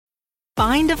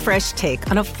Find a fresh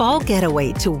take on a fall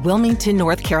getaway to Wilmington,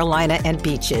 North Carolina and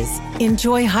beaches.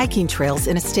 Enjoy hiking trails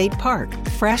in a state park,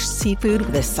 fresh seafood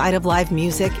with a side of live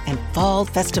music, and fall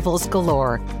festivals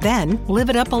galore. Then live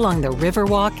it up along the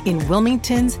Riverwalk in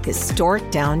Wilmington's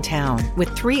historic downtown.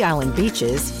 With 3 island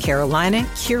beaches, Carolina,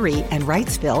 Curie, and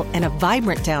Wrightsville, and a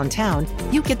vibrant downtown,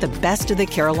 you get the best of the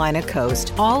Carolina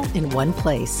coast all in one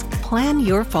place. Plan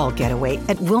your fall getaway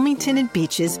at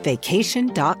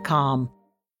WilmingtonandBeachesVacation.com.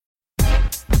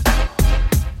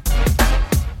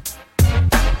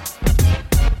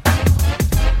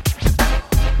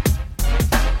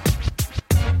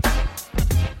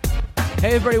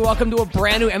 Hey everybody, welcome to a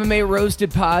brand new MMA Roasted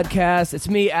podcast. It's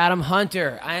me, Adam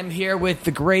Hunter. I am here with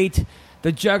the great,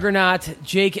 the juggernaut,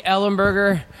 Jake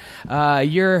Ellenberger.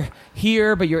 You're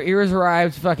here, but your ears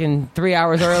arrived fucking 3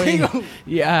 hours early.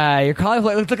 Yeah, your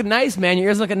cauliflower looks looking nice, man. Your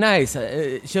ears looking nice.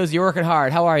 It shows you're working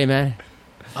hard. How are you, man?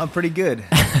 I'm pretty good.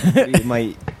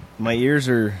 My ears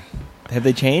are... Have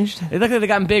they changed? They look like they've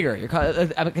gotten bigger.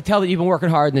 I can tell that you've been working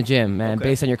hard in the gym, man,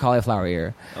 based on your cauliflower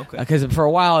ear. Okay. Because for a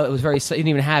while, it was very... You didn't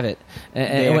even have it.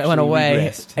 And it went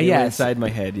away. They went inside my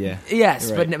head, yeah.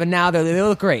 Yes, right. but now they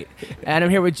look great. And I'm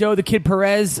here with Joe the Kid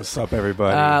Perez. What's up,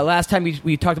 everybody? Last time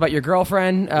we talked about your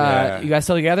girlfriend. You guys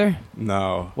still together?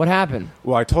 No. What happened?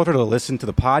 Well, I told her to listen to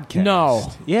the podcast.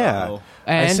 No. Yeah. Uh-oh.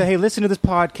 I said, hey, listen to this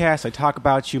podcast. I talk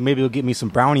about you. Maybe it'll give me some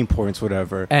brownie points,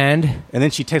 whatever. And then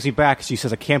she texts me back. She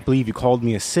says, I can't believe you called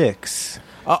me a 6.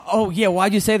 Oh, yeah.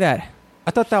 Why'd you say that?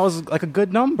 I thought that was like a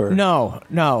good number. No,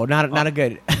 not a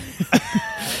good.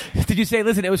 Did you say,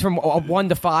 listen, it was from 1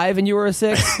 to 5 and you were a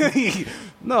 6?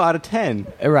 No, out of 10.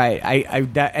 Right.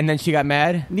 And then she got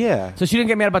mad? Yeah. So she didn't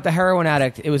get mad about the heroin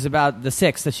addict. It was about the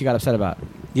 6 that she got upset about.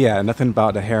 Yeah, nothing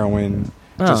about the heroin.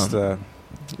 Oh. Just, I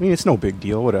mean, it's no big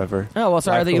deal, whatever. Oh, well,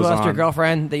 sorry Life that you goes lost your on.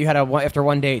 girlfriend that you had after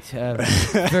one date.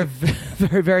 Very,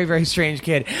 very, very, very strange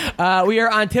kid. We are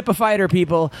on Tip a Fighter,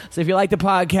 people. So if you like the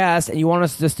podcast and you want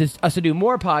us to do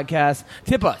more podcasts,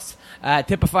 tip us.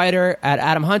 Tip a Fighter, at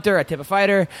Adam Hunter, at Tip a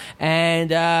Fighter. And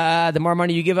the more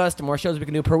money you give us, the more shows we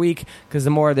can do per week, because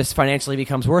the more this financially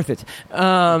becomes worth it.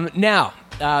 Now,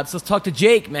 so let's talk to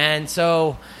Jake, man.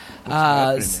 So...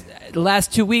 the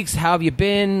last 2 weeks, how have you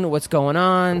been? What's going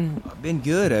on? I've been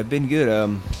good.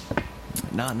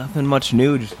 Nothing much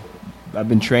new. I've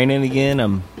been training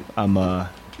again. I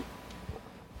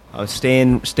was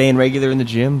staying regular in the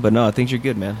gym, but no, things are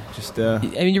good, man. I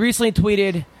mean, you recently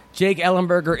tweeted, Jake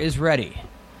Ellenberger is ready.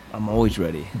 I'm always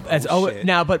ready.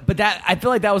 Now, but that, I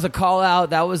feel like that was a call out.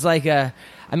 That was like I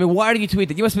mean, why did you tweet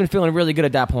that? You must have been feeling really good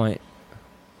at that point.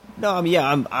 No, I mean,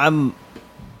 yeah,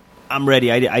 I'm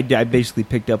ready. I basically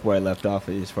picked up where I left off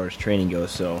as far as training goes.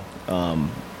 So,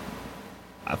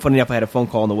 funny enough, I had a phone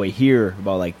call on the way here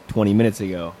about like 20 minutes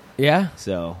ago. Yeah.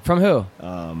 So from who?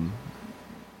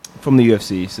 From the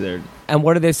UFC. So they're. And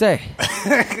what did they say?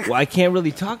 Well, I can't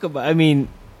really talk about. I mean,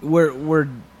 we're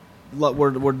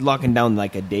locking down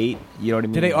like a date. You know what I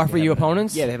mean? Did they offer you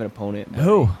opponents? Yeah, they have an opponent.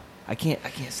 Who? I can't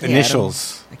say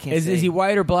initials. I can't. Is he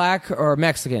white or black or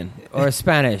Mexican or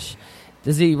Spanish?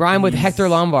 Does he rhyme with Hector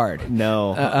Lombard?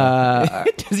 No.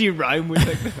 Does he rhyme with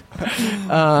Hector?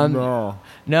 No.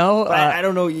 No? I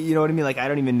don't know. You know what I mean? Like, I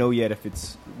don't even know yet if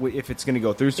it's going to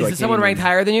go through. So is someone ranked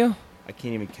higher than you? I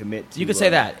can't even commit to... You could say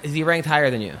that. Is he ranked higher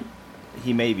than you?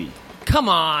 He may be. Come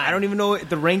on. I don't even know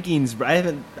the rankings. I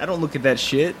don't look at that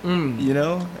shit. You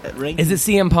know? Is it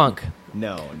CM Punk?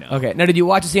 No. Okay. Now, did you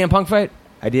watch a CM Punk fight?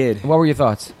 I did. What were your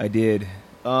thoughts? I did.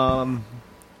 You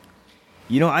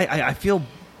know, I feel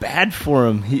bad for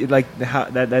him. He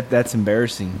that's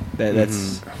embarrassing.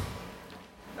 That's.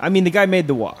 I mean, the guy made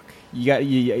the walk.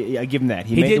 I give him that.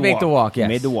 He did make the walk. Yes,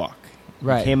 he made the walk.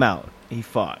 Right. He came out. He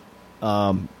fought.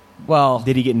 Well,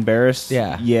 did he get embarrassed?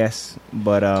 Yeah. Yes,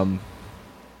 but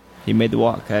he made the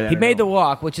walk. He made the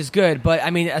walk, which is good. But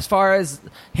I mean, as far as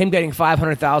him getting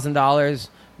 $500,000.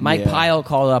 Mike Pyle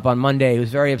called up on Monday. He was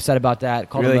very upset about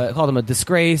that. Called him a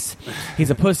disgrace.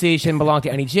 He's a pussy. Shouldn't belong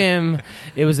to any gym.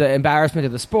 It was an embarrassment to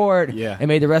the sport. Yeah. It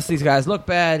made the rest of these guys look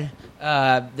bad.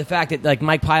 The fact that like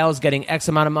Mike Pyle's getting X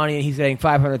amount of money and he's getting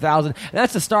 $500,000. And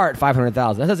that's the start,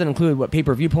 $500,000. That doesn't include what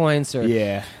pay-per-view points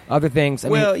or other things. I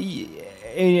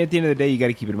mean, at the end of the day, you got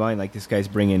to keep in mind like this guy's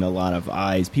bringing a lot of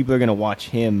eyes. People are going to watch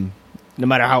him. No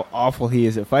matter how awful he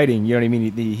is at fighting, you know what I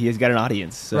mean. He has got an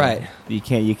audience, so right? You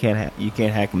can't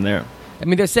hack him there. I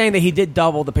mean, they're saying that he did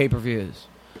double the pay-per-views.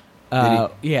 Yeah,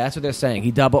 that's what they're saying.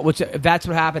 He doubled. Which, if that's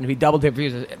what happened, if he doubled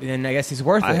pay-per-views, then I guess he's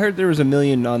worth it. I heard there was 1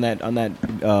 million on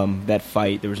that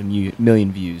fight. There was 1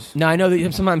 million views. Now I know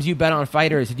that sometimes you bet on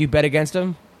fighters. Did you bet against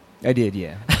him? I did.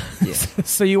 Yeah.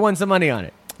 So you won some money on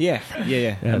it. Yeah.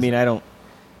 Yes. I mean, I don't.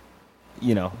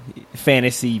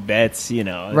 fantasy bets. It's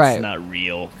Right. not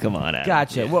real. Come on, Adam.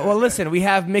 Gotcha. Yeah. Well, listen, we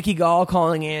have Mickey Gall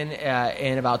calling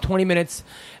in about 20 minutes,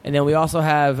 and then we also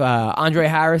have Andre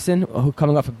Harrison, who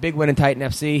coming off a big win in Titan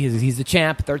FC. He's the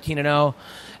champ, 13-0.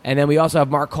 And then we also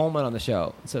have Mark Coleman on the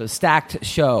show. So stacked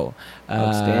show.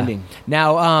 Outstanding.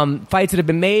 Now, fights that have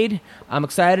been made, I'm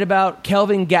excited about.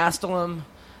 Kelvin Gastelum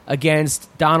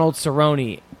against Donald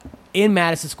Cerrone in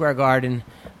Madison Square Garden.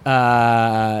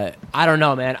 I don't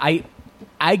know, man.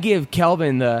 I give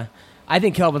Kelvin I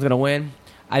think Kelvin's going to win.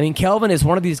 I mean, Kelvin is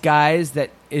one of these guys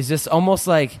that is just almost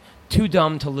like too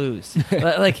dumb to lose.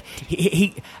 Like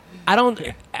he's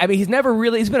never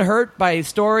really, he's been hurt by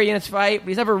Story in his fight, but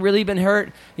he's never really been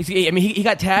hurt. He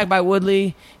got tagged by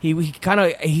Woodley. He got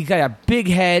a big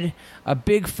head, a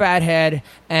big fat head,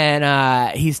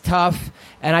 and he's tough.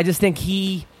 And I just think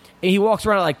he walks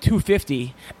around at like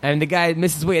 250, and the guy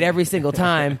misses weight every single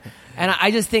time. And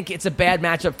I just think it's a bad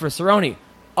matchup for Cerrone.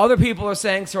 Other people are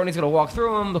saying Cerrone's going to walk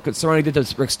through him. Look what Cerrone did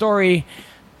to Rick Story.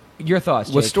 Your thoughts,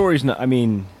 Jake? Well, Story's not.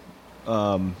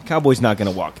 Cowboy's not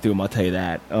going to walk through him. I'll tell you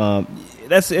that.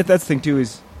 That's the thing too.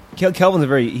 Is Kelvin's a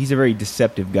very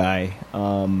deceptive guy.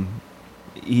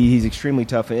 He's extremely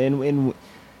tough, and when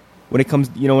it comes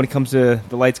to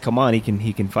the lights come on,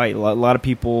 he can fight. A lot of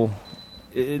people.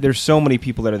 There's so many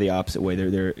people that are the opposite way.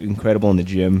 They're incredible in the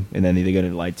gym, and then they go to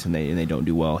the lights and they don't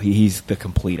do well. He's the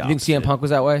complete opposite. You think CM Punk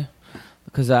was that way?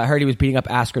 Because I heard he was beating up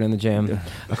Askren in the gym,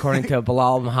 according to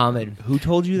Bilal Muhammad. Who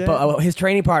told you that? But, his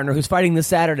training partner, who's fighting this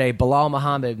Saturday, Bilal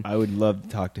Muhammad. I would love to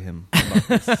talk to him about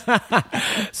this.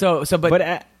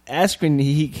 But Askren,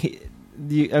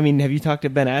 have you talked to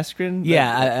Ben Askren?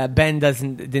 Yeah, Ben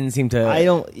didn't seem to.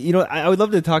 I would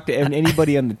love to talk to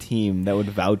anybody on the team that would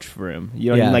vouch for him.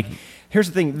 You know what I mean? Like, here's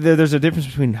the thing: there's a difference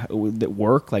between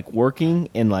working,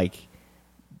 and like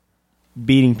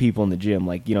beating people in the gym.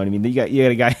 Like, you know what I mean? You got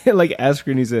a guy like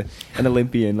Askren who's an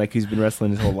Olympian, like who's been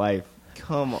wrestling his whole life.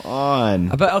 Come on.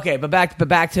 But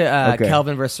back to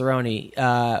Kelvin versus Cerrone.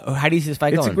 How do you see this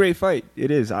fight going? It's a great fight. It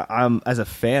is. I'm as a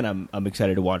fan, I'm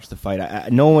excited to watch the fight. I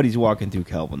know what he's walking through,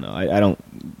 Kelvin. Though I don't.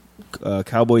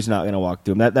 Cowboy's not going to walk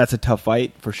through him. That's a tough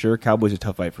fight for sure. Cowboy's a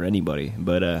tough fight for anybody,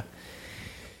 but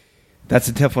that's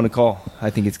a tough one to call. I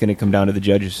think it's going to come down to the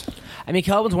judges. I mean,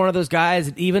 Kelvin's one of those guys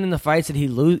that even in the fights that he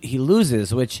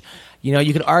loses, which,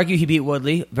 you could argue he beat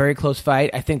Woodley, very close fight.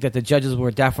 I think that the judges were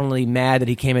definitely mad that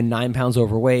he came in 9 pounds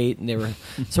overweight, and they were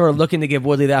sort of looking to give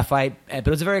Woodley that fight. But it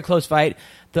was a very close fight.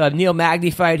 The Neil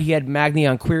Magny fight, he had Magny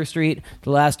on Queer Street.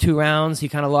 The last 2 rounds, he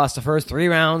kind of lost the first 3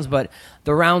 rounds, but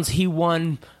the rounds he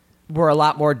won were a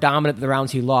lot more dominant than the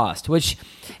rounds he lost, which,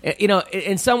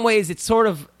 in some ways, it's sort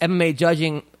of MMA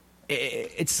judging.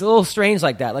 It's a little strange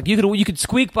like that. Like you could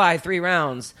squeak by 3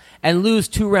 rounds and lose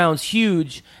 2 rounds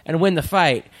huge and win the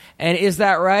fight. And is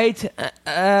that right?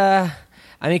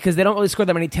 Because they don't really score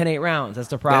that many 10-8 rounds. That's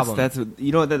the problem.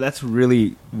 That's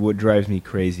really what drives me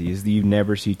crazy is that you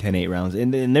never see 10-8 rounds.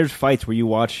 And there's fights where you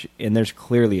watch and there's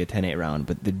clearly a 10-8 round,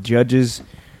 but the judges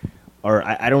are.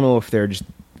 I don't know if they're just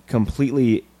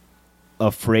completely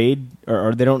afraid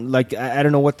or they don't like. I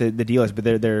don't know what the deal is, but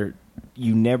they're.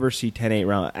 You never see 10-8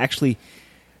 rounds. Actually,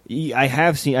 I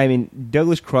have seen.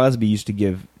 Douglas Crosby used to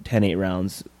give 10-8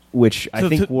 rounds, which I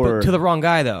think were to the wrong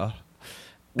guy, though.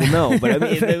 Well, no, but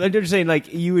they're just saying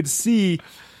like you would see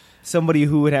somebody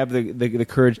who would have the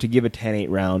courage to give a 10-8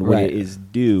 round when it is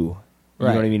due. You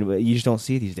know what I mean? But you just don't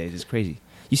see it these days. It's crazy.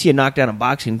 You see a knockdown in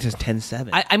boxing, it's just 10-7.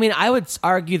 I would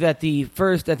argue that the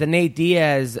Nate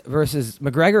Diaz versus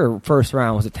McGregor first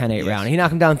round was a 10-8 round. He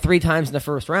knocked him down 3 times in the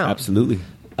first round. Absolutely.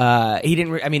 He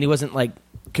didn't. He wasn't like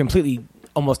completely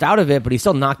almost out of it, but he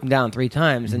still knocked him down 3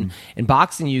 times. And in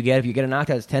boxing, if you get a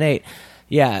knockout, it's 10-8.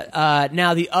 Yeah.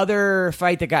 Now the other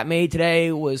fight that got made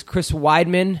today was Chris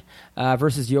Weidman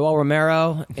versus Yoel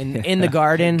Romero in the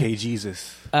Garden. Gay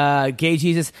Jesus. Gay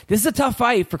Jesus. This is a tough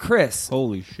fight for Chris.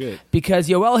 Holy shit! Because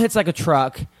Yoel hits like a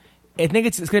truck. I think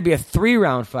it's going to be a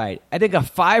 3-round fight. I think a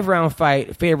 5-round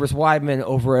fight favors Weidman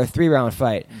over a 3-round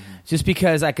fight, just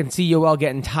because I can see Yoel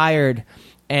getting tired.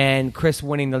 And Chris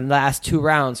winning the last 2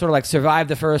 rounds, sort of like survive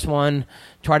the first one,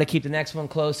 try to keep the next one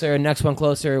closer, win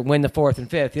the 4th and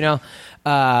 5th,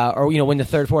 or win the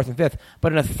 3rd, 4th, and 5th.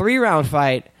 But in a 3-round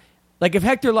fight, like if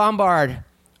Hector Lombard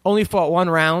only fought 1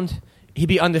 round, he'd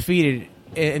be undefeated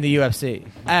in the UFC.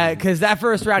 Because that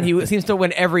first round, he seems to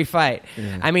win every fight.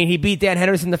 Yeah. He beat Dan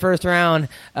Henderson in the first round.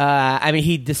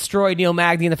 He destroyed Neil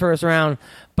Magny in the first round.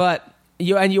 But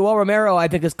Yoel Romero, I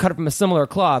think, is cut from a similar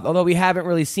cloth, although we haven't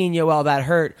really seen Yoel that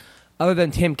hurt other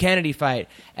than Tim Kennedy fight.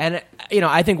 And,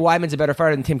 I think Weidman's a better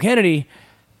fighter than Tim Kennedy.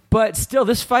 But still,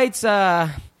 this fight's...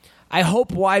 I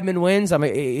hope Weidman wins. I'm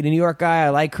a New York guy. I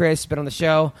like Chris. Been on the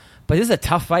show. But this is a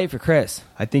tough fight for Chris.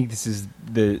 I think this is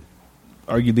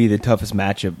arguably the toughest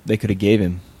matchup they could have gave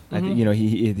him. I think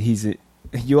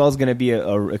Yoel's going to be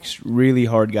a really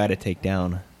hard guy to take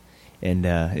down, and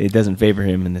it doesn't favor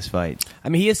him in this fight. I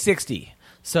mean, he is 60,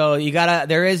 so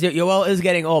Yoel is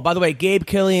getting old. By the way, Gabe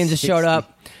Killian just showed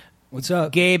up. What's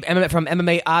up? Gabe from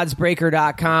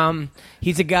MMAOddsBreaker.com.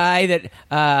 He's a guy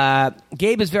that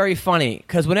Gabe is very funny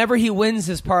because whenever he wins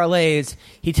his parlays,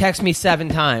 he texts me 7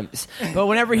 times. But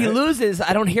whenever he loses,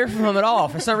 I don't hear from him at all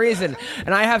for some reason,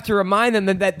 and I have to remind him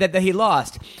that he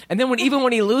lost. And then even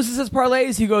when he loses his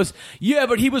parlays, he goes, "Yeah,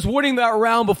 but he was winning that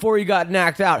round before he got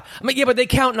knocked out." I'm like, "Yeah, but they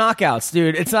count knockouts,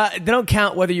 dude. It's not. They don't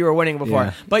count whether you were winning before."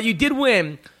 Yeah. But you did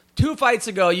win 2 fights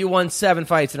ago. You won 7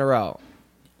 fights in a row.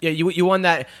 Yeah, you won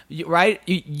that, right?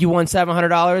 You won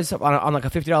 $700 on like a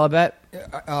 $50 bet.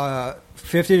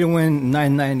 50 to win,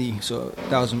 990. So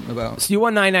that was about. So you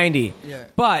won $990. Yeah.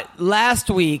 But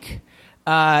last week,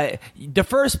 the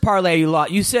first parlay you lost,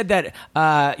 you said that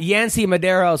Yancy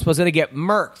Medeiros was going to get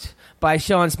murked by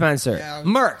Sean Spencer. Yeah.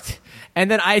 Murked. And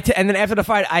then after the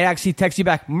fight, I actually text you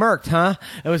back, murked, huh?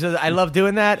 It was I love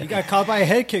doing that. You got caught by a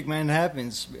head kick, man. It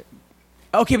happens.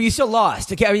 Okay, but you still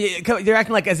lost. Okay, I mean, they're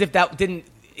acting like as if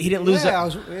he didn't lose. It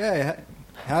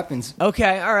happens.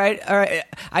 Okay, all right.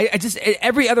 I just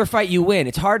every other fight you win,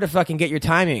 it's hard to fucking get your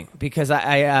timing because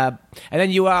and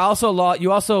then you also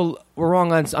You also were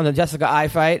wrong on the Jessica I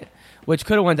fight, which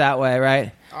could have went that way,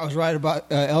 right? I was right about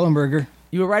Ellenberger.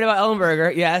 You were right about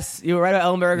Ellenberger. Yes, you were right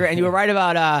about Ellenberger, and you were right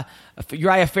about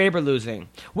Uriah Faber losing.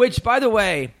 Which, by the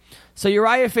way, so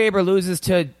Uriah Faber loses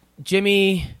to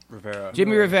Jimmy Rivera. He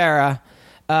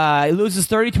loses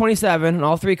 30-27 on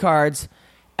all 3 cards.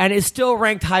 And is still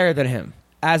ranked higher than him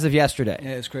as of yesterday.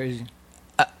 Yeah, it's crazy.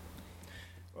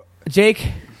 Jake?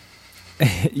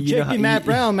 Jake beat Matt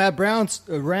Brown. Matt Brown's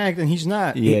ranked, and he's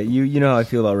not. Yeah, you know how I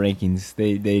feel about rankings.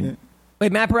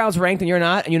 Wait, Matt Brown's ranked and you're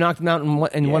not? And you knocked him out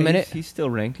in 1 minute? He's still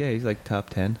ranked. Yeah, he's like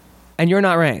top 10. And you're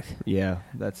not ranked? Yeah,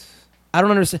 that's... I don't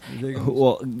understand.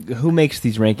 Well, who makes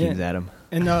these rankings, Adam?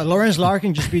 And Lawrence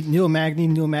Larkin just beat Neil Magny.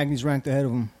 Neil Magny's ranked ahead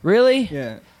of him. Really?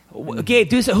 Yeah.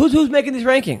 Gabe, who's making these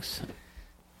rankings?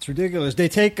 It's ridiculous. They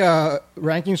take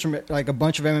rankings from like a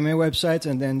bunch of MMA websites,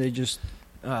 and then they just...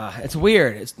 It's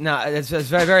weird. It's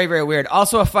very, very, very weird.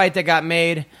 Also, a fight that got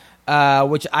made,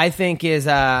 which I think is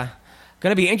going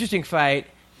to be an interesting fight,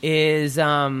 is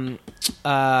Gray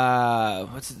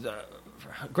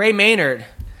Maynard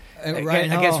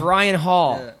against Ryan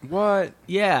Hall. Yeah. What?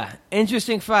 Yeah,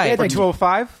 interesting fight. For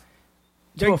 205?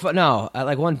 No,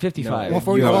 like 155.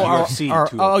 140.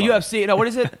 UFC. No, what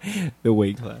is it? The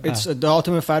weight class. It's the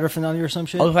Ultimate Fighter finale or some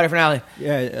shit. Ultimate Fighter finale.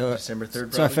 Yeah, December 3rd.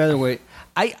 it's a featherweight.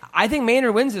 I think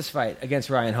Maynard wins this fight against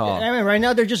Ryan Hall. I mean, right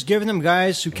now they're just giving them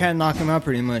guys who can't knock them out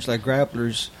pretty much, like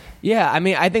grapplers. Yeah, I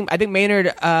mean, I think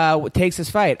Maynard takes this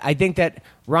fight. I think that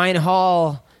Ryan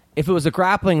Hall, if it was a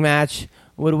grappling match,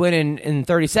 would win in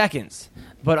 30 seconds.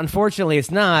 But unfortunately,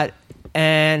 it's not.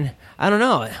 And I don't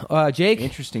know, Jake.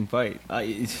 Interesting fight.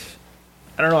 I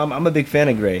don't know. I'm a big fan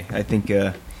of Gray. I think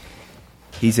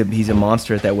he's a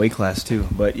monster at that weight class too.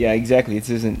 But yeah, exactly. This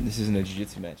isn't a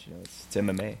jiu-jitsu match. It's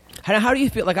MMA. How do you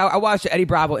feel? Like I watched the Eddie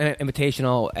Bravo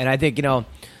Invitational, and I think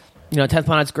 10th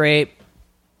Planet's great.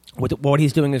 What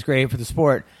he's doing is great for the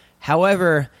sport.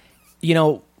 However,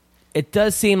 it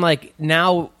does seem like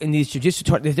now in these jiu-jitsu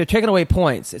tournaments, they're taking away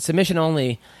points. It's submission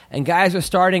only, and guys are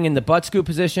starting in the butt scoop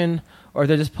position, or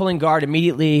they're just pulling guard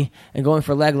immediately and going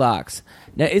for leg locks.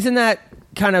 Now, isn't that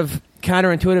kind of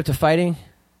counterintuitive to fighting?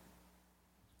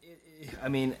 I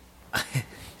mean,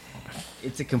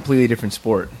 it's a completely different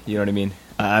sport. You know what I mean?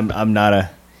 I'm not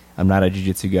a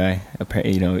jiu-jitsu guy.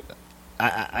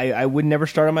 I would never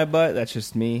start on my butt. That's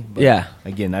just me. But yeah.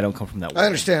 Again, I don't come from that way. I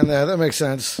understand that. That makes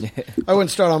sense. I wouldn't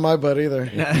start on my butt either.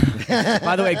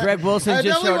 By the way, Greg Wilson I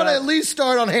just definitely showed want to up. at least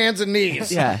start on hands and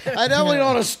knees. Yeah. I definitely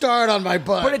don't want to start on my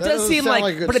butt. But it does seem like,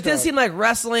 a good start.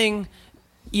 wrestling.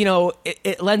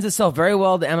 It lends itself very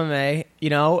well to MMA.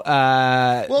 Well,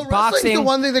 boxing, wrestling's the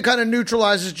one thing that kind of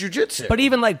neutralizes jiu-jitsu. but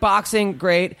even like boxing,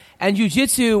 great, and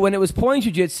jiu-jitsu when it was point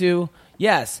jiu-jitsu.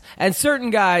 Yes, and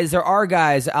certain guys, there are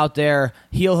guys out there,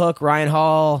 heel hook, Ryan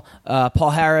Hall,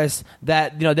 Paul Harris,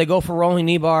 that they go for rolling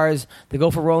knee bars, they go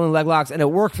for rolling leg locks, and it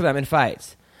worked for them in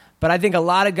fights. But I think a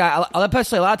lot of guys,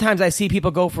 especially a lot of times, I see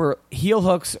people go for heel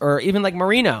hooks, or even like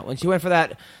Marina when she went for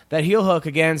that heel hook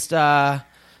against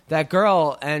that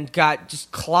girl and got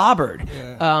just clobbered.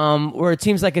 Yeah. Where it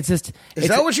seems like it's just Is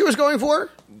that what she was going for?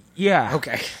 Yeah.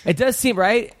 Okay. It does seem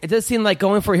right. It does seem like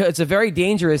going for it's a very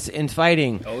dangerous in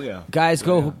fighting. Oh yeah. Guys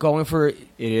going for it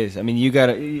is. I mean, you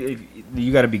gotta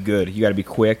be good. You gotta be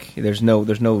quick. There's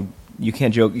no. You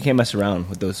can't joke. You can't mess around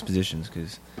with those positions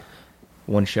because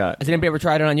one shot. Has anybody ever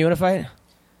tried it on you in a fight?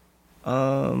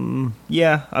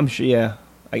 Yeah, I'm sure. Yeah,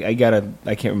 I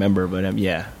can't remember, but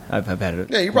yeah, I've had it.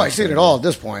 Yeah, you've probably seen it all at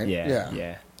this point.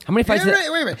 Yeah. How many fights? Wait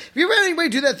a minute. Have you ever had anybody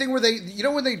do that thing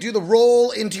where when they do the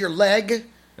roll into your leg?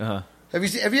 Uh-huh.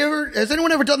 Has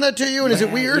anyone ever done that to you? And is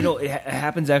it weird? You know, it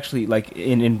happens actually like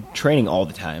in training all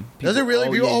the time. Does it really?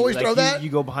 People always throw that? You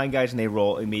go behind guys and they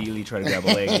roll, immediately try to grab a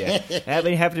leg. Yeah, that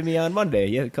happened to me on Monday.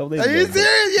 Yeah, a couple days Are ago. you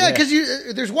serious? Yeah,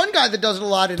 because there's one guy that does it a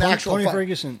lot in actual Tony fight.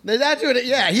 Ferguson. That's what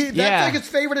that's like his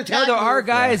favorite attack. No, there are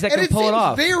guys that can pull it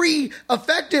off. And it seems very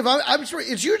effective. I'm sure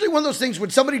it's usually one of those things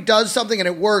when somebody does something and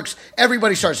it works,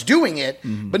 everybody starts doing it,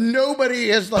 but nobody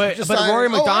has decided, Rory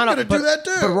McDonald, I'm going to do that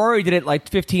too. But Rory did it like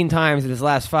 15 times in his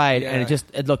last fight, and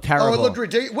it looked terrible. Oh, it looked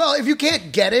ridiculous. Well, if you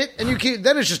can't get it, and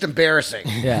then it's just embarrassing.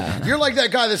 Yeah. You're like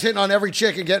that guy that's hitting on every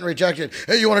chick and getting rejected.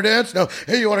 Hey, you want to dance? No.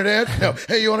 Hey, you want to dance? No.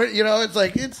 Hey, you want to, it's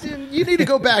like, you need to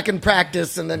go back and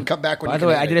practice and then come back when By you the can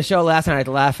way, hit I did a show last night at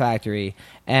the Laugh Factory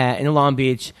in Long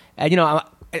Beach. And,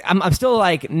 I'm still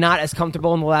like not as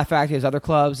comfortable in the Laugh Factory as other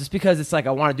clubs, just because it's like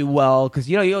I want to do well. Because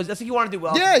you want to do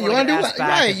well. Yeah, you want to do well.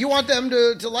 right. You want them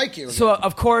to like you. So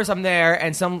of course I'm there,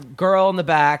 and some girl in the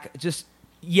back just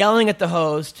yelling at the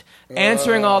host,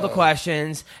 answering all the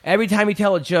questions. Every time you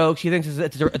tell a joke, she thinks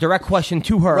it's a direct question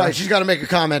to her. Right, she's got to make a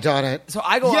comment on it. So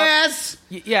I go yes! up.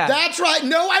 Yeah. That's right.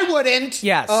 No, I wouldn't.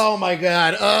 Yes. Oh, my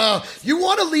God. You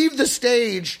want to leave the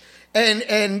stage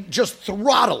and just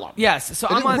throttle him. Yes. So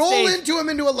and I'm on roll stage, into him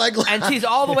into a leg lock. and she's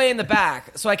all the way in the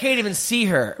back, so I can't even see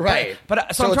her. Right.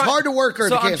 But so it's hard to work her.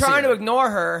 So if you I'm can't see trying her. to ignore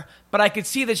her, but I could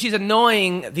see that she's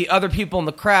annoying the other people in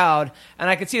the crowd, and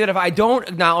I could see that if I don't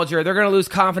acknowledge her, they're going to lose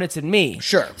confidence in me.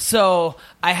 Sure. So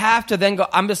I have to then go.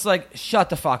 I'm just like, shut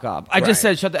the fuck up. I just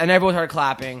said shut the, and everyone started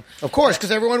clapping. Of course,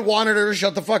 because everyone wanted her to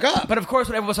shut the fuck up. But of course,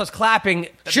 when everyone starts clapping,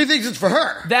 she thinks it's for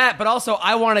her. That, but also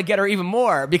I want to get her even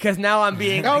more because now I'm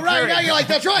being. Oh right, encouraged. now you're like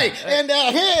that's right, and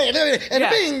hey, and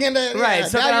bing, and right.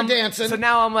 So now I'm you're dancing. So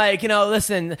now I'm like,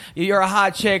 listen, you're a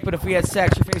hot chick, but if we had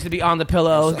sex, your face would be on the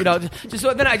pillow. Just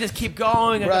so then I just keep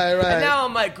going. Right. And now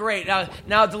I'm like, great.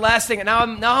 Now the last thing. Now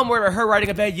I'm worried about her writing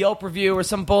a bad Yelp review or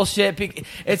some bullshit.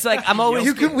 It's like I'm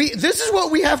always. This is what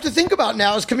we have to think about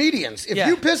now as comedians. If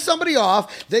you piss somebody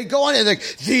off, they go on and they're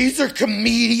like, these are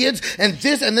comedians, and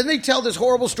then they tell this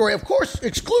horrible story. Of course,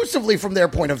 exclusively from their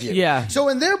point of view. Yeah. So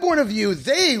in their point of view,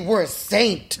 they were a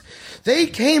saint. They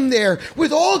came there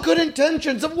with all good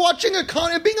intentions of watching a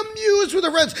con and being amused with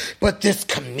their friends. But this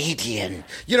comedian,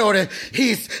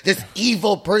 he's this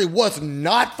evil person, was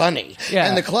not funny. Yeah.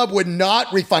 And the club would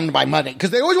not refund my money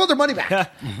because they always want their monny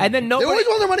back. And then they always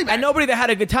want their money back. And nobody that had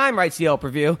a good time writes the Yelp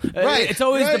review. Right. It's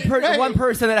always the one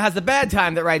person that has the bad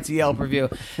time that writes the Yelp review.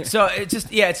 So it's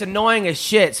just, it's annoying as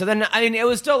shit. So then, it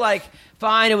was still like,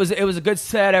 fine, it was a good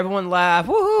set, everyone laughed,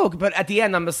 woohoo! But at the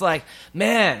end, I'm just like,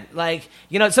 man,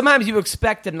 sometimes you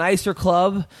expect a nicer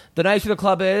club. The nicer the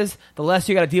club is, the less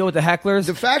you got to deal with the hecklers.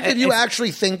 The fact that you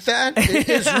actually think that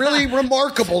is really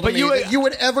remarkable to me, that you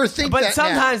would ever think that. But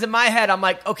sometimes in my head, I'm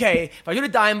like, okay, if I go to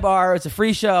Dime Bar, it's a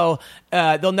free show,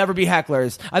 there'll never be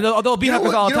hecklers. There'll be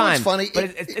hecklers all the time. What's funny? But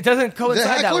it doesn't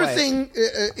coincide that way. The heckler thing,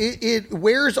 it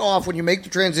wears off when you make the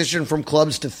transition from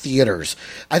clubs to theaters.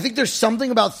 I think there's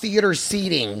something about theater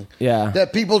seating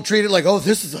that people treat it like, oh,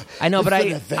 this is I've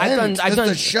done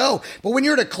a show. But when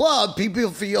you're at a club, people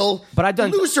feel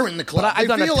looser in the club. They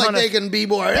feel like they can be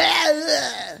more.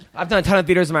 I've done a ton of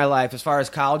theaters in my life as far as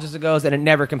colleges it goes, and it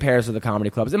never compares to the comedy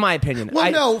clubs, in my opinion.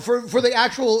 Well, no, for the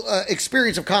actual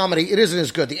experience of comedy, it isn't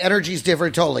as good. The energy's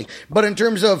different totally. But in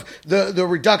terms of the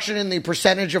reduction in the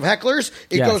percentage of hecklers,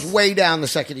 it goes way down the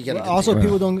second you get into also,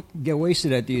 people don't get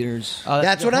wasted at theaters.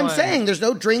 That's what I'm saying. There's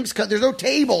no drinks. There's no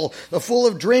table full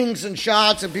of drinks and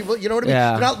shots and people. You know what I mean?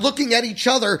 Yeah. They're not looking at each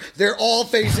other. They're all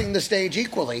facing the stage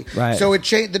equally. Right. So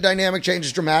the dynamic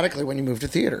changes dramatically when you move to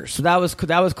theaters. So that was cool.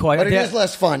 But it is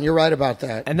less fun. You're right about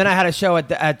that. And then I had a show I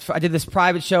did this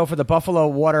private show for the Buffalo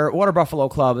Water Buffalo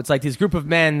Club. It's like this group of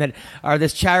men that are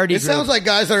this charity group. It sounds like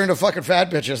guys that are into fucking fat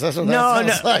bitches. That's what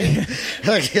that sounds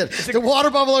like. The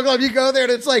Water Buffalo Club, you go there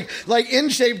and it's like in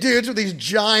shape dudes with these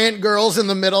giant girls in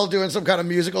the middle doing some kind of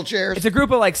musical chairs. It's a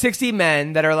group of like 60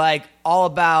 men that are like all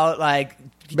about like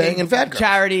banging fat girls.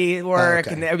 Charity work,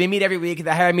 okay. And we meet every week.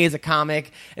 They hired me as a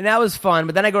comic, and that was fun.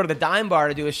 But then I go to the Dime Bar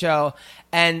to do a show,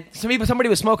 and somebody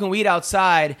was smoking weed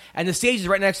outside, and the stage is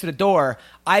right next to the door.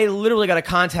 I literally got a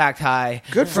contact high.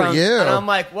 Good for you. And I'm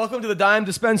like, welcome to the Dime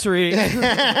Dispensary.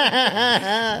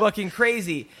 Fucking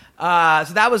crazy.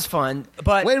 So that was fun.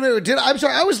 But wait a minute. I'm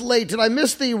sorry. I was late. Did I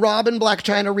miss the Robin Black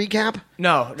China recap?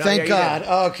 No. Thank God.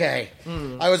 Okay.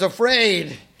 I was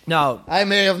afraid. No. I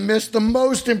may have missed the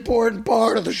most important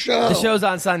part of the show. The show's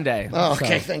on Sunday. Oh,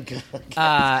 okay, thank you. Okay.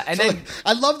 And so, then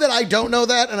I love that I don't know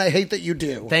that, and I hate that you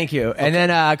do. Thank you. Okay. And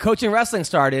then coaching wrestling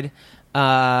started.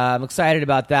 I'm excited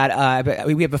about that.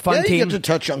 We have a fun team. You get to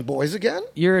touch young boys again?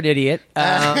 You're an idiot.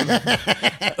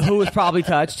 Who was probably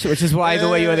touched, which is why the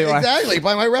way you are. Exactly,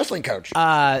 by my wrestling coach.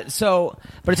 But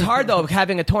it's hard, though,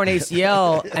 having a torn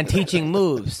ACL and teaching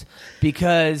moves,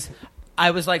 because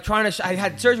I was like trying to I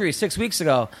had surgery 6 weeks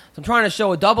ago, so I'm trying to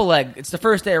show a double leg. It's the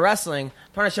first day of wrestling.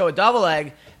 I'm trying to show a double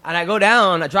leg, and I go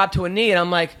down, I drop to a knee, and I'm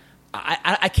like,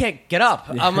 I can't get up.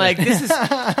 I'm like, this is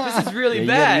really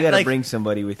bad. You got to like, bring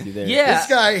somebody with you there. Yeah. This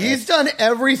guy, he's done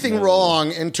everything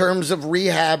wrong in terms of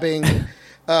rehabbing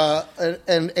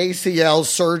an ACL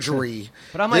surgery.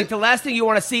 But I'm like, the last thing you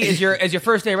want to see is your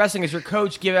first day of wrestling is your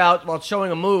coach give out while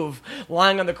showing a move,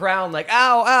 lying on the ground like,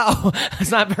 ow, ow.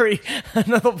 It's not very.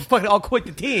 I'll quit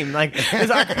the team. Like,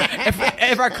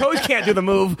 if our coach can't do the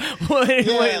move,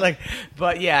 like.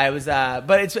 But yeah, it was.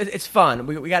 But it's fun.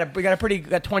 We got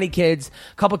 20 kids.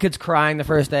 A couple kids crying the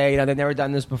first day. They've never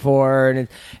done this before, and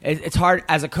it's hard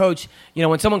as a coach.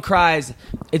 When someone cries,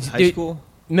 it's high school.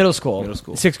 Middle school,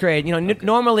 6th grade.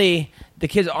 Normally the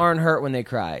kids aren't hurt when they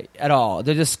cry at all.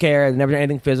 They're just scared. They've never done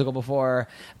anything physical before.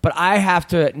 But I have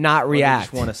to not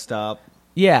react. They just want to stop.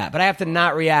 Yeah, but I have to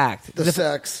not react.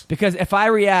 Sex. Because if I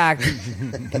react,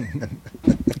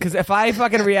 because if I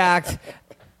fucking react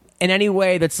in any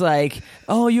way that's like,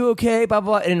 "Oh, you okay?" Blah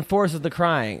blah, it enforces the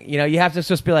crying. You have to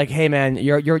just be like, "Hey, man,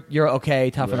 you're okay.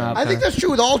 Toughen up." I think that's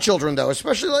true with all children, though,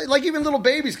 especially like even little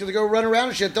babies, because they go run around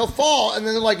and shit. They'll fall, and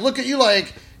then they're like, look at you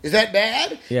like, is that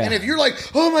bad? Yeah. And if you're like,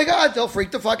 oh my god, they'll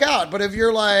freak the fuck out. But if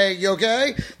you're like, you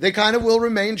okay? They kind of will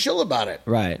remain chill about it.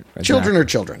 Right. Exactly. Children are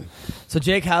children. So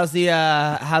Jake, how's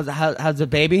the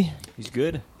baby? He's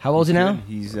good. How old is he now?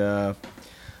 He's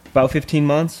about 15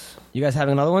 months. You guys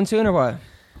having another one soon or what?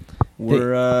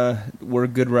 We're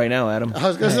good right now, Adam. I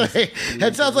was going to say,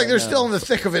 it sounds like they're still in the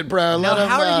thick of it, bro. Now,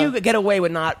 how did you get away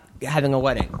with not having a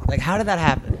wedding? Like, how did that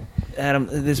happen? Adam,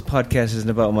 this podcast isn't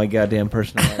about my goddamn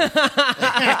personal life.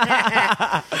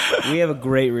 We have a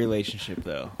great relationship,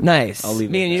 though. Nice. I'll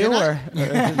leave Me and you, or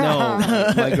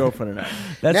no, my girlfriend and I.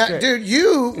 That's now, great.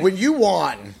 dude, when you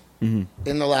won in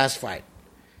the last fight,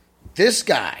 this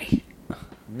guy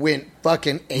went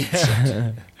fucking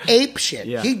apeshit. Apeshit.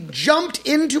 Yeah. He jumped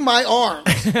into my arms.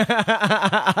 And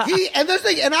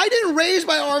I didn't raise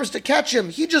my arms to catch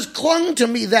him. He just clung to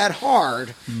me that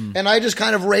hard, and I just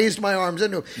kind of raised my arms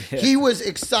into him. Yeah. He was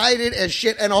excited as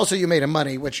shit, and also you made him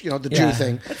money, which the Jew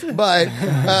thing. But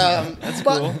that's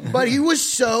cool. But he was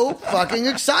so fucking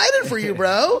excited for you,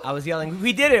 bro. I was yelling,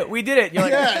 "We did it! We did it!" You're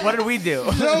like, "What did we do?"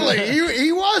 Totally.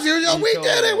 He was yelling, "We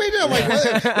did it! We did it!" I'm like,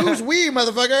 who's we,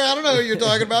 motherfucker? I don't know who you're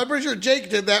talking about. I'm pretty sure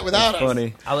Jake did that without us.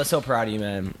 Funny. I was so proud of you,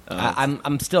 man. I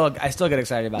still get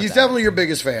excited about that. He's definitely your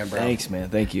biggest fan, bro. Thanks, man.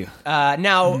 Thank you.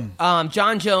 Now,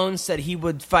 John Jones said he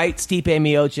would fight Stipe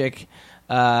Miocic.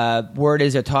 Word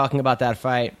is they're talking about that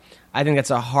fight. I think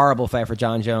that's a horrible fight for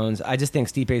John Jones. I just think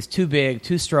Stipe's too big,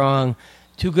 too strong,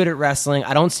 too good at wrestling.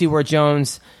 I don't think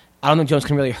Jones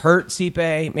can really hurt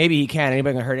Stipe. Maybe he can.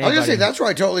 Anybody can hurt anybody. I was going to say, that's where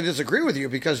I totally disagree with you,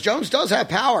 because Jones does have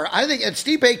power. I think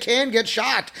Stipe can get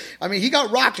shocked. I mean, he got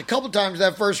rocked a couple times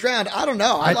that first round. I don't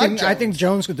know. I think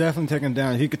Jones could definitely take him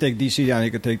down. He could take DC down.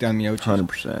 He could take down Miocic.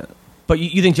 100%. But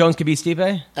you think Jones could beat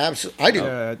Stipe? Absolutely. I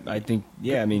do. I think,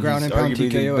 I mean, Ground he's and pound arguably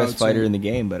TKO, the best fighter in the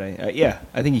game, but I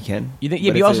think he can. You think?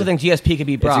 Yeah, but you also think GSP could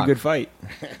beat Brock? It's a good fight.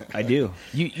 I do.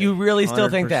 You really still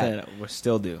think that? We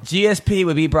still do. GSP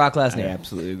would beat Brock Lesnar. I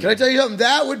absolutely agree. Can I tell you something?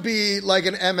 That would be like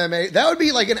an MMA. That would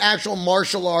be like an actual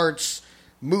martial arts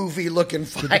movie-looking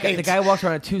fight. The guy walks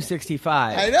around at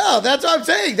 265. I know. That's what I'm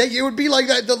saying. That it would be like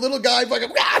that. The little guy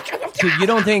fucking. Dude, you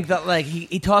don't think that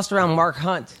he tossed around Mark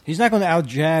Hunt? He's not going to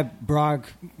out-jab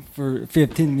Brock for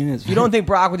 15 minutes. You don't think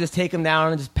Brock would just take him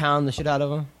down and just pound the shit out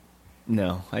of him?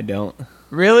 No, I don't.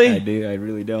 Really? I do. I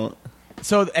really don't.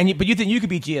 So, but you think you could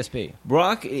beat GSP?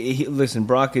 Brock, listen,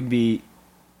 Brock could be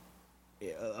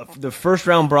the first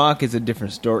round. Brock is a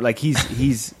different story. Like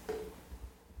he's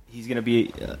going to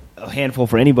be a handful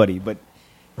for anybody. But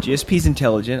GSP's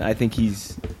intelligent. I think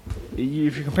if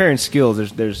you're comparing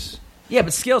skills, there's. Yeah,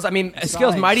 but skills. I mean,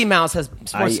 skills. Mighty Mouse has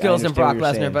more skills than Brock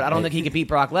Lesnar, but I don't think he could beat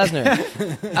Brock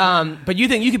Lesnar. But you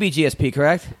think you could beat GSP,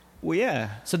 correct? Well,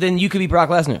 yeah. So then you could beat Brock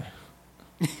Lesnar.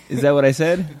 Is that what I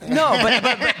said? No,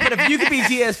 but if you could beat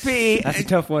GSP, that's a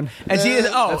tough one. And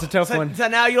that's a tough one. So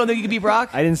now you don't think you could beat Brock?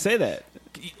 I didn't say that.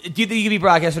 Do you think you could beat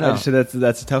Brock? Yes or no? I just said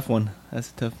that's a tough one. That's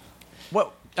a tough.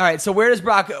 What? All right. So where does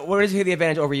he have the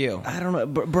advantage over you? I don't know.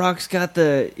 Brock's got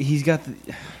he's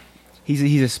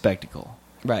a spectacle.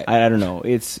 Right. I don't know.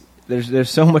 There's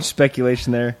so much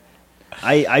speculation there.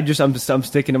 I'm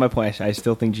sticking to my point. I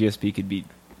still think GSP could beat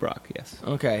Brock. Yes.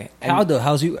 Okay. How though?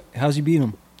 How's he beat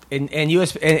him? In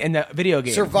the video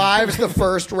game. Survives the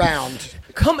first round.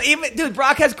 Dude,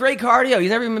 Brock has great cardio. He's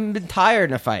never even been tired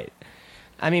in a fight.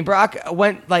 I mean, Brock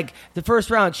went, the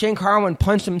first round, Shane Carwin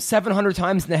punched him 700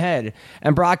 times in the head,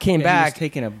 and Brock came back. He was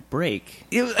taking a break.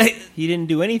 He didn't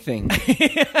do anything. He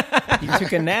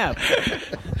took a nap.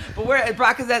 But where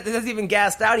Brock isn't even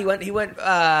gassed out. He went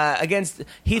against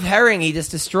Heath Herring. He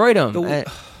just destroyed him.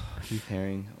 Heath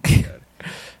Herring. Oh, my God.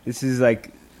 This is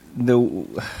like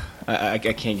I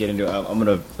can't get into it. I'm going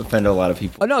to offend a lot of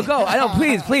people. Oh no, go! I know,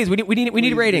 please. We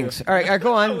need ratings. All right,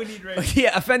 go on. We need ratings.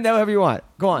 Yeah, offend however you want.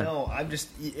 Go on. No, I'm just.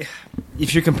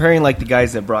 If you're comparing the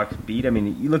guys that Brock beat, I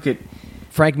mean, you look at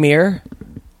Frank Mir.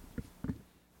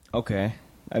 Okay,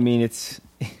 I mean it's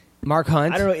Mark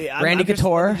Hunt. I don't know. Randy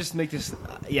Couture. Just make this.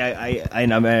 Yeah,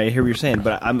 I hear what you're saying,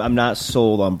 but I'm not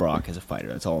sold on Brock as a fighter.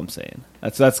 That's all I'm saying.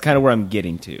 That's kind of where I'm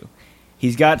getting to.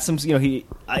 He's got some, he's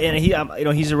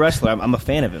a wrestler. I'm a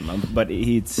fan of him, but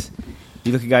you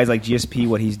look at guys like GSP,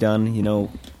 what he's done.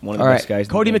 One of the best guys.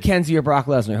 Cody McKenzie or Brock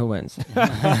Lesnar, who wins?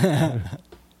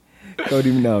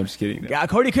 Cody, no, I'm just kidding. Yeah,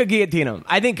 Cody could guillotine him.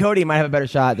 I think Cody might have a better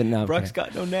shot than Brock's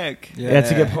got no neck. Yeah.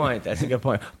 That's a good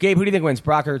point. Gabe, who do you think wins,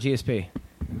 Brock or GSP?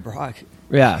 Brock.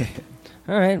 Yeah.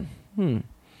 All right.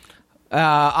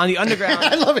 On the underground.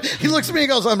 I love it. He looks at me and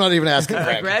goes, I'm not even asking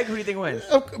Greg. Greg, who do you think wins?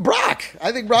 Brock.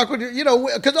 I think Brock would,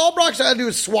 because all Brock's got to do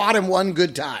is swat him one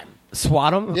good time.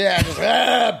 Swat him? Yeah, just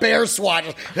bear swat.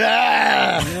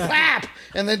 Clap.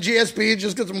 And then GSP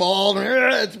just gets mauled.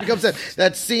 It becomes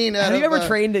that scene. Have you ever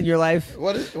trained in your life?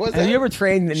 What's Have that? you ever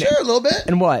trained? Sure, a little bit.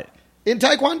 In what? In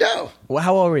Taekwondo. Well,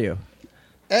 how old were you?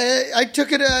 I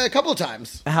took it a couple of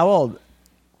times. How old?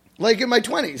 Like in my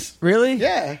 20s. Really?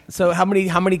 Yeah. So how many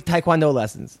Taekwondo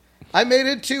lessons? I made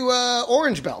it to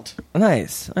orange belt.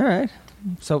 Nice. All right.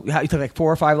 So you took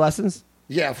 4 or 5 lessons?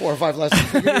 Yeah, 4 or 5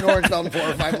 lessons. They give you an orange belt and 4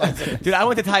 or 5 lessons. Dude, I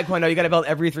went to Taekwondo. You got a belt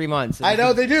every 3 months. I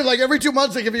know they do. Like every 2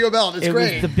 months they give you a belt. It's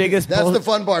great. Was the biggest. That's the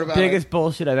fun part about it. Biggest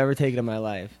bullshit I've ever taken in my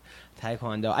life.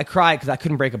 Taekwondo. I cried because I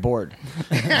couldn't break a board.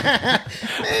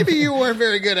 Maybe you weren't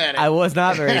very good at it. I was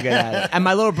not very good at it. And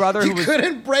my little brother, you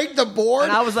couldn't break the board.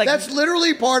 And I was like, that's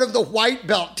literally part of the white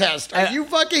belt test. Are you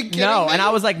fucking kidding me? No, and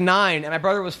I was like 9, and my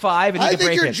brother was 5, and he could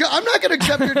break it. I'm not going to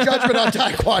accept your judgment on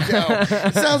Taekwondo.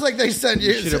 It sounds like they sent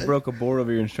you. You should have broke a board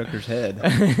over your instructor's head.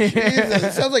 Jesus,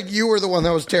 it sounds like you were the one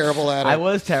that was terrible at it. I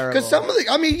was terrible. Because some of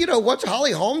the,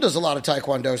 Holly Holm does a lot of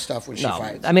Taekwondo stuff when she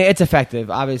fights. I mean, it's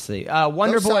effective, obviously.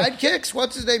 Wonder those Boy sidekicks.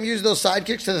 What's his name? Use those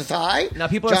sidekicks to the thigh. Now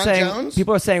people Jones?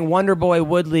 are saying Wonder Boy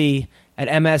Woodley at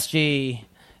MSG.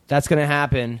 That's going to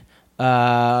happen.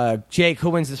 Jake,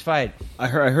 who wins this fight? I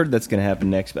heard that's going to happen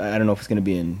next, but I don't know if it's going to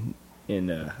be in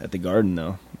at the Garden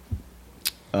though.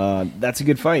 That's a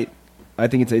good fight. I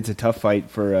think it's a tough fight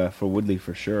for Woodley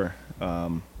for sure.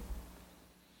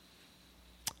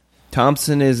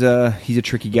 Thompson is he's a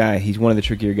tricky guy. He's one of the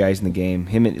trickier guys in the game.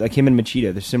 Him and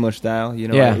Machida, they're similar style.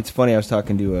 Yeah. It's funny. I was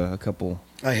talking to a couple.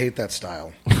 I hate that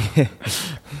style.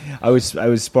 I was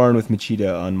sparring with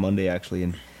Machida on Monday actually,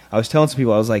 and I was telling some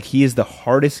people I was like, he is the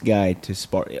hardest guy to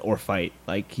spar or fight.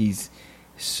 Like he's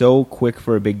so quick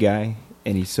for a big guy,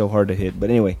 and he's so hard to hit. But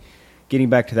anyway, getting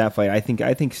back to that fight, I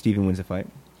think Steven wins the fight.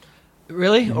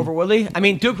 Really? Over Woodley? I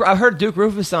mean, Duke. I heard Duke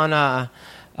Rufus on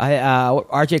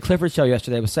R.J. Clifford's show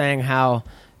yesterday was saying how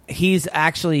he's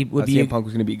actually would be. CM Punk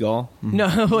was going to beat Gall. Mm-hmm.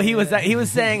 No, he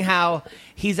was saying how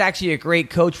he's actually a great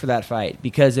coach for that fight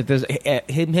because if there's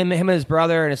him and his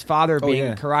brother and his father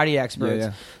being karate experts,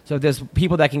 so if there's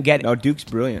people that can get Duke's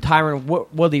brilliant. Tyron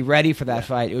Woodley ready for that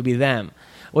fight, it would be them,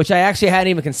 which I actually hadn't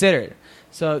even considered.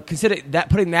 So consider that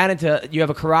putting that into you have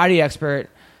a karate expert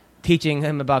teaching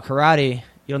him about karate.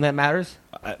 You know that matters.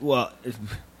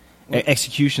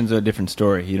 Execution's a different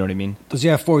story. You know what I mean? Does he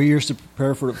have 4 years to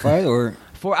prepare for the fight, or?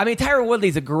 Tyron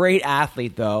Woodley's a great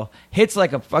athlete, though. Hits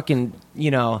like a fucking,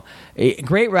 a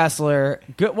great wrestler.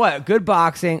 Good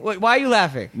boxing. Why are you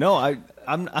laughing? No,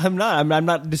 I'm not. I'm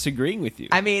not disagreeing with you.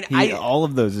 I mean, all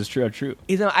of those are true.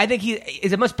 I think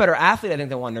he's a much better athlete, I think,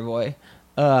 than Wonder Boy.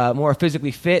 More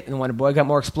physically fit than Wonder Boy. Got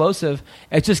more explosive.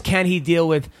 It's just can he deal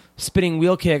with spinning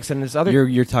wheel kicks and this other?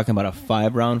 You're talking about a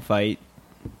 5-round fight,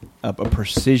 a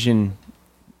precision.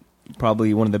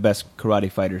 Probably one of the best karate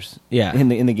fighters in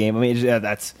the game. I mean,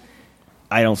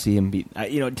 I don't see him beat.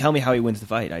 Tell me how he wins the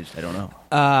fight. I don't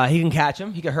know. He can catch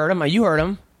him. He can hurt him. You hurt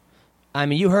him. I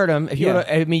mean, you heard him. If you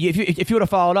would have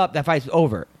followed up, that fight's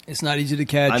over. It's not easy to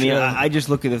catch. I mean, I just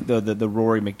look at the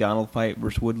Rory McDonald fight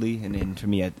versus Woodley, and to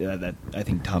me, I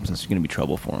think Thompson's going to be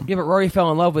trouble for him. Yeah, but Rory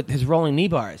fell in love with his rolling knee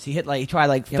bars. He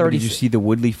tried 30. Did you see the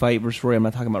Woodley fight versus Rory? I'm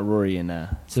not talking about Rory and.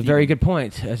 It's a very good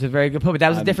point. That's a very good point. But that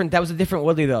was a different. That was a different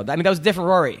Woodley, though. I mean, that was a different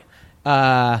Rory.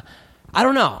 I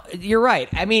don't know. You're right.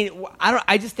 I mean,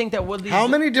 I just think that Woodley. How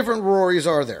many different Rorys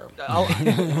are there?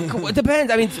 It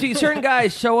depends. I mean, certain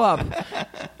guys show up.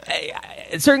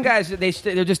 Certain guys,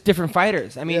 they're just different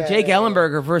fighters. I mean, Jake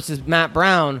Ellenberger versus Matt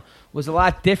Brown was a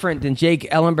lot different than Jake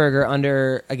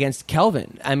Ellenberger against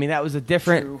Kelvin. I mean, that was a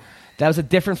different. True. That was a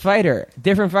different fighter.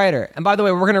 And by the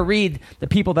way, we're going to read the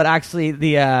people that actually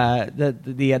the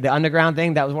underground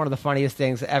thing. That was one of the funniest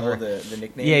things ever. Oh, the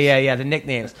nicknames. Yeah. The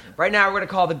nicknames. Right now, we're going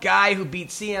to call the guy who beat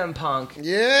CM Punk.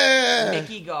 Yeah.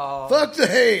 Mickey Gall. Fuck the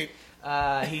hate.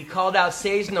 He called out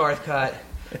Sage Northcutt.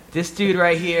 This dude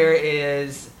right here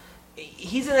is.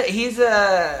 He's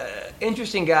a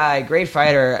interesting guy, great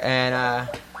fighter, and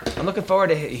I'm looking forward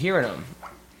to hearing him.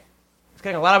 It's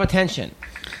getting a lot of attention.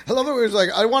 I love it. He was like,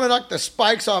 I want to knock the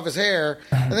spikes off his hair.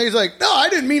 And then he's like, no, I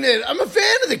didn't mean it. I'm a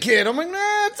fan of the kid. I'm like,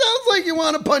 nah, it sounds like you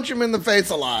want to punch him in the face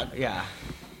a lot. Yeah.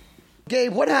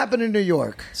 Gabe, what happened in New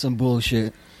York? Some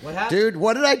bullshit. What happened? Dude,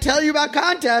 what did I tell you about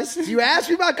contests? You asked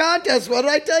me about contests. What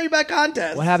did I tell you about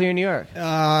contests? What happened in New York?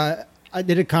 I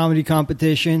did a comedy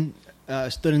competition.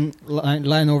 Stood in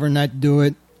line overnight to do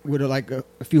it with a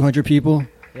few hundred people.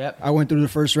 Yep. I went through the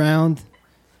first round.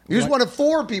 You just wanted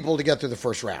 4 people to get through the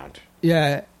first round.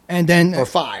 Yeah. And then or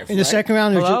 5 in the second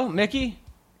round. Hello, Mickey?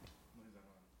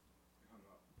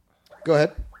 Go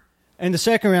ahead. And the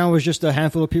second round was just a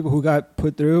handful of people who got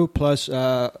put through, plus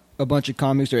a bunch of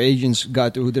comics or agents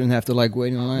got through who didn't have to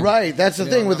wait in line. Right, that's the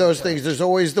thing with those things. There's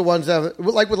always the ones that,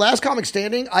 like with Last Comic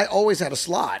Standing, I always had a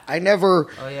slot. I never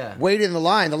waited in the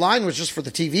line. The line was just for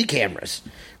the TV cameras.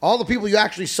 All the people you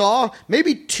actually saw,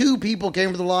 maybe 2 people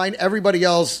came to the line. Everybody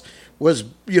else was,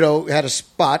 had a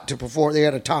spot to perform. They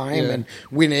had a time and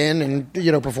went in and,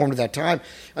 performed at that time.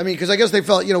 I mean, because I guess they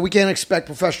felt, we can't expect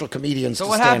professional comedians to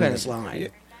stand in this line.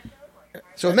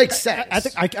 So it makes sense. I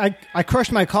think I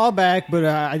crushed my callback, but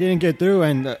I didn't get through,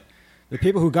 and the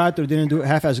people who got through didn't do it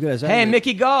half as good as I did. Hey,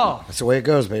 Mickey Gall. That's the way it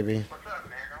goes, baby.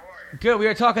 Good. We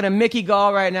are talking to Mickey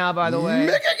Gall right now, by the way.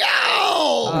 Mickey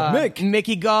Gall!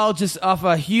 Mickey Gall just off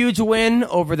a huge win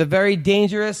over the very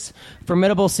dangerous,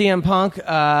 formidable CM Punk.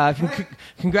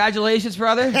 Congratulations,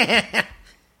 brother.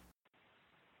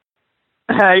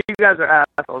 You guys are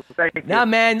assholes. Thank you. Nah,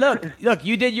 man, look,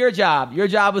 you did your job. Your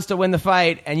job was to win the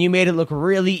fight, and you made it look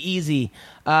really easy.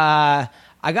 I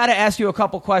got to ask you a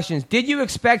couple questions. Did you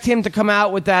expect him to come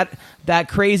out with that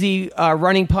crazy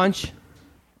running punch?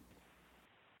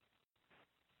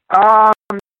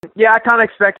 Yeah, I kind of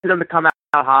expected him to come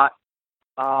out hot.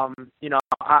 I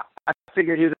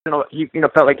figured he was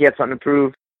felt like he had something to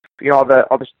prove. All the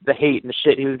hate and the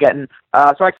shit he was getting.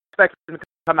 So I expected him to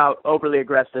come out overly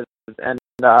aggressive. And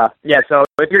so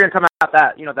if you're gonna come out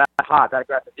that hot, that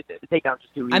aggressive, the takedown's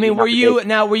just too easy. I mean, were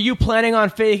you planning on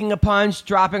faking a punch,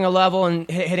 dropping a level, and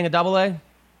hitting a double leg?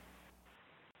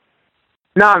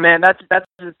 No, man, that's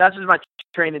just my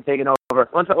training taking over.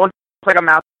 Once I'm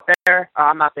out there,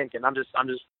 I'm not thinking. I'm just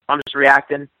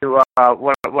reacting to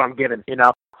what I'm given.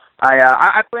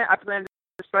 I plan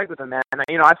to strike with him, man.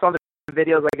 I saw the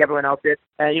videos like everyone else did,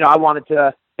 and I wanted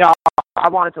to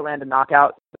land a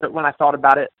knockout when I thought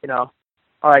about it,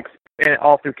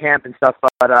 all through camp and stuff.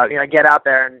 But I get out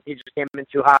there and he just came in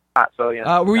too hot. So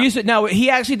Now he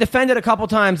actually defended a couple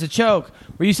times the choke.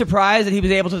 Were you surprised that he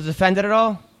was able to defend it at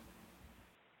all?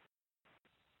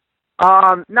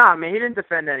 Nah, man, he didn't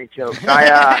defend any chokes. He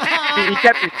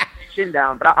kept his chin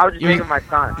down, but I was just taking my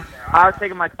time. I was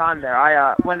taking my time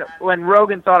there. When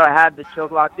Rogan thought I had the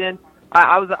choke locked in,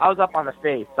 I was up on the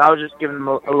face. I was just giving him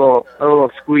a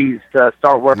little squeeze to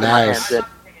start working my hands in.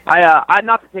 I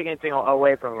not to take anything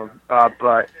away from him,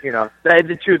 but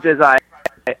the truth is I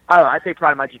take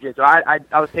pride in my jiu-jitsu. I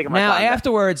was taking my time. Now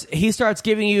afterwards, he starts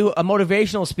giving you a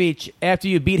motivational speech after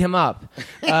you beat him up,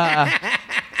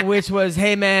 which was,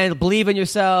 "Hey man, believe in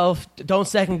yourself. Don't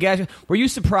second guess." Were you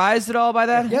surprised at all by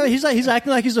that? Yeah, he's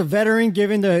acting like he's a veteran,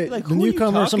 giving the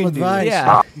newcomer some advice.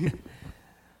 Yeah.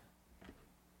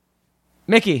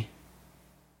 Mickey.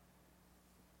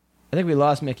 I think we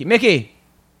lost Mickey. Mickey!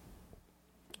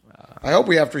 I hope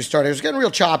we have to restart. It was getting real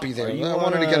choppy there. I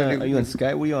wanted to get a new... Are you on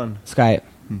Skype? What are you on? Skype.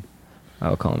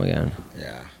 I'll call him again.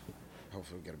 Yeah.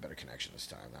 Hopefully we get a better connection this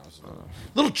time. That was a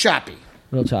little choppy.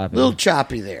 Little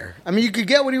choppy there. I mean, you could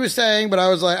get what he was saying, but I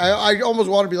was like, I almost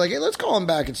want to be like, hey, let's call him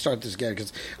back and start this again,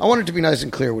 because I want it to be nice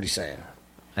and clear what he's saying.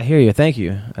 I hear you. Thank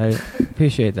you. I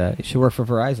appreciate that. You should work for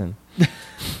Verizon.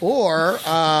 Or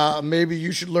maybe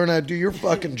you should learn how to do your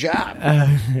fucking job.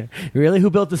 Really? Who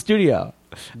built the studio?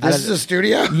 This is a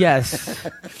studio? Yes.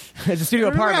 It's a studio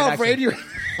apartment. How afraid you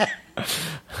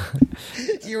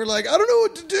you were like, I don't know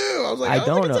what to do. I was like, I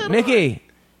don't know. Mickey.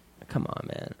 Come on,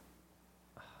 man.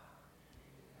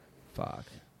 Fuck.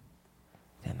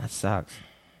 Damn, that sucks.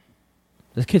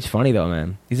 This kid's funny though,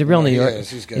 man. He's a real New Yorker.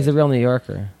 He's a real New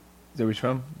Yorker. Is that where he's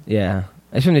from? Yeah.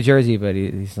 He's from New Jersey, but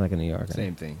he's like a New Yorker.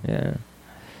 Same thing. Yeah.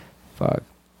 Fuck.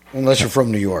 Unless you're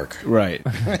from New York. Right.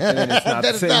 And it's not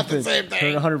the same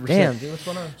thing. 100%. Damn, dude, what's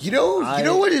going on? You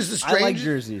know what is the strange? I like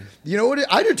Jersey. You know what?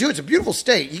 I do too. It's a beautiful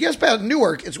state. You guys found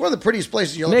Newark. It's one of the prettiest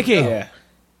places you'll Mickey. ever go. Yeah.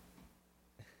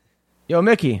 Yo,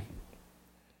 Mickey.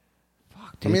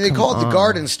 Fuck, dude, I mean, they call it the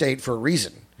Garden State for a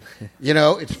reason. You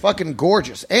know, it's fucking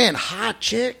gorgeous. And hot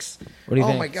chicks. What do you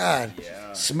think? Oh, my God.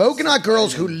 Yeah. Smoking hot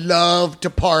girls who love to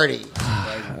party.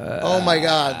 Oh, my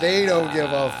God. They don't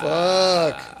give a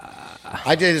fuck.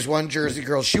 I did this one Jersey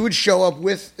girl. She would show up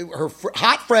with her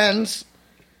hot friends.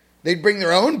 They'd bring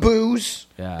their own booze,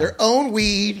 their own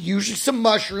weed, usually some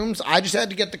mushrooms. I just had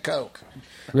to get the Coke.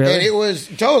 Really? And it was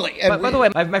totally. By the way,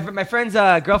 my friend's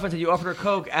girlfriend said you offered her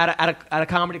Coke at a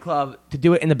comedy club to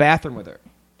do it in the bathroom with her.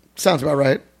 Sounds about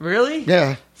right. Really?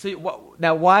 Yeah. So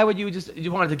now, why would you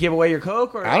you wanted to give away your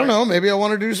Coke? Or I don't know. Maybe I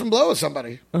wanted to do some blow with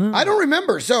somebody. Uh-huh. I don't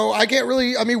remember, so I can't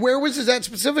really. I mean, where was this at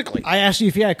specifically? I asked you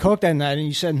if you had Coke that night, and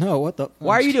you said no. What the?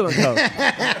 Why are you doing Coke?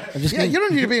 You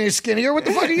don't need to be any skinnier. What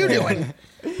the fuck are you doing?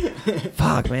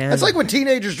 Fuck, man. That's like when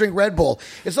teenagers drink Red Bull.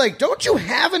 It's like, don't you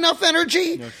have enough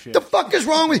energy? No shit. The fuck is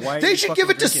wrong with you? They should give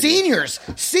it to seniors.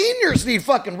 Seniors need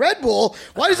fucking Red Bull.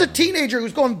 Why does a teenager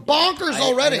who's going bonkers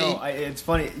already? I know. It's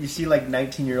funny. You see like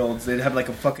 19-year-olds. They have like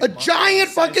a giant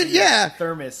fucking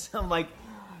thermos. I'm like,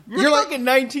 you're fucking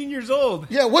 19 years old.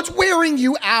 Yeah, what's wearing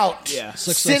you out? Yeah.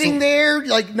 Sitting there,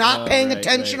 like not paying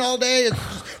attention all day. It's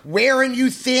just wearing you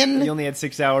thin. You only had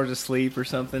 6 hours of sleep or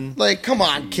something. Like, come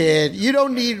on, kid. You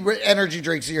don't need energy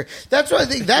drinks here. That's what I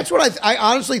think. That's what I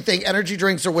honestly think energy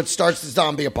drinks are what starts the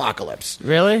zombie apocalypse.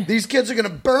 Really? These kids are going to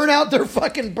burn out their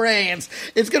fucking brains.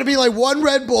 It's going to be like one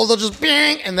Red Bull. They'll just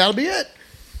bang, and that'll be it.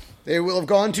 They will have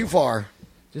gone too far.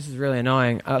 This is really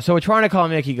annoying. So we're trying to call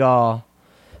Mickey Gall.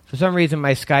 For some reason,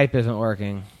 my Skype isn't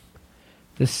working.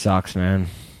 This sucks, man.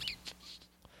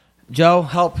 Joe,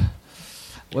 help.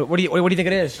 What do you think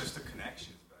it is? It's just the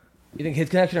connection. You think his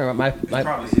connection or my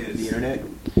probably is. The internet?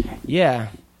 Yeah.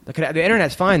 The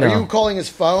internet's fine, though. Are you calling his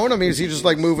phone? I mean, is he just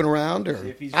like moving around?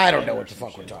 Or I don't know what the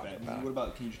fuck we're talking about. What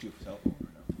about, can you just do a cell phone?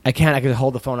 I can't. I could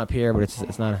hold the phone up here, but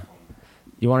it's not.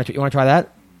 You want to try that?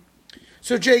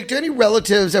 So, Jake, do any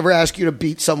relatives ever ask you to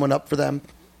beat someone up for them?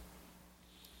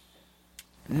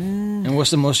 And what's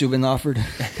the most you've been offered?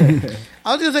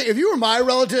 I was going to say, if you were my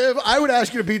relative, I would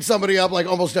ask you to beat somebody up like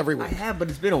almost every week. I have, but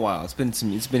it's been a while. It's been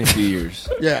a few years.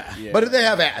 Yeah. But they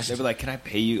have asked. They were like, "Can I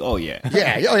pay you?" Oh yeah.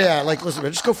 Yeah. Oh yeah. Like, listen,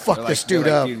 man, just go fuck this dude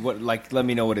up. Dude, let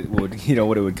me know what it would,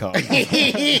 what it would cost. And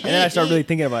then I started really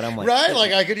thinking about it. I'm like, right?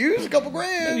 Like, I could use a couple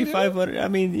grand. Maybe 500. I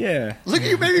mean, yeah. Look at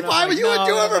you, maybe $500. You would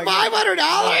do it for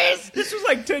 $500. This was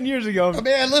like 10 years ago. Oh,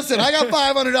 man, listen, I got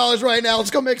 $500 right now.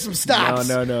 Let's go make some stops.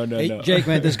 No. Hey, Jake,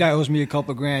 man, this guy owes me a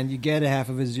couple grand. You get a half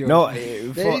of his zero. No,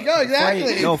 there you go.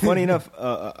 Exactly. Funny enough,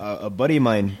 a buddy of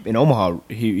mine in Omaha,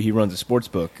 he runs a sports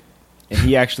book, and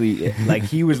he actually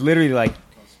he was literally like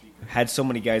had so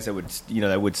many guys that would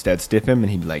stat stiff him,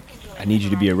 and he'd be like, "I need you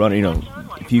to be a runner.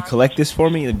 If you collect this for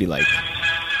me," it'd be like,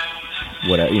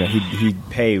 whatever. He'd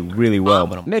pay really well.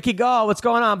 But I'm Mickey Gall, what's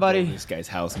going on, buddy? This guy's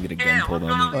house and get a gun pulled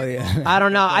on me. Oh yeah. I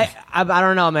don't know. I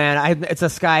don't know, man. It's a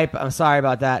Skype. I'm sorry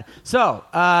about that. So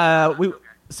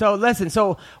So listen.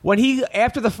 So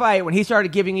after the fight, when he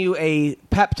started giving you a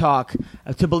pep talk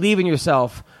to believe in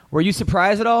yourself, were you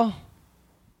surprised at all?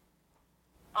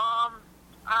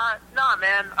 No,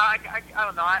 man. I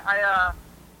don't know. I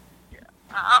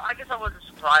guess I wasn't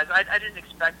surprised. I didn't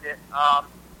expect it.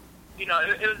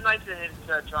 It was nice of him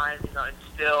to try and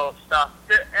instill stuff.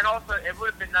 And also, it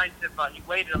would have been nice if he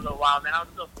waited a little while. Man, I was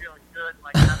still feeling good,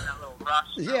 like having that little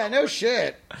rush. Yeah, no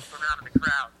shit. From out of the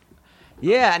crowd.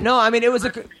 Yeah, no, I mean, it was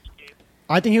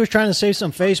I think he was trying to save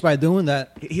some face by doing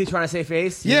that. He was trying to save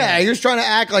face? Yeah, he was trying to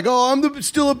act like, I'm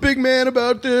still a big man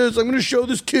about this. I'm going to show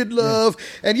this kid love.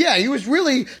 Yeah. And yeah, he was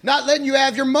really not letting you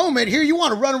have your moment. Here you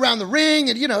want to run around the ring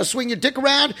and, swing your dick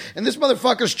around, and this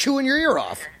motherfucker's chewing your ear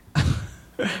off.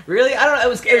 Really? I don't know. It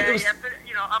was... Yeah, but,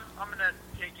 I'm going to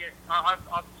take it.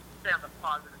 I'll stay on the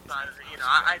positive side of it.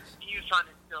 He was trying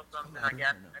to instill something, I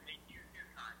guess. I think he was doing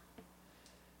time.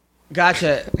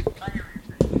 Gotcha.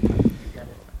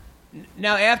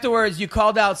 Now, afterwards, you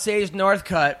called out Sage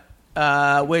Northcutt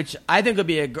which I think would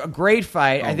be a great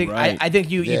fight. Oh, I think right. I think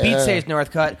you beat Sage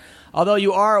Northcutt. Although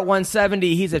you are at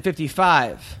 170, he's at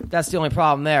 55. That's the only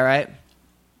problem there, right?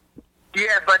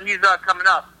 Yeah, but he's coming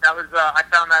up. That was I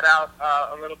found that out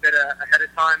a little bit ahead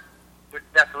of time, which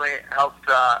definitely helped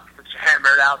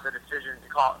hammered out the decision to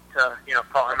call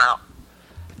him out.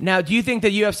 Now, do you think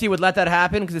the UFC would let that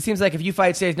happen? Because it seems like if you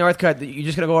fight Sage Northcutt, you're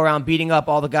just going to go around beating up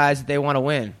all the guys that they want to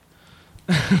win.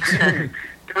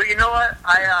 Well, you know what?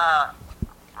 I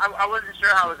wasn't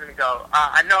sure how it was going to go.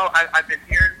 I know I've been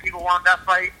hearing people want that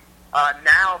fight.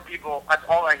 Now that's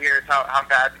all I hear is how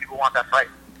bad people want that fight.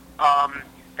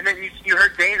 And then you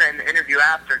heard Dana in the interview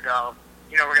after go,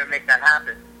 we're going to make that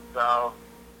happen. So,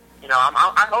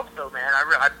 I hope so, man.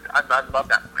 I'd love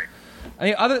that fight. I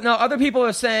mean, other people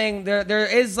are saying there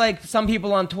is like some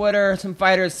people on Twitter, some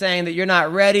fighters saying that you're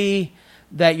not ready,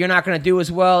 that you're not going to do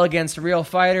as well against real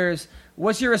fighters.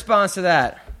 What's your response to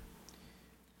that?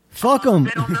 Fuck them.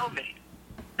 They don't know me.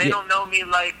 They don't know me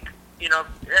like, you ask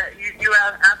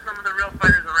some of the real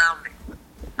fighters around me.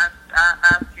 Ask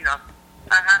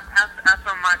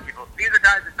some of my people. These are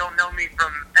guys that don't know me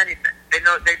from anything.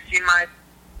 They've seen my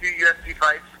few UFC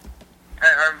fights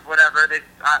or whatever.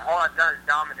 All I've done is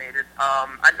dominated.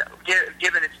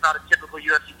 Given it's not a typical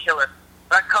UFC killer,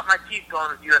 but I cut my teeth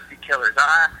going with UFC killers.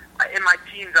 In my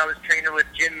teams, I was training with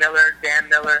Jim Miller, Dan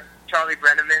Miller, Charlie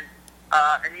Brenneman,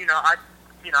 and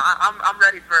I'm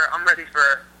ready for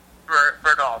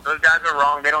it all. Those guys are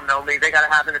wrong. They don't know me. They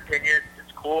gotta have an opinion.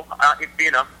 It's cool.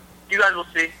 You guys will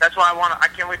see. That's why I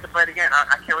can't wait to fight again.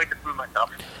 I can't wait to prove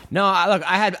myself. No, look,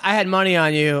 I had money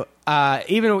on you.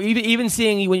 Even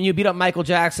seeing you when you beat up Michael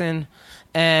Jackson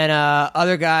and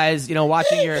other guys,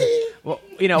 watching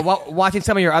watching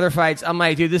some of your other fights, I'm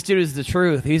like, dude, this dude is the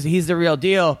truth. He's the real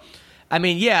deal. I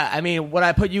mean, would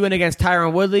I put you in against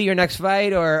Tyron Woodley your next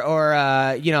fight,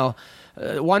 or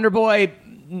Wonder Boy?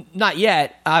 Not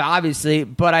yet, obviously,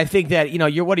 but I think that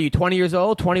you're 20 years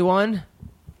old, 21,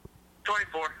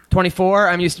 24.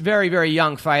 I mean, you're a very, very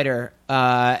young fighter,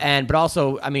 but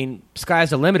also, I mean, sky's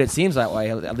the limit. It seems that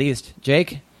way, at least.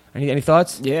 Jake, any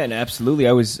thoughts? Yeah, and absolutely.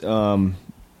 I was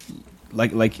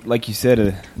like you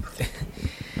said,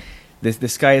 the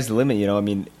sky is the limit. I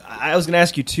mean, I was going to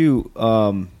ask you too.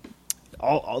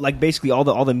 Basically all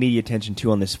the media attention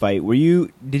too on this fight.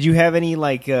 Did you have any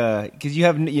because you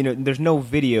have there's no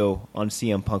video on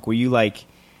CM Punk. Were you like,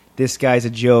 this guy's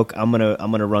a joke, I'm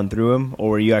gonna run through him,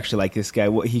 or were you actually like, this guy,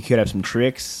 he could have some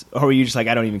tricks, or were you just like,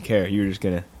 I don't even care, you're just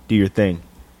gonna do your thing?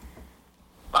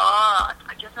 I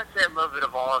guess I'd say a little bit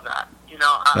of all of that.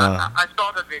 I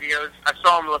saw the videos. I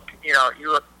saw him look. You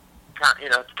look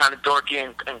kind of dorky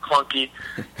and clunky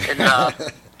in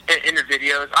the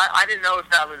videos. I didn't know if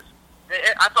that was.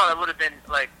 I thought it would have been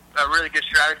like a really good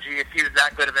strategy if he was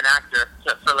that good of an actor,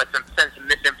 so like send some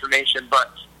misinformation. But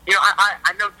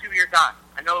I know 2-year guys.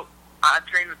 I know I've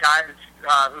trained with guys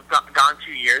who've gone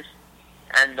 2 years,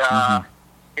 and I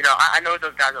know what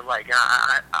those guys are like. And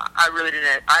I really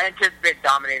didn't. I anticipate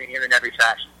dominating him in every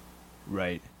fashion.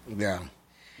 Right. Yeah.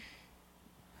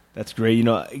 That's great.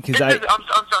 I'm sorry.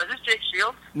 Is this Jake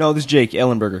Shields? No, this is Jake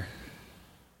Ellenberger.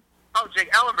 Oh,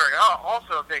 Jake Ellenberger. Oh,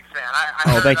 also a big fan.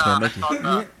 Thanks, man. Thank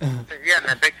you. Yeah,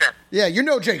 man, big fan. Yeah,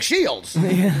 Jake Shields,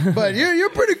 but you're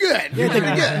pretty good. You're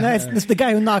pretty good. That's the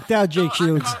guy who knocked out Jake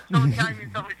Shields. Someone telling me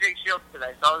something Jake Shields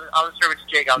today, so I was sure which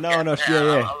Jake I was getting.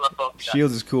 Yeah. I love both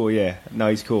Shields is cool. Yeah, no,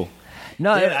 he's cool.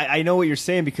 No, yeah, I know what you're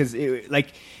saying, because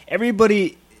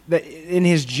everybody that in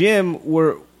his gym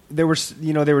they were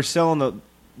selling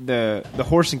the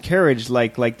horse and carriage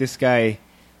like this guy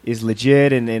is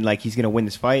legit and like he's gonna win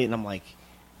this fight, and I'm like,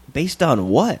 based on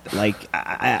what? Like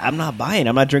I'm not buying.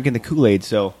 I'm not drinking the Kool-Aid.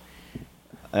 So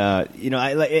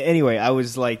anyway, I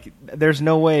was like, there's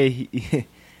no way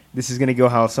this is gonna go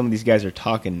how some of these guys are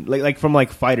talking. Like from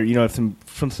fighter, from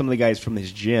some of the guys from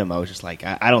his gym. I was just like,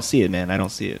 I don't see it, man. I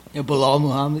don't see it. Yeah, Bilal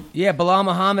Muhammad. Yeah, Bilal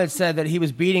Muhammad said that he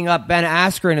was beating up Ben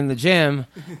Askren in the gym,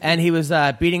 and he was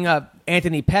beating up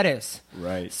Anthony Pettis.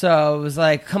 Right. So it was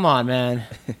like, come on, man.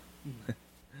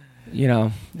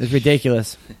 It's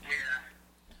ridiculous. Yeah.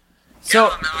 So,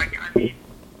 I mean,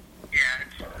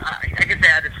 I guess they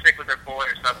had to stick with their boy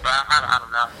or stuff, but I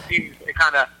don't know. It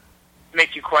kind of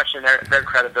makes you question their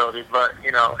credibility, but,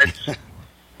 it's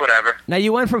whatever. Now,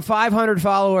 you went from 500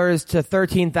 followers to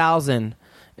 13,000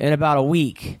 in about a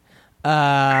week.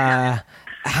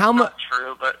 How much?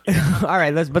 True, but all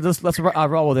right. Let's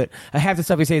roll with it. Half the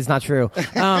stuff we say is not true.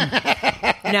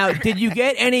 Now, did you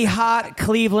get any hot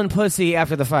Cleveland pussy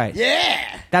after the fight?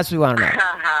 Yeah, that's what we want to know.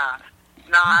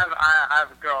 No, I have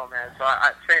a girl, man. So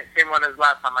same one as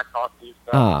last time I talked to you.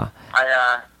 So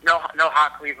no hot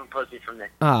hot Cleveland pussy from me.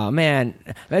 Oh man,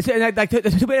 it's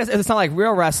too bad it's not like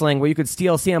real wrestling where you could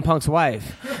steal CM Punk's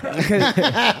wife.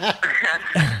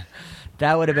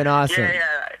 That would have been awesome.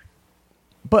 Yeah.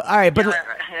 But all right, but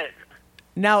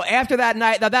now after that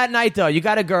night though, you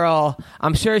got a girl.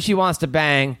 I'm sure she wants to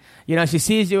bang. You know, she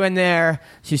sees you in there.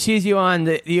 She sees you on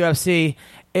the UFC.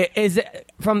 Is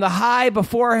it, from the high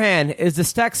beforehand, is the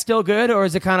sex still good, or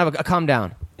is it kind of a come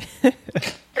down?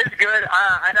 It's good.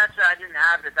 I didn't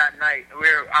have it that night.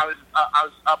 I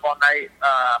was up all night,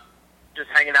 just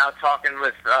hanging out, talking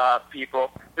with people.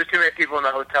 There's too many people in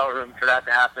the hotel room for that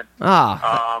to happen.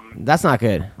 That's not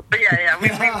good. But yeah, we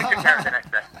took care of it the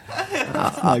next day.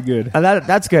 That's not good.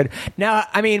 That's good. Now,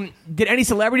 I mean, did any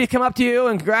celebrities come up to you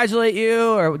and congratulate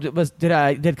you, or did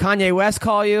Kanye West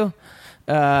call you?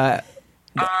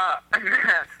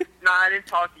 No, I didn't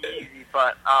talk to Yeezy,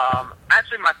 but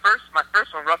actually, my first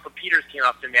one, Russell Peters came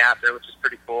up to me after, which is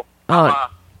pretty cool.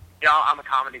 I'm a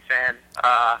comedy fan,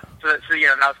 so that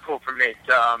was cool for me.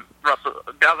 I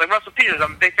was like, Russell Peters,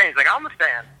 I'm a big fan. He's like, I'm a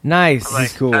fan. Nice.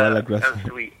 He's cool. I like Russell. That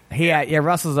was sweet. Yeah,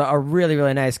 Russell's a really,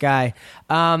 really nice guy.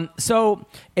 So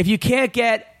if you can't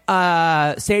get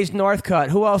Sage Northcutt,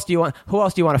 who else do you want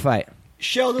to fight?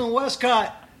 Sheldon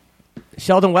Westcott.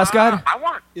 Sheldon Westcott?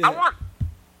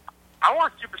 I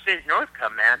want Super Sage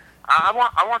Northcutt, man. I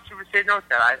want Super Sage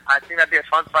Northcutt. I think that'd be a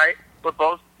fun fight. We're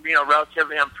both,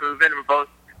 relatively unproven. We're both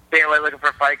looking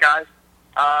for fight guys.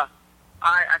 I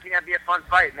think that'd be a fun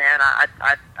fight, man. I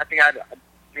think I'd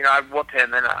whoop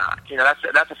him, and that's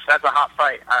a hot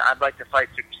fight. I'd like to fight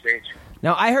Super Sage.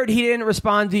 Now, I heard he didn't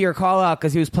respond to your call-out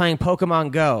because he was playing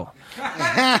Pokemon Go.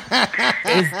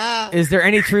 Is there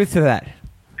any truth to that?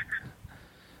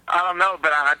 I don't know,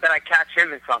 but I bet I catch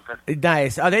him in something.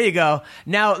 Nice. Oh, there you go.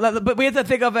 Now, but we have to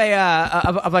think of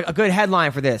like a good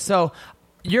headline for this. So,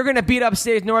 you're going to beat up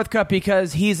Sage Northcutt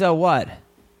because he's a what?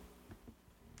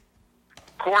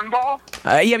 Cornball?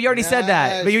 Yeah, you already said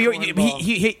that. But you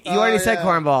already said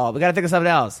cornball. We got to think of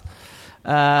something else.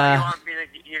 You want me to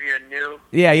give you a new?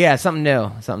 Yeah, something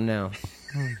new.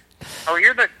 Oh,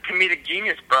 you're the comedic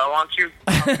genius, bro, aren't you?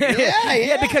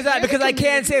 Yeah, because I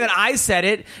can't say that I said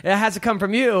it. It has to come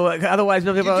from you. Otherwise,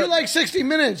 people. You do like 60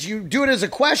 Minutes. You do it as a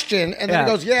question, and then it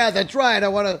goes, "Yeah, that's right. I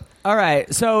want to." All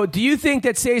right. So, do you think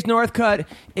that Sage Northcutt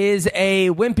is a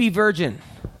wimpy virgin?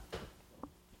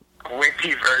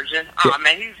 Wimpy virgin? Oh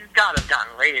man, he's got to have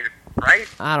gotten laid, right?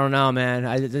 I don't know, man.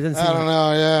 I don't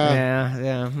know.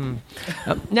 Yeah.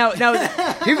 Now,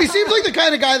 he seems like the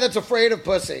kind of guy that's afraid of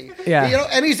pussy. Yeah.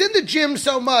 And he's in the gym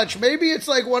so much. Maybe it's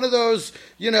like one of those,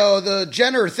 the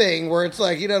Jenner thing where it's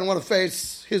like he doesn't want to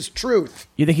face his truth.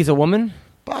 You think he's a woman?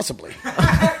 Possibly.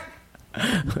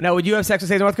 Now, would you have sex with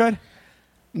Sage Northcutt?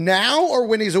 Now or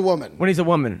when he's a woman? When he's a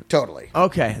woman. Totally.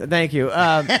 Okay. Thank you.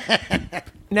 What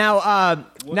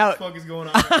the fuck is going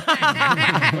on?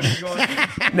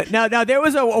 Now there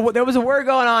was a word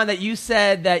going on that you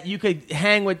said that you could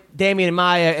hang with Damian and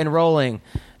Maya in rolling.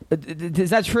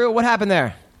 Is that true? What happened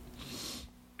there?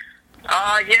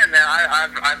 Yeah, man.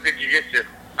 I've been jiu-jitsu.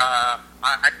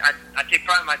 I take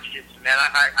pride in my jiu-jitsu, man.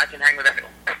 I can hang with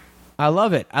everyone. I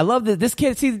love it. I love this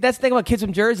kid. See, that's the thing about kids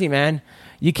from Jersey, man.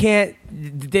 You can't.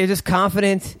 They're just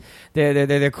confident.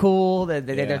 They're cool.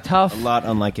 They're tough. A lot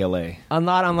unlike LA. A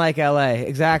lot unlike LA.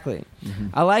 Exactly. Mm-hmm.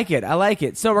 I like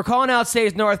it. So we're calling out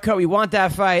Sage Northcutt. We want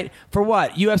that fight for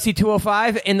what? UFC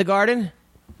 205 in the Garden.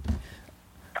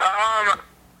 That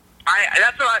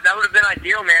would have been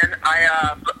ideal, man.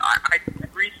 I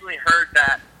recently heard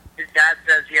that his dad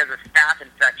says he has a staph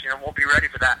infection and won't be ready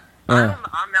for that. I'm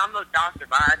no doctor,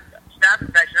 but staph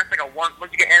infection, that's like once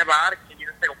you get antibiotics, and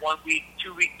it's like a 1 week,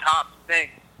 2 week tops thing.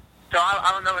 So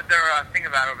I don't know what they're thinking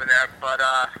about over there, but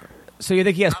so you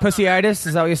think he has pussyitis?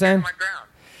 Is that what you're saying? My ground.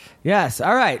 Yes.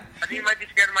 All right. I think he might be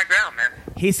scared of my ground, man.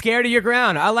 He's scared of your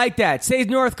ground. I like that. Sage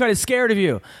Northcutt is scared of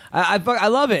you. I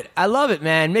love it. I love it,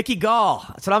 man. Mickey Gall.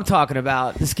 That's what I'm talking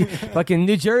about. This fucking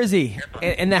New Jersey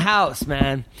in the house,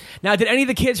 man. Now, did any of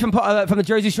the kids from the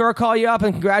Jersey Shore call you up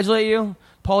and congratulate you?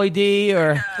 Paulie D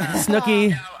or Snooki?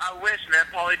 Yeah, I wish, man.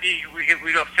 Paulie D,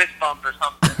 we go fist bump or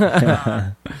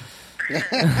something.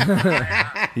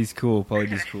 He's cool. Paulie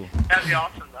D's cool. That'd be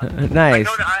awesome, though. Nice.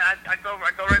 I go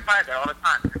right by there all the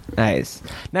time. Nice.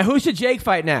 Now, who should Jake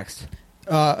fight next?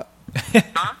 I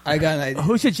got an idea.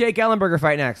 Who should Jake Ellenberger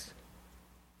fight next?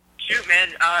 Shoot, man.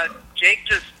 Jake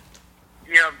just,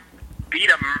 beat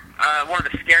him. One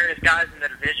of the scariest guys in the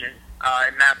division,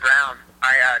 in Matt Brown.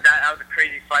 That was a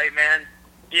crazy fight, man.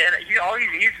 Yeah,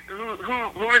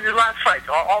 who was his last fight?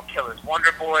 All killers.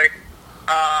 Wonder Boy.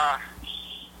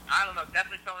 I don't know.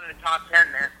 Definitely someone in the top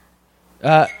 10,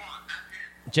 man.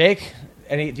 Jake,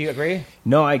 Do you agree?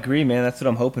 No, I agree, man. That's what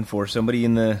I'm hoping for. Anybody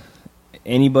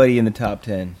in the top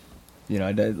 10. You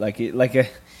know,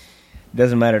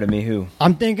 doesn't matter to me who.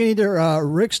 I'm thinking either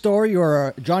Rick Story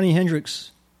or Johnny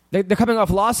Hendricks. They're coming off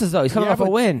losses, though. He's coming off a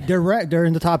win. They're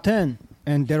in the top 10,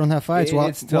 and they don't have fights.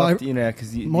 It's tough,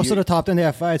 because most of the top 10 they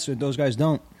have fights, so those guys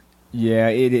don't. Yeah,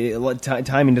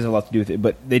 timing does a lot to do with it,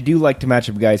 but they do like to match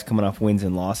up guys coming off wins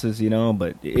and losses, you know.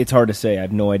 But it's hard to say. I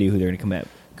have no idea who they're going to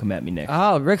come at me next.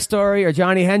 Oh, Rick Story or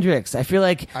Johnny Hendricks. I feel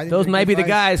like those might be the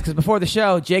guys, because before the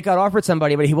show, Jake got offered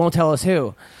somebody, but he won't tell us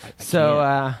who.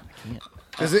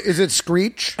 Is it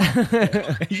Screech?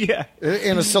 Yeah.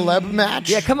 In a celeb match?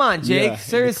 Yeah, come on, Jake. Yeah,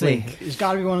 seriously. It's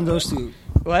got to be one of those two.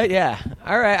 What? Yeah.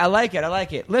 All right. I like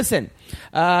it. Listen,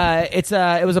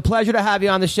 it was a pleasure to have you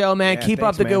on the show, man. Yeah, Keep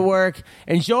up the good work.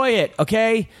 Enjoy it,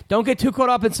 okay? Don't get too caught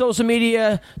up in social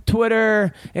media,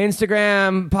 Twitter,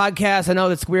 Instagram, podcasts. I know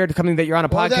that's weird coming that you're on a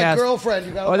podcast. Or that girlfriend.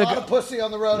 You got a lot of pussy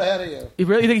on the road ahead of you. You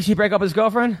really think she'd break up with his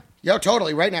girlfriend? Yo,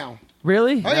 totally. Right now.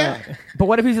 Really? Oh, yeah. But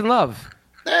what if he's in love?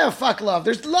 Fuck love.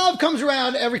 Love comes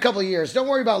around every couple of years. Don't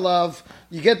worry about love.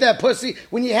 You get that pussy.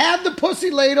 When you have the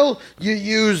pussy ladle, you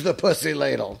use the pussy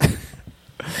ladle.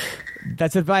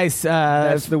 That's advice.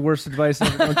 That's the worst advice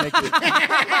ever. Don't take it.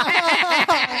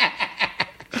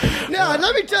 No,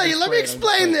 let me tell you. Let me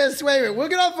explain this. Wait a minute. We'll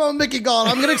get off on Mickey Gall.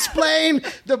 I'm going to explain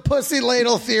the pussy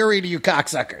ladle theory to you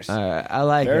cocksuckers. All right. I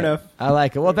like it. Fair enough. I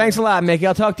like it. Well, thanks a lot, Mickey.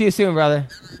 I'll talk to you soon, brother.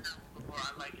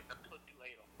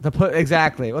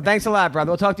 Exactly. Well, thanks a lot, brother.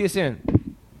 We'll talk to you soon.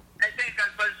 Hey, thanks, guys.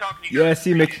 Pleasure talking to you. Yeah,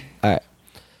 see Mickey. All right.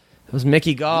 It was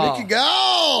Mickey Gall. Mickey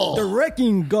Gall. The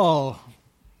Wrecking Gall.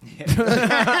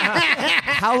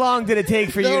 How long did it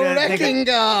take for you to... The Wrecking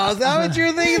Gall. Is that what you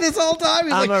were thinking this whole time?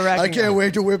 He's I can't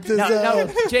wait to whip this out.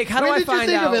 No, Jake, how do I find out? When did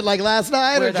you think of it? Like last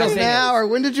night or just now? Or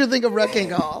when did you think of Wrecking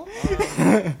Gall?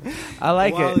 I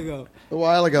like it. A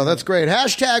while ago. That's great.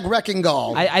 Hashtag Wrecking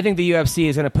Gall. I think the UFC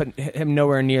is going to put him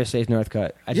nowhere near Sage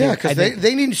Northcutt. Because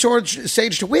they need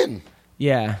Sage to win.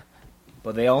 Yeah.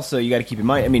 But they also, you got to keep in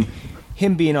mind, I mean,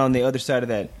 him being on the other side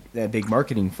of that big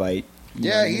marketing fight.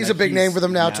 Yeah, he's a big name for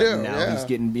them now too. Now he's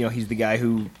getting, he's the guy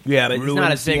who. Yeah, but he's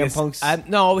not as big as Punk's.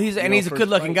 He's a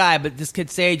good-looking guy. But this kid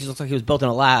Sage looks like he was built in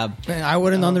a lab. Man, I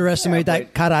wouldn't underestimate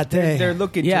that karate. They're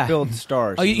looking to build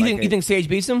stars. Oh, you think Sage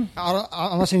beats him?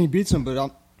 I'm not saying he beats him, but I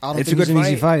don't It's think a good it's an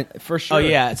easy fight. for sure. Oh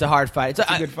yeah, it's a hard fight. It's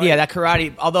a good fight. Yeah, that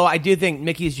karate. Although I do think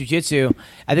Mickey's jiu-jitsu,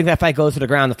 I think that fight goes to the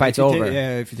ground. The fight's over.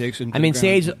 If he takes it. I mean,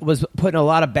 Sage was put in a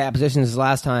lot of bad positions his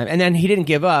last time, and then he didn't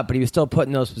give up, but he was still put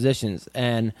in those positions.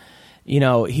 And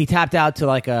he tapped out to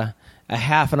like a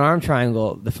half an arm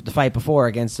triangle the fight before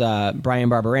against Brian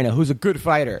Barberena, who's a good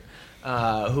fighter,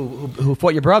 who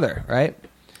fought your brother, right?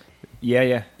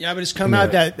 Yeah. Yeah, but it's come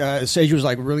out that Sage was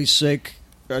like really sick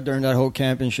during that whole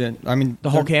camp and shit. I mean, the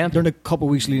whole camp? During the couple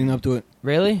weeks leading up to it.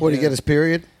 Really? What, did he get his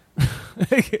period?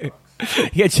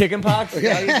 He had chicken pox? He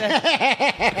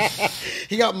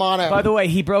got mono. By the way,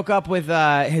 he broke up with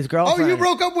his girlfriend. Oh, you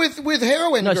broke up with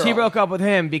heroin girl. No, she broke up with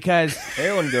him because...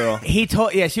 Heroin girl.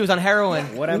 She was on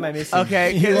heroin. What am I missing?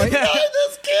 Okay.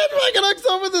 This kid fucking hooks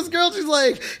up with this girl. She's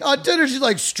like, on dinner, she's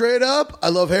like, straight up, I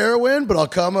love heroin, but I'll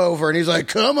come over. And he's like,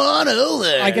 come on over.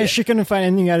 I guess she couldn't find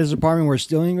anything at his apartment worth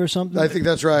stealing or something. I think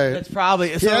that's right. That's probably...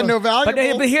 He had no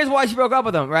valuable... But here's why she broke up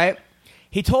with him, right?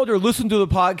 He told her, listen to the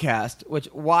podcast,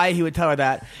 why he would tell her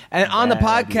that. And on the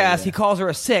podcast, he calls her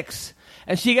a 6.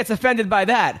 And she gets offended by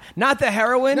that. Not the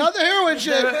heroin. Not the heroin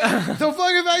shit. The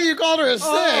fucking fact you called her a 6.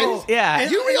 Yeah.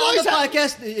 And you realize on the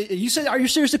podcast, you said, are you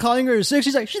seriously calling her a 6?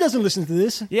 She's like, she doesn't listen to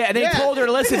this. Yeah, and they told her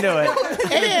to listen to it.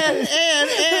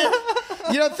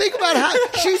 and think about how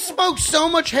she smoked so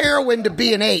much heroin to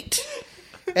be an 8.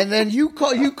 And then you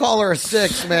call her a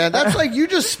 6, man. That's like you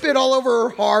just spit all over her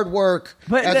hard work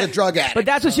as a drug addict. But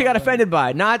that's what she got offended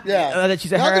by. Not that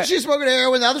she's a Not that she's smoking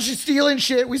heroin. Not that she's stealing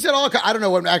shit. We said all. I don't know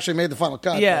what actually made the final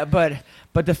cut. Yeah, but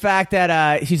the fact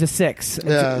that she's a 6.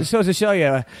 Yeah. It shows to show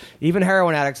you. Even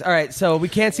heroin addicts. All right, so we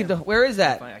can't seem to... Where is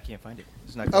that? I can't find it.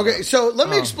 Okay, so let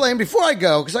me explain before I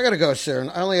go, because I got to go soon.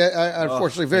 I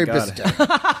unfortunately very busy day.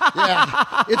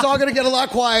 Yeah, it's all going to get a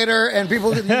lot quieter, and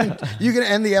people you can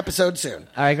end the episode soon.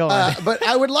 All right, go on. But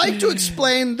I would like to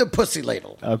explain the pussy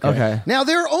ladle. Okay. Now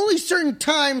there are only certain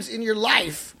times in your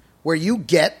life where you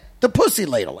get the pussy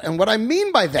ladle, and what I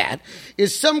mean by that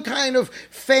is some kind of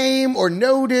fame or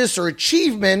notice or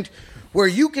achievement where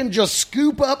you can just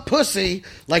scoop up pussy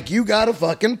like you got a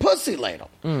fucking pussy ladle.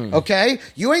 Okay?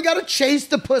 You ain't got to chase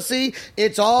the pussy.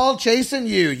 It's all chasing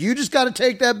you. You just got to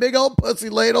take that big old pussy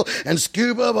ladle and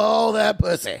scoop up all that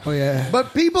pussy. Oh, yeah.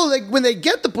 But people, when they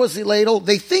get the pussy ladle,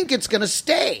 they think it's going to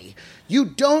stay. You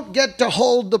don't get to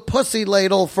hold the pussy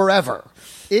ladle forever.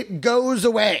 it goes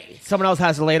away. Someone else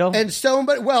has the ladle? And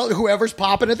whoever's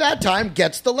popping at that time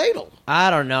gets the ladle. I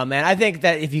don't know, man. I think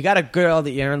that if you got a girl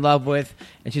that you're in love with,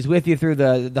 and she's with you through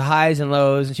the highs and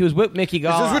lows, and she was with Mickey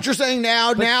Gall. Is this what you're saying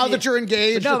now? Now that you're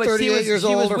engaged at 38 years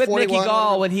old or 41? She was with Mickey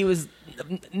Gall when he was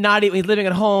he's living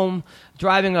at home,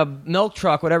 driving a milk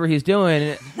truck, whatever he's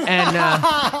doing,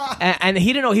 and he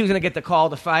didn't know he was going to get the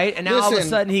call to fight, and now all of a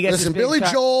sudden he gets this big Billy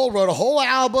Joel wrote a whole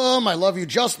album, I Love You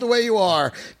Just the Way You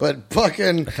Are, but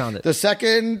fucking the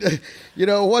second,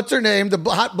 what's her name, the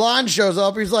hot blonde shows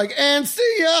up, he's like, and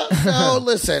see ya. So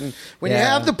listen, when you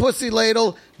have the pussy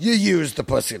ladle, you use the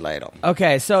pussy ladle.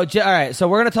 Okay, so all right, so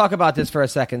we're going to talk about this for a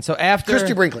second. So after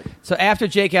Christy Brinkley. So after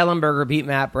Jake Ellenberger beat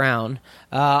Matt Brown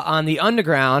on the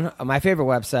Underground, my favorite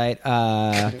website,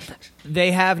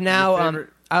 they have now.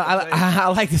 I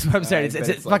like this website.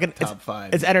 It's fucking top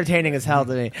 5. It's entertaining as hell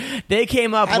to me. They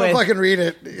came up with. I don't fucking read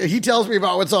it. He tells me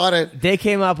about what's on it. They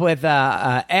came up with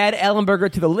add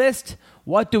Ellenberger to the list.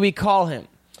 What do we call him?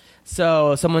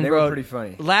 So someone wrote pretty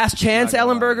funny. Last chance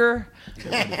Ellenberger,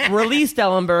 released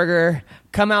Ellenberger,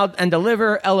 come out and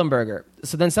deliver Ellenberger.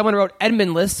 So then someone wrote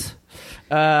Edmundless,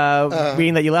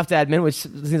 meaning that you left Edmund, which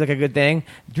seems like a good thing.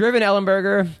 Driven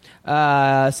Ellenberger.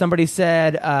 Somebody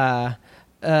said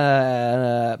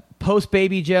post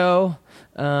Baby Joe.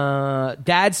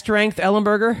 Dad Strength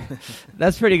Ellenberger.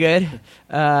 That's pretty good.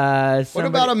 What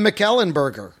about a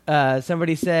McEllenberger?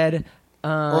 Somebody said...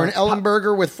 or an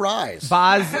Ellenberger with fries.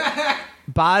 Boz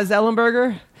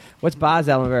Ellenberger? What's Boz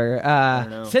Ellenberger?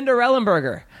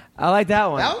 Cinderellenberger. I like that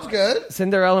one. That was good.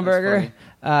 Cinderellenberger.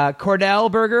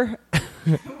 Cordell Burger.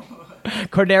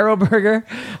 Cordero Burger.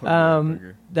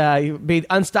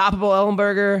 Unstoppable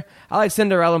Ellenberger. I like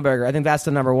Cinderellenberger. I think that's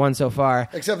the number one so far.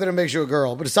 Except that it makes you a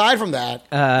girl. But aside from that,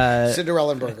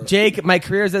 Cinderellenberger. Jake, my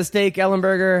career's at stake,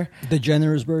 Ellenberger. The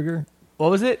Generous Burger.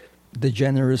 What was it? The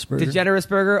Generous Burger. The Generous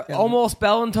Burger. Yeah. Almost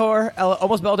Bellator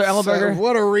Ellenberger.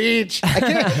 What a reach.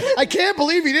 I can't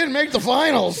believe he didn't make the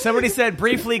finals. Somebody said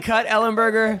briefly cut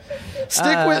Ellenberger.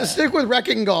 Stick with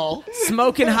Wrecking Gall.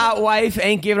 Smoking hot wife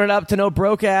ain't giving it up to no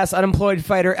broke-ass unemployed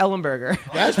fighter Ellenberger.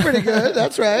 That's pretty good.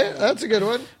 That's right. That's a good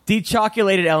one.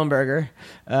 Dechocolated Ellenberger.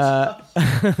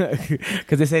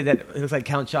 Because they say that it looks like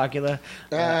Count Chocula.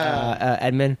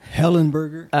 Edmund.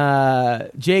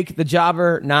 Hellenberger. Jake the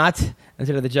Jobber Not.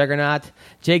 Instead of the Juggernaut.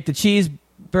 Jake the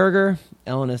Cheeseburger.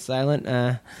 Ellen is silent.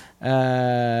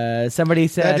 Somebody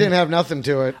said... That didn't have nothing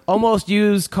to it. Almost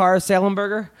used car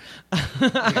Salenberger.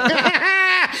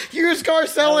 Used car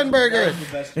Sellenberger.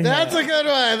 That's a good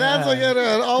one. That's a good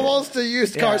one. Almost a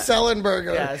used car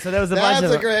Sellenberger. Yeah, so that was a bunch of...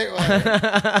 That's a great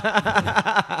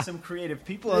one. Some creative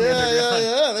people on the Underground.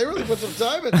 Yeah. They really put some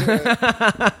time into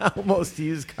it. Almost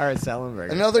used car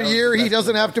Sellenberger. Another year he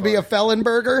doesn't have to be a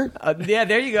Fellenberger. Yeah,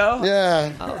 there you go.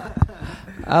 Yeah.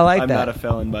 I like that. I'm not a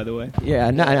felon, by the way.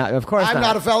 Yeah, no, of course I'm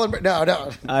not a felon.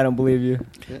 No. I don't believe you.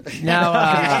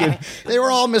 Now, they were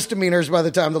all misdemeanors by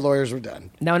the time the lawyers were done.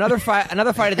 Now, another fight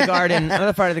at the Garden.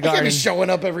 Another fight at the Garden. I can't be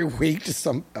showing up every week to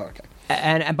some... Oh, okay.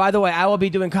 And by the way, I will be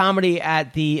doing comedy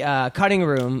at the Cutting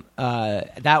Room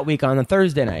that week on a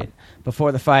Thursday night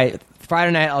before the fight.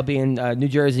 Friday night, I'll be in New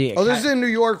Jersey. Oh, this is in New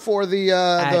York for the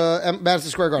Madison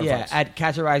Square Garden fights. At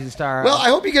Catch a Rising Star. Well, I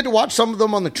hope you get to watch some of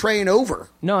them on the train over.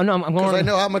 No, I'm going... Because I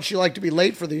know how much you like to be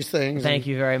late for these things. Thank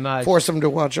you very much. Force them to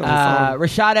watch on the phone.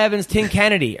 Rashad Evans, Tim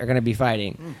Kennedy are going to be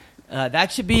fighting.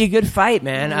 That should be a good fight,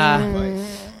 man.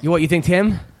 You think,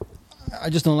 Tim? I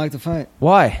just don't like the fight.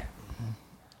 Why?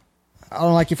 I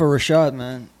don't like it for Rashad,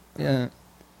 man. Yeah.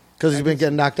 Because he's been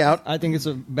getting knocked out? I think it's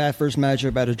a bad first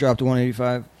matchup at a drop to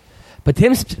 185. But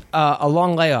Tim's a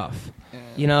long layoff. Yeah.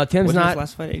 You know, Tim's Wasn't not... his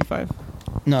last fight 85?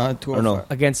 No, 12. No.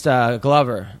 Against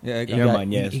Glover. Yeah, never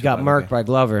mind. Yeah, he got murked by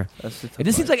Glover. It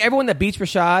just seems like everyone that beats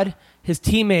Rashad, his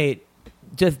teammate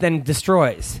just then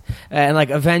destroys and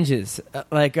avenges.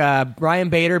 Brian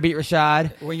Bader beat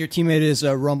Rashad. When your teammate is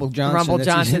Rumble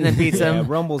Johnson. Then beats him.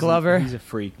 Rumble's Glover. He's a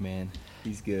freak, man.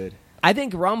 He's good. I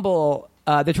think Rumble...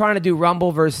 they're trying to do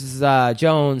Rumble versus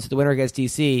Jones. The winner gets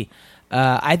DC.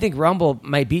 I think Rumble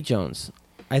might beat Jones.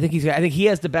 I think he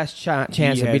has the best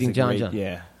chance of beating John Jones.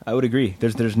 Yeah, I would agree.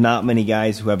 There's not many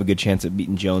guys who have a good chance of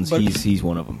beating Jones. He's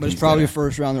one of them. But it's probably a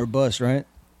first round or bust, right?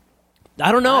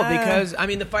 I don't know because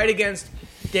the fight against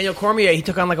Daniel Cormier, he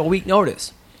took on a week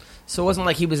notice, so it wasn't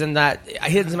like he was in that.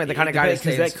 He doesn't seem like the kind of guy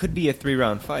that could be a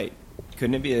 3-round fight,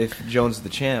 couldn't it be? If Jones is the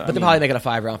champ, but they're probably making a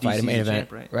 5-round fight in main event,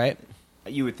 right?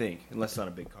 You would think, unless it's on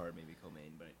a big card, maybe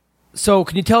co-main. But so,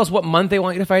 can you tell us what month they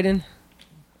want you to fight in?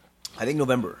 I think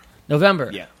November.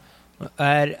 November. Yeah.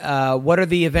 What are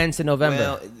the events in November?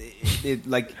 Well,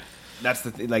 that's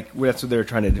the like that's what they're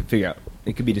trying to figure out.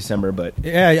 It could be December, but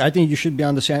yeah, I think you should be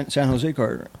on the San Jose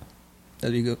card.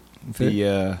 That'd be good.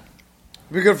 The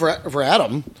be good for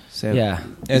Adam.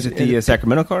 Is it the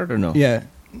Sacramento card or no? Yeah.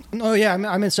 No, yeah,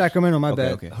 I'm in Sacramento. My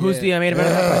bad. Okay. Who's the main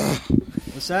event?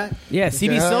 What's that? Yeah,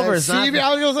 CB Silver is not. I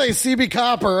was going to say CB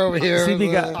Copper over here.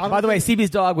 By the way, CB's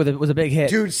dog was a big hit.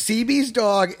 Dude, CB's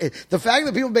dog, the fact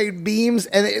that people made memes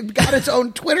and it got its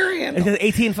own Twitter handle. It has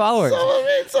 18 followers.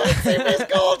 So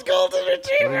CB's Golden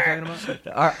Retriever.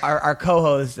 Our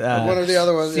co-host, one of the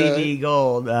other ones, CB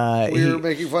Gold. We were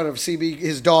making fun of CB,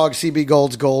 his dog, CB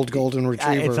Gold's Golden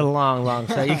Retriever. It's a long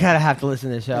story. You kind of have to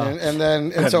listen to the show.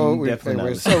 And so we're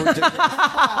so ridiculous.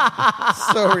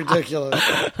 So ridiculous.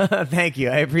 Thank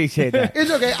you. I appreciate that. It's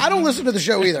okay. I don't listen to the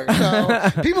show either.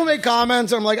 So people make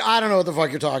comments. I'm like, I don't know what the fuck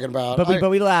you're talking about. But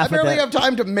we laugh. I barely have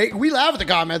time to make. We laugh at the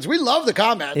comments. We love the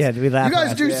comments. Yeah, we laugh. You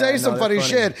guys do say some funny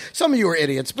shit. Some of you are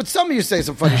idiots, but some of you say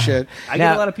some funny shit. I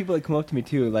get a lot of people that come up to me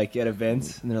too, like at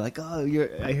events, and they're like, "Oh,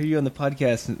 I hear you on the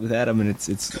podcast with Adam," and it's.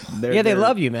 They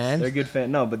love you, man. They're good fans.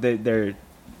 No, but they're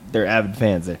avid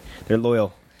fans. They're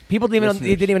loyal. People didn't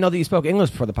even know that you spoke English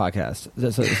before the podcast.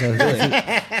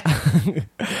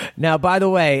 Now, by the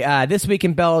way, this week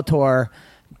in Bellator,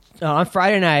 on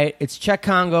Friday night, it's Czech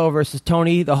Congo versus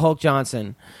Tony the Hulk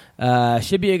Johnson.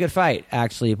 Should be a good fight,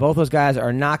 actually. Both those guys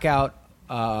are knockout.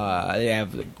 They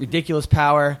have ridiculous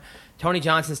power. Tony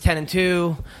Johnson's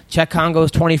 10-2. Czech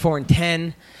Congo's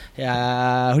 24-10.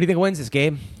 Who do you think wins this,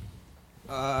 Gabe?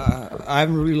 I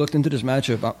haven't really looked into this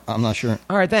matchup. I'm not sure.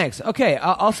 All right, thanks. Okay.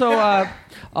 Also,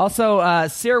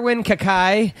 Sirwin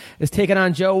Kakai is taking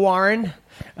on Joe Warren.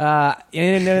 You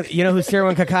know who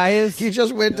Sirwin Kakai is? He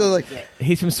just went to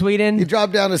He's from Sweden. He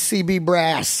dropped down to CB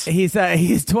Brass. He's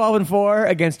 12-4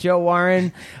 against Joe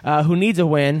Warren, who needs a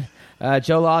win.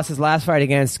 Joe lost his last fight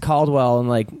against Caldwell in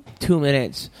like 2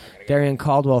 minutes. Darian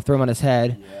Caldwell threw him on his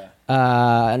head.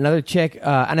 Another chick,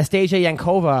 Anastasia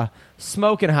Yankova,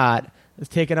 smoking hot, is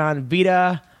taking on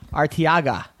Vita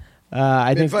Arteaga. I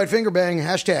think Mid-fight finger bang,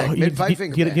 hashtag mid-fight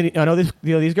finger bang. Do you know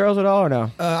these girls at all or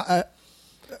no?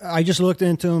 I just looked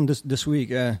into them this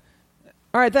week.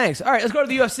 All right, thanks. All right, let's go to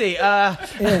the UFC. I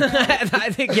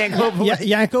think Yankova.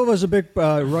 Yankova's a big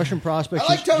Russian prospect. I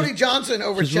like Tony Johnson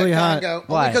over Czech really Congo.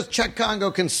 Only because Czech Congo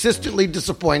consistently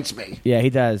disappoints me. Yeah, he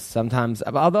does sometimes.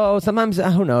 Although sometimes,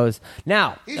 who knows?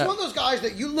 Now he's one of those guys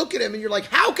that you look at him and you're like,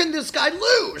 how can this guy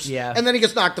lose? Yeah, and then he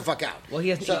gets knocked the fuck out. Well,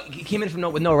 he came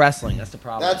in with no wrestling. That's the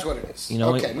problem. That's what it is.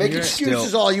 Okay, make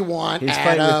excuses all you want. His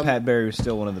fight with Pat Barry was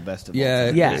still one of the best of all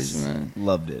time. Yes,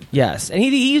 loved it. Yes, and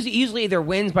he usually either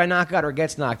wins by knockout or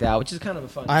gets knocked out, which is kind of a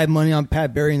fun. I had money on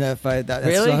Pat Barry in that fight. That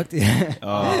really sucked. Yeah.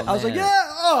 I was like,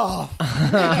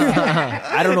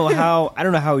 I don't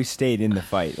know how he stayed in the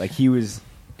fight. Like he was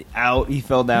out, he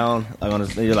fell down.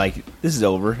 You're like, this is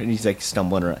over, and he's like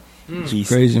stumbling around. He's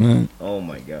crazy, man. Oh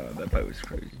my god, that fight was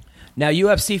crazy. Now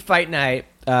UFC Fight Night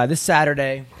this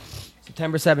Saturday,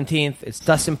 September 17th. It's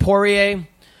Dustin Poirier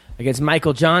against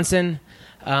Michael Johnson.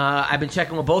 I've been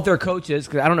checking with both their coaches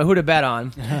because I don't know who to bet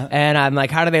on, and I'm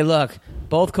like, how do they look?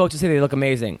 Both coaches say they look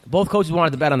amazing. Both coaches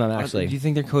wanted to bet on them, actually. Do you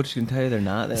think their coach can tell you they're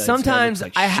not? Sometimes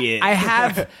like I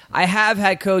have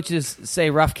had coaches say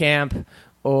rough camp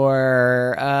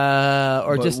or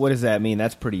just. What does that mean?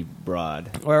 That's pretty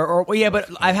broad. Or but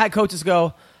I've had coaches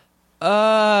go,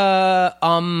 or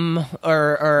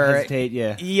hesitate,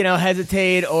 yeah.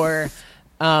 Hesitate or,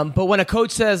 but when a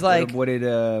coach says like, what did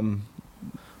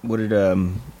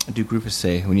Duke Rufus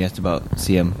say when you asked about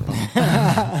CM?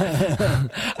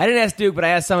 I didn't ask Duke, but I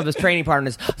asked some of his training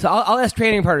partners. So I'll ask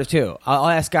training partners too. I'll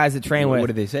ask guys that train with. What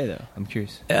did they say though? I'm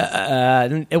curious.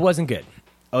 It wasn't good.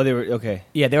 Oh, they were okay.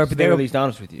 Yeah, they were at least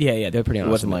honest with you. Yeah, they were pretty honest.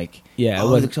 It wasn't like it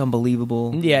looks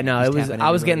unbelievable. Yeah, no, it was. I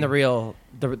was getting the real.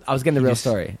 I was getting the real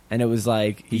story, and it was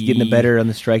like he's getting the better on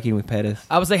the striking with Pettis.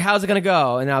 I was like, "How's it gonna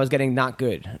go?" And I was getting not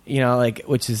good.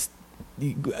 Which is.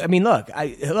 I mean,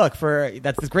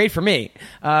 that's great for me.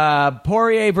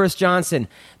 Poirier versus Johnson.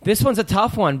 This one's a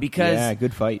tough one because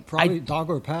good fight. Probably dog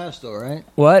or pass though, right?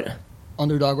 What?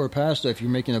 Underdog or pass though, if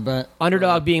you're making a bet.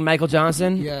 Underdog being Michael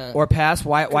Johnson, or pass.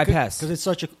 Why pass? Because it's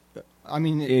such a. I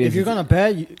mean, if you're gonna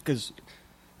bet, because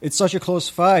it's such a close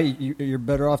fight, you're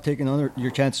better off taking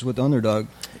your chances with the underdog.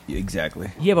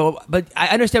 Exactly. Yeah, but I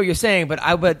understand what you're saying. But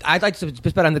I'd like to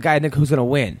just bet on the guy I think who's going to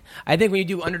win. I think when you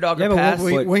do underdog or pass,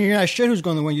 when you're not sure who's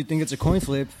going to win, you think it's a coin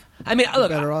flip. I mean,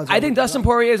 look, I think Dustin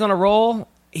Poirier is on a roll.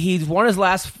 He's won his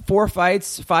last 5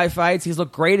 fights. He's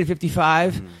looked great at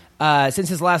 55. Since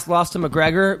his last loss to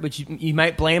McGregor, which you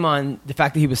might blame on the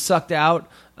fact that he was sucked out,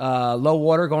 low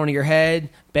water going to your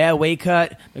head, bad weight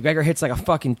cut. McGregor hits like a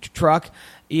fucking truck.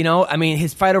 I mean,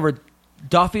 his fight over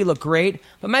Duffy looked great,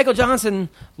 but Michael Johnson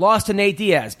lost to Nate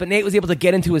Diaz, but Nate was able to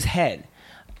get into his head,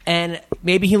 and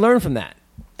maybe he learned from that.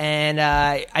 And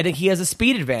I think he has a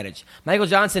speed advantage. Michael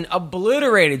Johnson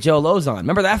obliterated Joe Lozon.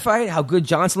 Remember that fight? How good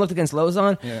Johnson looked against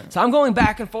Lozon? Yeah. So I'm going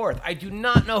back and forth. I do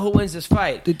not know who wins this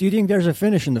fight. Do you think there's a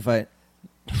finish in the fight?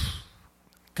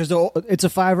 Because it's a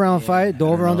 5-round fight. The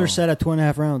over-under set at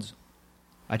 2.5 rounds.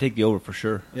 I take the over for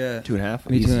sure. Yeah,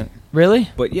 2.5. Me too. Really?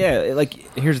 But yeah, like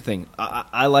here's the thing.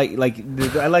 I like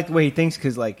the way he thinks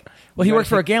because like. Well, he works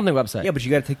for a gambling website. Yeah, but you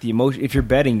got to take the emotion. If you're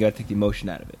betting, you got to take the emotion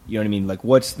out of it. You know what I mean? Like,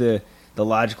 what's the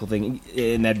logical thing?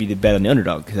 And that'd be the bet on the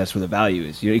underdog because that's where the value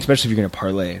is. Especially if you're going to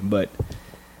parlay. But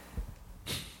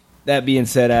that being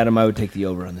said, Adam, I would take the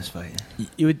over on this fight.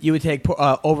 You would take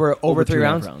over 3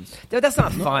 rounds? Dude, that's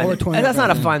not fun. That's not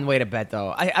a fun way to bet,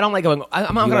 though. I don't like going.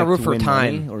 I'm not going to root for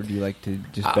time. Or do you like to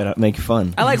just bet make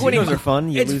fun? I like winning. Those are fun.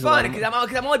 It's fun because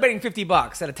I'm only betting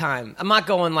 $50 at a time. I'm not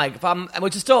going like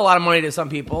which is still a lot of money to some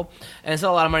people, and it's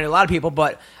still a lot of money to a lot of people.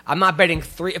 But I'm not betting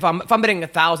three. If I'm betting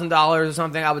 $1,000 or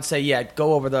something, I would say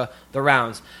go over the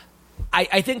rounds.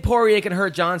 I think Poirier can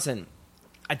hurt Johnson.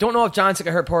 I don't know if Johnson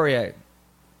can hurt Poirier.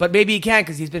 But maybe he can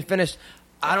because he's been finished.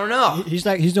 I don't know. He's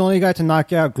the only guy to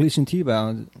knock out Gleason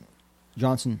Tebow.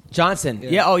 Johnson.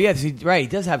 Yeah. Oh, yeah. Right. He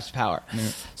does have power. Yeah.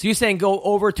 So you're saying go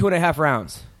over 2.5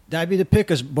 rounds? That'd be the pick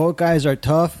because both guys are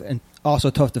tough and also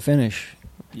tough to finish.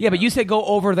 Yeah, but you said go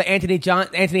over the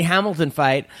Anthony Hamilton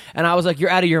fight, and I was like, you're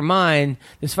out of your mind.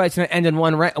 This fight's going to end in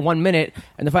 1 minute,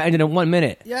 and the fight ended in 1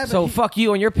 minute. Yeah, so fuck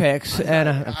you and your picks.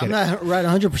 I'm not right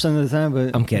 100% of the time,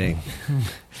 but I'm kidding.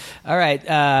 All right,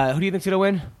 who do you think's going to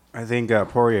win? I think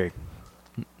Poirier.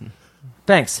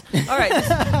 Thanks. All right.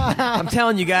 I'm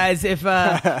telling you guys, if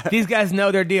these guys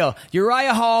know their deal.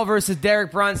 Uriah Hall versus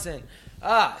Derek Brunson.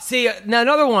 See, now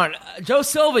another one. Joe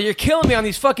Silva, you're killing me on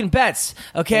these fucking bets,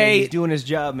 okay? Hey, he's doing his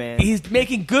job, man. He's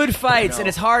making good fights, and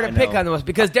it's hard to pick on those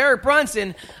because Derek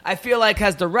Brunson, I feel like,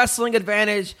 has the wrestling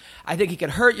advantage. I think he can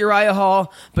hurt Uriah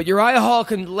Hall, but Uriah Hall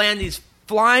can land these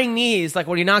flying knees like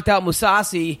when he knocked out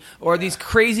Mousasi or these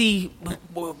crazy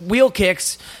wheel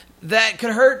kicks that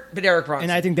could hurt Derek Brunson.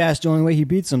 And I think that's the only way he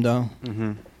beats him, though.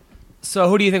 Mm-hmm. So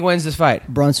who do you think wins this fight?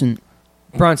 Brunson.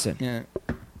 Yeah.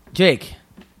 Jake.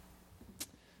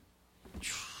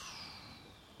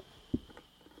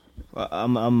 Well,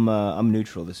 I'm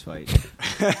neutral this fight.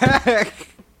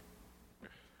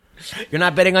 You're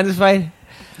not betting on this fight?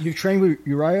 You train with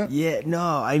Uriah? Yeah, no.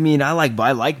 I mean, I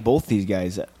like both these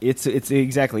guys. It's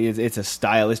a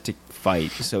stylistic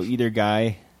fight. So either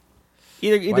guy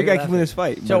can win this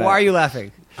fight. So why are you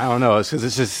laughing? I don't know. It's because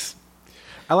it's just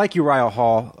I like Uriah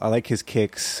Hall. I like his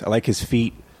kicks. I like his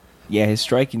feet. Yeah, his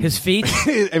striking. His feet.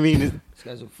 I mean.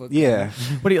 Guy's a foot yeah.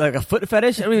 What do you like, a foot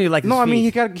fetish? I mean, like no. I mean,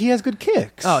 he has good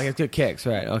kicks. Oh, he has good kicks,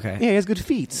 right? Okay. Yeah, he has good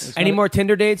feet. Any more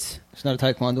Tinder dates? It's not a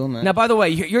taekwondo, man. Now, by the way,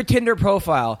 your Tinder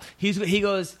profile. He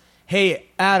goes, "Hey,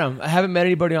 Adam, I haven't met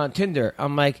anybody on Tinder."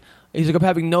 I'm like, he's like, I'm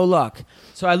having no luck.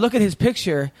 So I look at his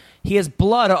picture. He has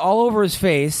blood all over his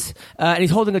face, and he's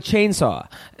holding a chainsaw.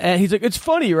 And he's like, "It's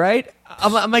funny, right?"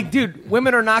 I'm like, dude,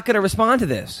 women are not going to respond to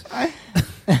this.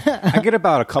 I get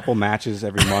about a couple matches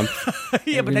every month.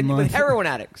 Yeah, but then with heroin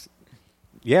addicts.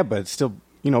 Yeah, but it's still,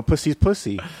 pussy's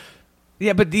pussy.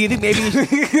 Yeah, but do you think maybe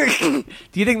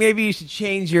you should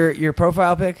change your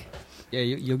profile pic? Yeah,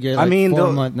 you'll get 4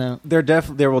 a month now.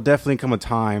 There will definitely come a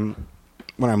time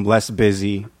when I'm less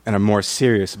busy and I'm more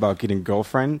serious about getting a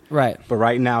girlfriend. Right. But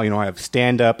right now, I have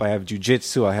stand-up, I have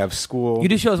jiu-jitsu, I have school. You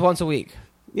do shows once a week.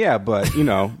 Yeah, but,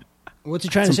 What's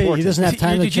he trying to say? He doesn't have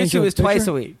time to change jiu-jitsu is picture? twice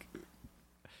a week.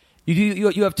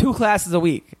 You have 2 classes a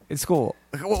week at school.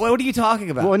 What are you talking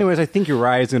about? Well, anyways, I think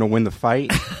Uriah is going to win the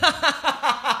fight.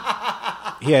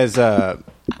 He has,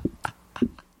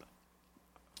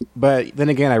 but then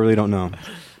again, I really don't know.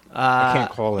 I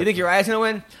can't call it. You think Uriah's going to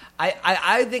win?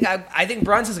 I think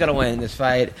Brunson's going to win this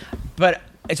fight, but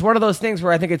it's one of those things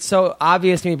where I think it's so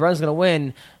obvious to me Brunson's going to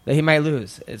win that he might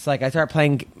lose. It's like I start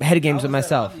playing head games with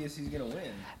myself. Obvious he's going to win.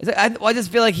 I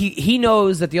just feel like he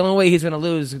knows that the only way he's going to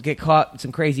lose is get caught with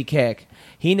some crazy kick.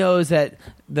 He knows that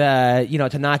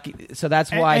to knock. So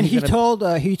that's why. And he told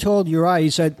Uriah. He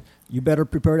said, "You better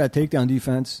prepare that takedown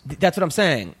defense." That's what I'm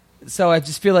saying. So I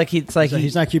just feel like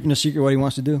he's not keeping a secret what he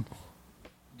wants to do.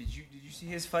 Did you see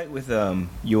his fight with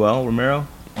Yoel Romero?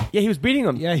 Yeah, he was beating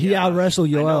him. Yeah, he out wrestled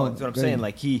Yoel. That's what I'm saying.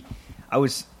 Like I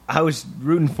was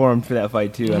rooting for him for that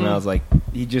fight too, and I was like,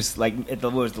 he just like at the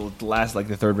last the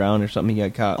 3rd round or something, he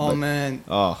got caught. Oh man!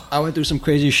 I went through some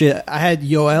crazy shit. I had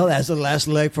Yoel as the last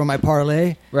leg for my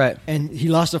parlay, right? And he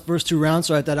lost the first 2 rounds,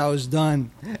 so I thought I was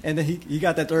done. And then he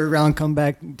got that 3rd round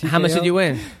comeback. TKO. How much did you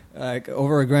win? Like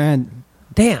over $1,000.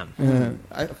 Damn.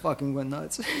 I fucking went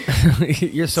nuts.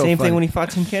 You're so Same funny. thing when he fought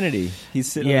Tim Kennedy. He's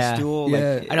sitting on a stool.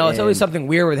 Yeah. Like, I know, it's always something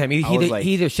weird with him. He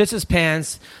either shits his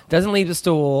pants, doesn't leave the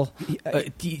stool,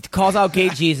 he calls out gay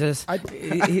Jesus.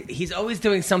 He's always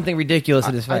doing something ridiculous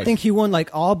in his fight. I think he won like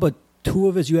all but 2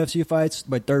 of his UFC fights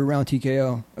by 3rd round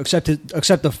TKO, except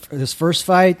his first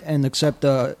fight and except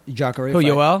the Jacare fight.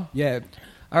 Yoel? Yeah.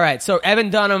 All right, so Evan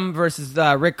Dunham versus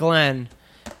Rick Glenn.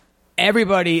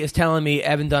 Everybody is telling me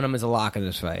Evan Dunham is a lock in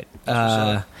this fight.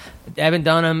 Evan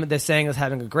Dunham, they're saying, is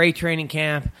having a great training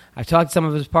camp. I've talked to some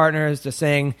of his partners. They're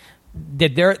saying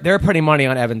that they're putting money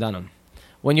on Evan Dunham.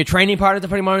 When your training partners are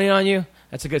putting money on you,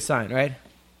 that's a good sign, right?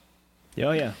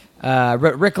 Oh, yeah.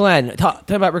 Rick Glenn. Tell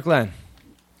me about Rick Glenn.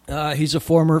 He's a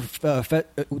former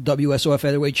WSOF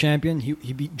featherweight champion.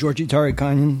 He beat Georgi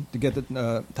Tarikanian to get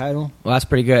the title. Well, that's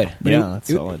pretty good. But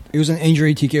that's solid. It was an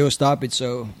injury TKO stoppage,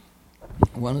 so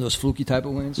one of those fluky type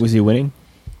of wins. Was he winning?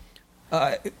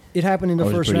 It happened in the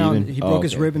Was it first pretty round. even? He broke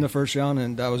his Okay. rib in the first round,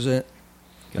 and that was it.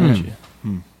 Gotcha.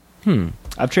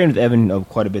 I've trained with Evan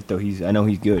quite a bit, though. I know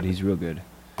he's good. He's real good.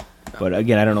 But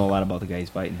again, I don't know a lot about the guy he's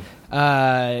fighting.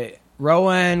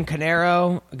 Rowan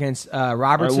Canero against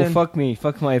Robertson. All right, well, fuck me.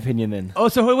 Fuck my opinion then. Oh,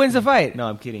 so who wins the fight? No,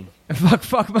 I'm kidding.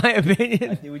 Fuck my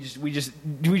opinion. We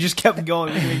just kept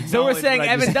going. So we're saying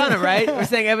Evan Dunham, right? We're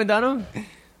saying Evan Dunham?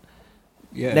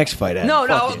 Yeah. Next fight, Adam.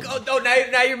 No. Fuck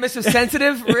it. Now you're Mr.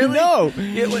 Sensitive? Really? No.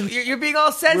 You're being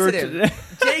all sensitive.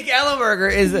 Jake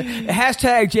Ellenberger is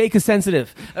hashtag Jake is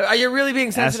sensitive. Are you really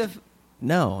being sensitive?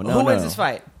 No. Who wins this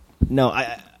fight? No,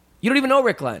 You don't even know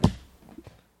Rick Glenn.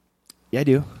 Yeah, I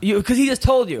do. Because he just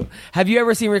told you. Have you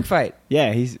ever seen Rick fight?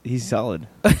 Yeah, he's solid.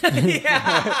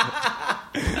 Yeah.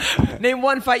 Name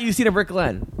one fight you've seen of Rick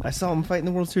Glenn. I saw him fight in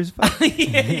the World Series fight.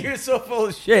 Yeah, you're so full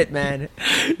of shit, man.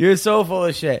 You're so full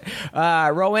of shit.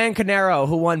 Rowan Canero,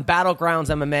 who won Battlegrounds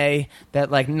MMA,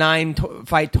 that like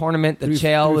 9-fight tournament. The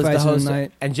Chael was the host,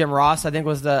 and Jim Ross, I think,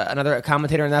 was another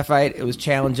commentator in that fight. It was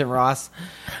Chael and Jim Ross.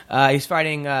 He's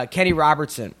fighting Kenny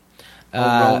Robertson.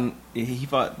 He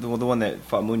fought the one that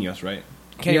fought Munoz, right?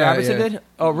 Kenny Robertson did?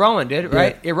 Oh, Rowan did,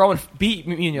 right? Yeah, Rowan beat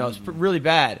Munoz really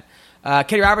bad.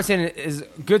 Kenny Robertson is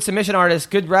a good submission artist,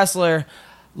 good wrestler.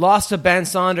 Lost to Ben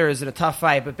Saunders in a tough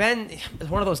fight, but Ben is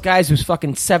one of those guys who's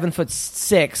fucking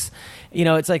 7'6". You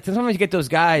know, it's like sometimes you get those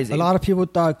guys. A lot of people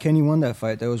thought Kenny won that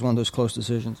fight. That was one of those close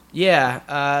decisions.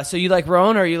 Yeah. So you like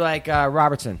Rowan or you like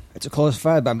Robertson? It's a close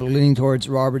fight, but I'm leaning towards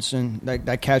Robertson. Like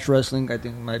that catch wrestling, I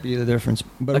think might be the difference.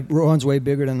 But Rowan's way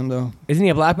bigger than him, though. Isn't he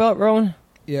a black belt, Rowan?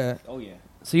 Yeah. Oh yeah.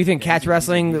 So you think catch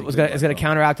wrestling is going to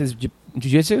counteract his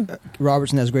jiu-jitsu?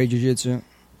 Robertson has great jiu-jitsu.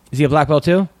 Is he a black belt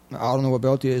too? I don't know what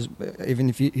belt he is, even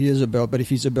if he is a belt. But if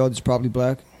he's a belt, he's probably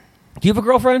black. Do you have a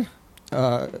girlfriend?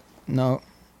 No.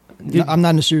 I'm not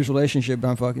in a serious relationship, but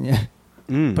I'm fucking, yeah.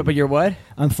 But you're what?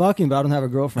 I'm fucking, but I don't have a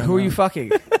girlfriend. Who are you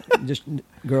fucking? Just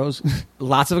girls.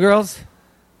 Lots of girls?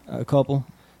 A couple.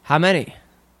 How many?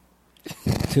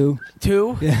 2.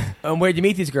 2? Yeah. And where'd you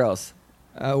meet these girls?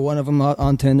 One of them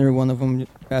on Tinder, one of them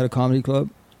at a comedy club.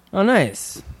 Oh,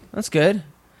 nice. That's good.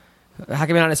 How come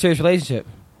you're not in a serious relationship?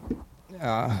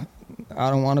 I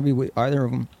don't want to be with either of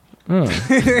them. Oh.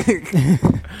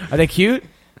 Are they cute?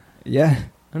 Yeah.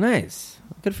 Oh, nice.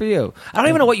 Good for you. I don't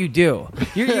even know what you do.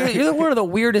 You're one of the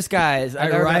weirdest guys.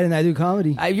 I write and I do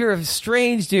comedy. You're a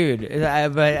strange dude,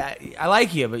 but I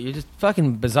like you, but you're just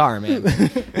fucking bizarre, man.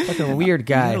 Fucking weird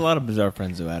guy. You have a lot of bizarre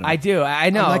friends, though, Adam. I do. I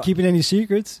know. I'm not keeping any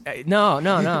secrets. No.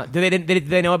 Do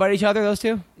they know about each other, those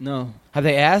two? No. Have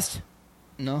they asked?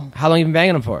 No. How long you been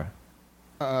banging them for?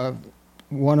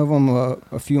 One of them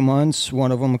a few months,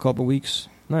 one of them a couple weeks.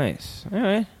 Nice. All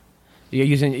right. You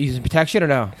using protection or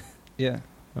no? Yeah.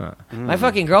 My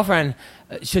fucking girlfriend,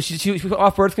 she was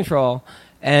off birth control,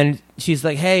 and she's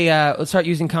like, "Hey, let's start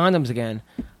using condoms again."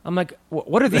 I'm like,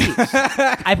 "What are these?"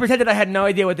 I pretended I had no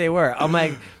idea what they were. I'm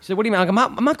like, "She said, what do you mean?"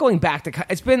 I'm not going back to.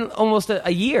 It's been almost a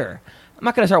year. I'm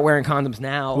not going to start wearing condoms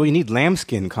now. Well, you need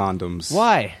lambskin condoms.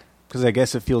 Why? Because I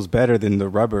guess it feels better than the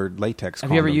rubber latex condoms.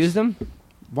 Have you ever used them?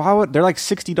 Why would they're like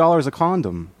 $60 a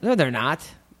condom? No, they're not.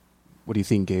 What do you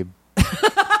think, Gabe?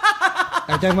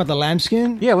 Are you talking about the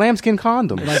lambskin? Yeah, lambskin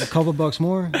condoms. Like a couple bucks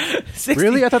more? 60,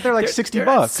 really? I thought they're like $60.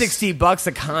 $60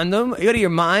 a condom? You out of your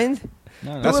mind?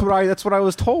 No. That's what I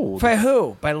was told. By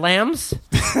who? By lambs?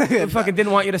 Who fucking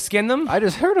didn't want you to skin them? I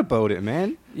just heard about it,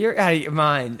 man. You're out of your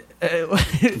mind.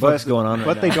 What's going on?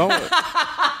 But they don't.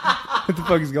 What the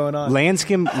fuck is going on?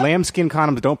 Lambskin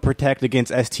condoms don't protect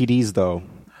against STDs, though.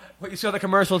 What, you saw the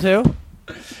commercial too?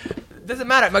 Doesn't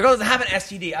matter. My girl doesn't have an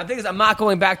STD. I'm not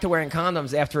going back to wearing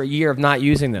condoms after a year of not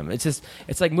using them. It's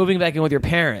like moving back in with your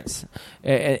parents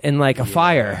in like a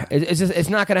fire. It's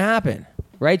not going to happen,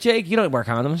 right, Jake? You don't wear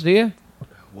condoms, do you?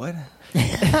 What?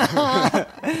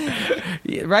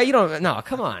 Right? You don't. No,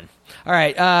 come on. All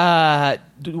right.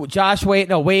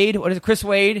 Wade. What is it? Chris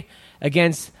Wade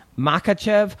against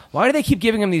Makachev. Why do they keep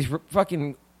giving him these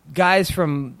fucking guys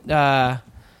from?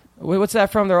 What's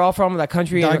that from? They're all from that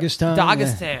country. Dagestan.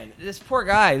 Yeah. This poor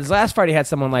guy. His last fight he had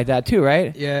someone like that too,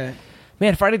 right? Yeah.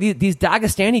 Man, fighting these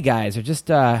Dagestani guys are just.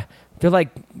 They're like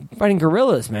fighting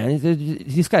gorillas, man.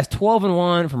 These guys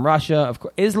 12-1 from Russia. Of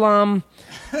course, Islam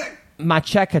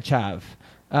Machekachev.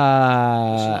 It's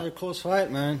another close fight,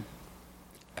 man.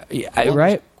 Yeah,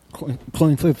 right?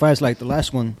 Clean flip fights like the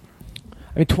last one.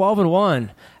 I mean, 12-1.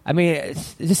 I mean, it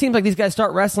just seems like these guys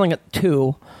start wrestling at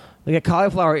 2. They get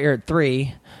cauliflower ear at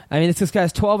 3. I mean, this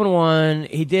guy's 12-1.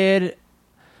 He did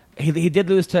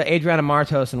lose to Adriano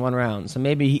Martos in one round, so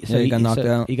maybe he got knocked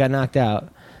out. He got knocked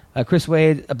out. Chris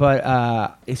Wade,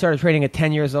 but he started training at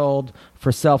 10 years old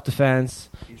for self-defense.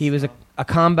 He was a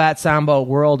combat sambo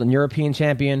world and European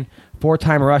champion,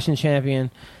 4-time Russian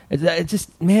champion. It's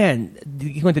just, man,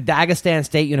 he went to Dagestan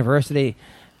State University,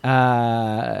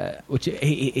 which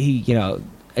he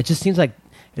it just seems like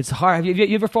it's hard. Have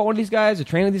you ever fought one of these guys or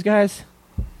trained with these guys?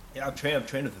 Yeah, I've trained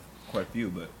with quite a few,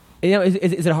 but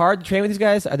is it hard to train with these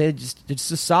guys? Are they're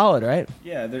just solid, right?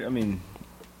 Yeah,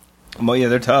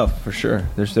 they're tough for sure.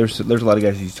 There's a lot of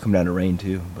guys who used to come down to Rain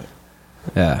too, but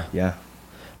yeah.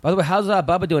 By the way, how's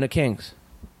Bubba doing at Kings?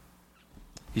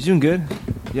 He's doing good.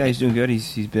 Yeah, he's doing good.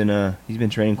 He's been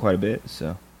training quite a bit,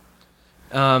 so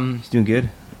he's doing good.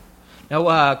 Now,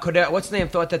 what's the name?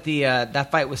 Thought that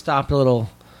that fight was stopped a little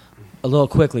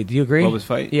quickly. Do you agree? Bubba's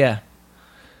fight? Yeah.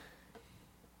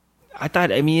 I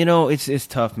thought. I mean, it's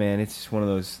tough, man. It's just one of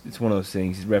those. It's one of those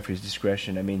things. It's referee's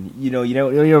discretion. I mean, you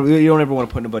don't ever want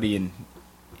to put anybody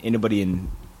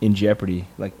in jeopardy,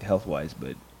 like health wise,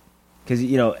 but because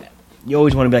you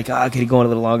always want to be like, could he go on a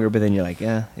little longer? But then you're like,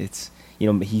 it's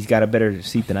he's got a better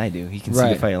seat than I do. He can see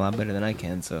the fight a lot better than I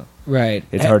can. So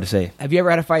it's hard to say. Have you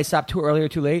ever had a fight stop too early or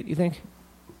too late? You think?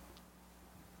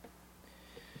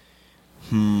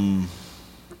 No,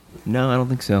 I don't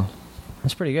think so.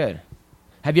 That's pretty good.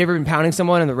 Have you ever been pounding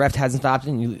someone and the ref hasn't stopped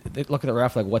and you look at the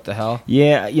ref like, what the hell?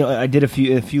 Yeah, I did a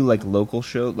few like local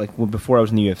shows. Like before I was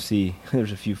in the UFC, there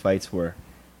was a few fights where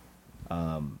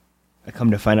I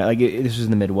come to find out, like this was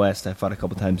in the Midwest. I fought a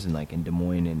couple times in Des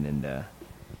Moines and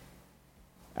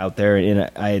out there, and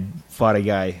I had fought a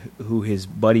guy who his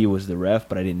buddy was the ref,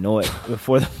 but I didn't know it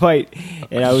before the fight,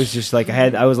 and I was just like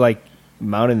I was like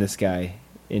mounting this guy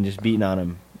and just beating on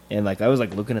him. And I was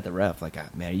looking at the ref, like,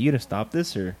 man, are you gonna stop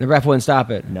this? Or the ref wouldn't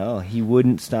stop it. No, he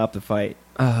wouldn't stop the fight.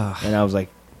 And I was like,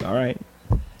 all right,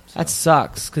 so. That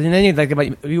sucks. Because then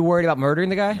are you worried about murdering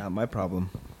the guy? Not my problem.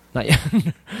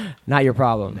 Not your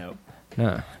problem. Nope.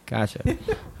 No, gotcha.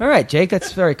 All right, Jake,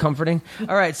 that's very comforting.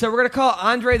 All right, so we're gonna call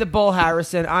Andre the Bull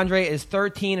Harrison. Andre is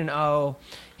 13-0.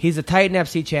 He's a Titan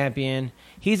FC champion.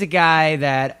 He's a guy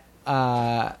that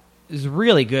is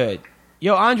really good.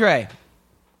 Yo, Andre.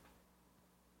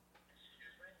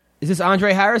 Is this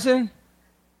Andre Harrison?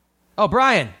 Oh,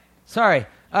 Brian. Sorry.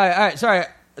 All right. Sorry.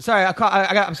 I'm sorry.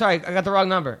 I got the wrong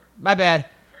number. My bad.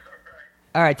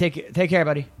 All right. Take care,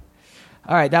 buddy.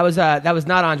 All right. That was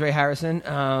not Andre Harrison.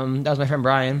 That was my friend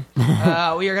Brian.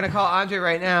 We are gonna call Andre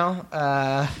right now.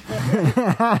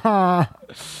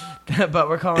 But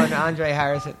we're calling Andre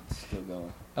Harrison. Still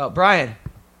going. Oh, Brian. Yeah.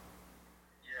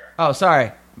 Oh,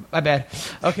 sorry. My bad.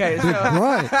 Okay. So,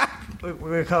 Right.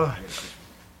 we're calling.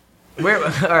 All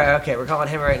right, okay, we're calling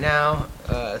him right now.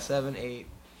 7, 8.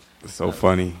 So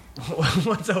funny.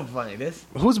 What's so funny? This?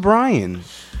 Who's Brian?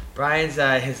 Brian's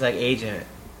his agent,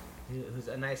 who's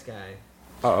a nice guy.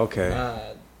 Oh,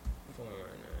 okay.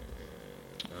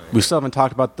 We still haven't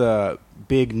talked about the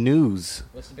big news.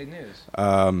 What's the big news?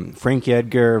 Frankie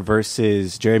Edgar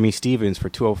versus Jeremy Stevens for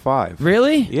 205.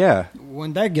 Really? Yeah.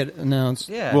 When that get announced?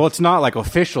 Yeah. Well, it's not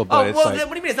official, but it's what do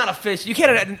you mean it's not official? You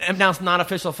can't announce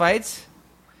non-official fights.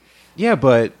 Yeah,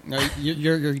 but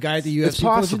Your guy at the UFC it's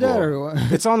possible. posted that, or what?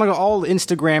 It's on all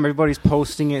Instagram. Everybody's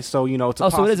posting it, so it's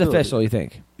a so it is possibility. official. You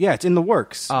think? Yeah, it's in the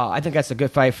works. Oh, I think that's a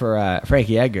good fight for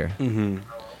Frankie Edgar. Mm-hmm.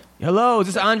 Hello, is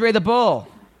this Andre the Bull?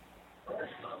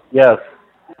 Yes.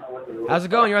 How's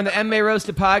it going? You're on the MMA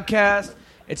Roasted podcast.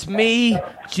 It's me,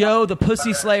 Joe, the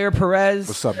Pussy Slayer Perez.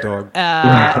 What's up, dog?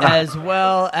 As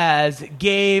well as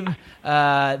Gabe,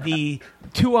 the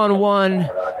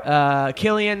 2-on-1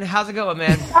 Killian. How's it going,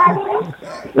 man?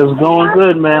 It's going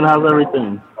good, man. How's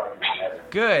everything?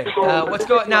 Good. What's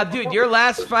going now, dude? Your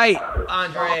last fight,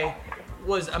 Andre,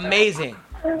 was amazing.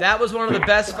 That was one of the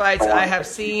best fights I have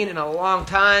seen in a long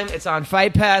time. It's on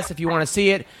Fight Pass if you want to see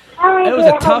it. It was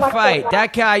a tough fight.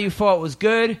 That guy you fought was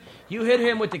good. You hit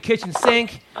him with the kitchen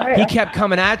sink. He kept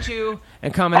coming at you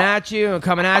and coming at you and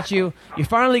coming at you. You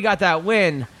finally got that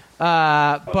win.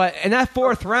 But in that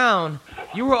fourth round,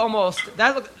 you were almost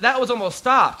that was almost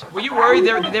stopped. Were you worried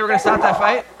they were going to stop that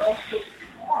fight?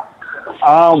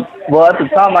 Well, at the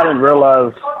time, I didn't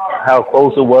realize how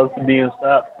close it was to being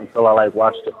stopped until I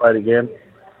watched the fight again.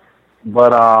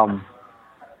 But when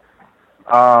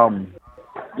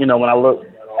I look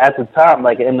at the time,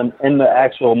 in the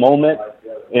actual moment,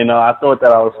 I thought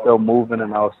that I was still moving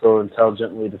and I was still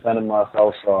intelligently defending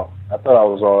myself, so I thought I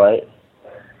was all right.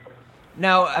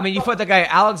 Now, you fought the guy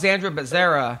Alexandre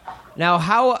Becerra. Now,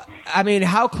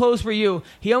 how close were you?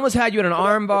 He almost had you in an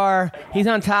arm bar. He's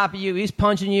on top of you. He's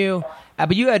punching you.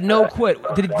 But you had no quit.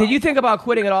 Did you think about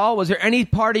quitting at all? Was there any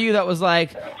part of you that was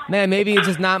like, man, maybe it's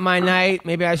just not my night.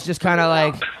 Maybe I should just kind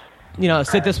of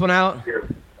sit this one out?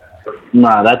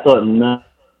 Nah, that thought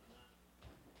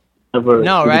never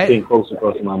right? came close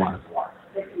across my mind.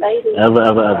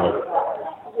 Ever.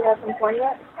 You have some corn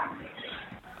yet?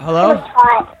 Hello?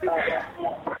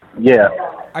 Yeah.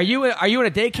 Are you in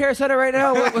a daycare center right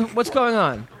now? What's going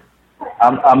on?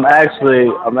 I'm actually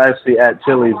at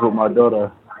Chili's with my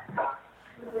daughter.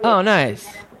 Oh, nice.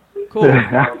 Cool.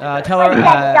 Tell her.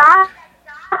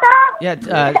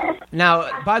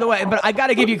 Now, by the way, but I got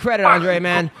to give you credit, Andre,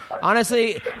 man.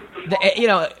 Honestly,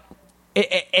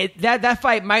 that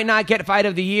fight might not get fight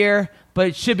of the year, but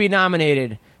it should be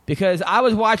nominated because I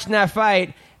was watching that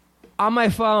fight on my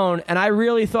phone, and I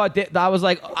really thought that I was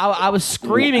I was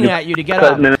screaming at you to get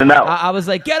up. I was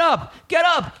like, get up,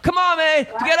 come on, man,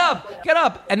 get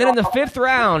up. And then in the fifth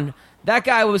round, that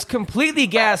guy was completely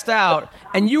gassed out,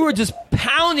 and you were just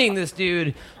pounding this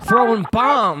dude, throwing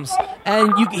bombs,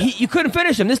 and you couldn't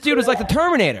finish him. This dude was like the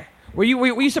Terminator. Were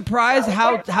you surprised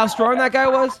how strong that guy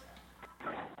was?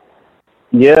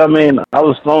 Yeah, I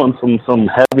was throwing some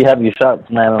heavy shots,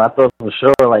 man, and I thought for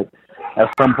sure, at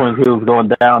some point he was going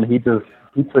down. He took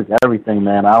everything,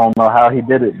 man. I don't know how he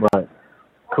did it, but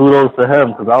kudos to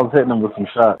him because I was hitting him with some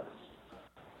shots.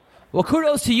 Well,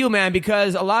 kudos to you, man,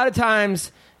 because a lot of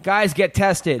times guys get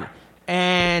tested,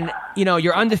 and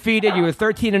you're undefeated. You were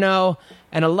 13-0,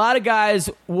 and a lot of guys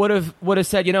would have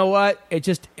said, you know what,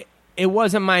 it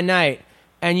wasn't my night.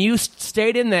 And you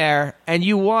stayed in there, and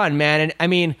you won, man.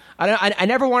 And I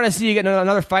never want to see you get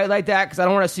another fight like that because I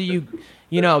don't want to see you,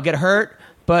 get hurt.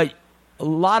 But a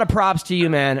lot of props to you,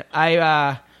 man.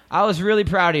 I was really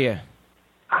proud of you.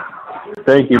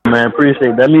 Thank you, man.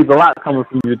 Appreciate it. That means a lot coming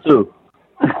from you too.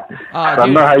 I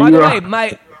know how you are.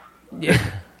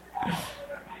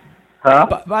 Huh?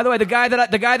 By the way, the guy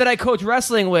that I coach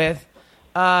wrestling with,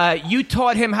 you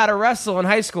taught him how to wrestle in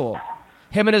high school.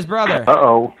 Him and his brother.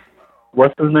 Uh-oh.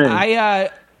 What's his name?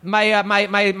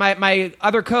 My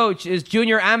other coach is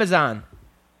Junior Amazon.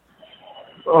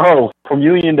 Oh, from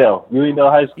Uniondale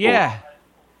High School.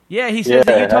 Yeah, he says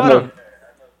that you taught him.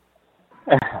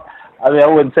 I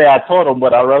wouldn't say I taught him,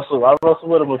 but I wrestled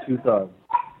with him a few times.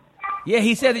 Yeah,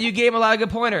 he said that you gave him a lot of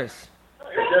good pointers.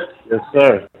 Yes,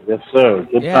 sir. Good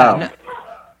time.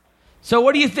 So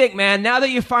what do you think, man, now that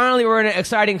you finally were in an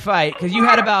exciting fight, because you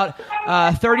had about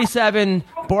 37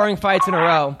 boring fights in a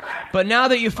row, but now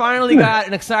that you finally got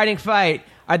an exciting fight,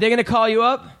 are they going to call you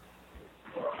up?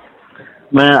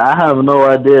 Man, I have no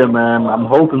idea, man. I'm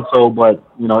hoping so, but,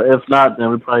 if not, then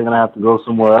we're probably going to have to go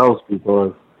somewhere else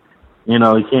because, you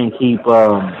can't keep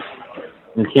waiting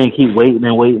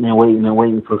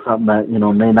for something that,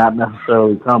 may not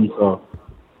necessarily come, so.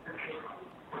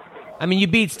 You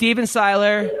beat Steven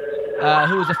Seiler,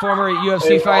 who was a former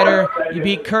UFC fighter. You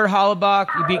beat Kurt Hollebach.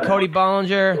 You beat Cody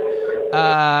Bollinger.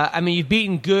 You've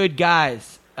beaten good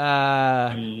guys.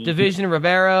 Division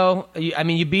Rivero.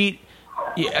 You beat.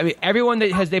 Everyone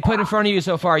that they put in front of you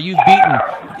so far, you've beaten.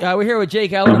 We're here with Jake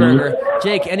Ellenberger.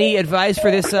 Jake, any advice for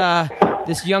this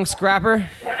young scrapper?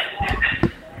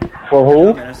 For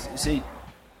who? See,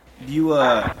 do you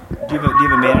have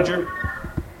a manager?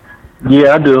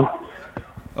 Yeah, I do.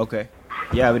 Okay.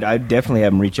 Yeah, I'd definitely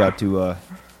have him reach out to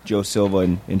Joe Silva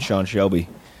and Sean Shelby.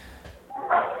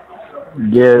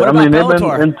 Yeah, what about they've been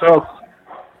Bellator? in talks.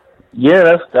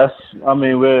 Yeah,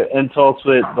 we're in talks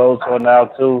with Bellator now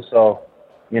too, so,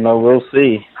 we'll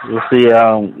see. We'll see,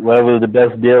 whatever the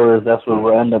best deal is, that's where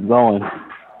we'll end up going.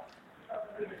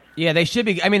 Yeah, they should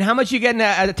be. How much you getting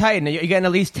at a Titan? Are you getting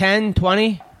at least 10,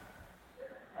 20?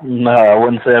 No, I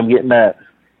wouldn't say I'm getting that.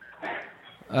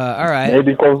 All right.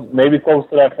 Maybe close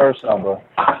to that first number.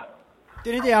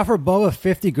 Didn't they offer Bubba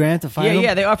 $50,000 to fight him?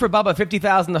 Yeah, they offered Bubba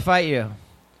 $50,000 to fight you.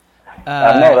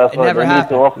 I know, that's why they happened.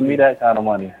 need to offer me that kind of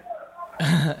money.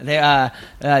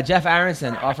 Jeff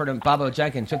Aronson offered him Bobo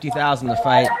Jenkins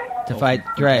 $50,000 to fight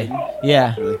Dre.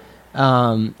 Yeah.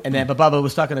 but Bubba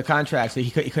was stuck in a contract, so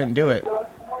he couldn't do it.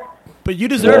 But you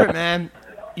deserve it, man.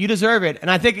 You deserve it.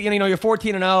 And I think you're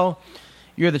 14-0.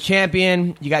 You're the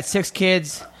champion. You got 6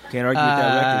 kids. Can't argue with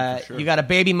that record for sure. You got a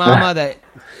baby mama that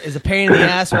is a pain in the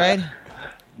ass, right?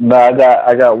 No,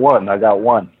 I got one.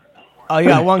 Oh, you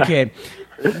got one kid.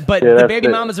 But the baby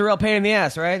mama's a real pain in the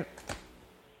ass, right?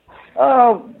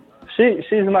 She's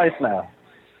nice now.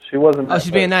 She wasn't. Oh,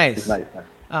 she's being nice. She's nice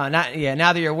now.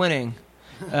 Now that you're winning,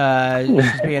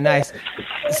 she's being nice.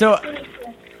 So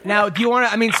now, do you want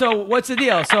to? So what's the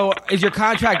deal? So is your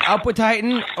contract up with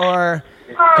Titan, or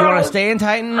do you want to stay in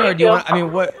Titan, or do you want?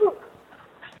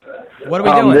 What are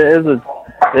we doing?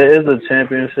 There is a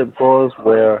championship clause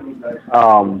where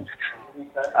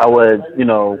I would,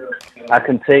 I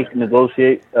can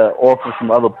negotiate offers from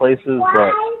other places,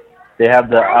 but they have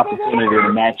the opportunity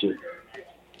to match it.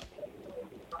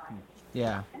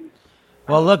 Yeah.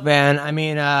 Well, look, man.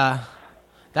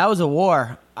 That was a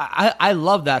war. I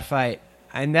love that fight,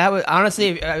 and that was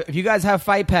honestly, if you guys have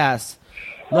Fight Pass,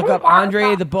 look up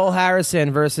Andre the Bull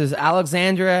Harrison versus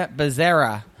Alexandra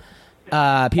Becerra.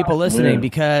 People listening,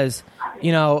 because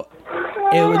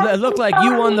it looked like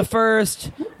you won the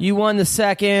first, you won the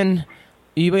second,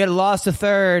 you lost the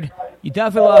third, you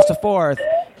definitely lost the fourth.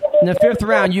 In the 5th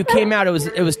round, you came out. It was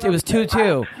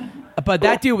 2-2, but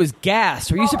that dude was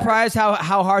gassed. Were you surprised how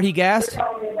hard he gassed?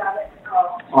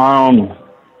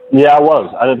 Yeah, I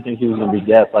was. I didn't think he was going to be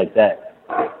gassed like that.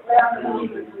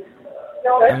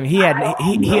 He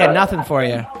had nothing for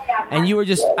you, and you were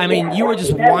just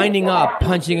winding up,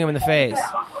 punching him in the face.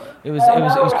 It was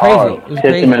crazy. It was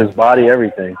Hit crazy. him in his body,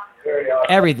 everything.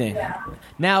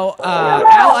 Now,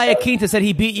 Al Iaquinta said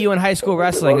he beat you in high school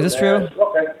wrestling. Is this true?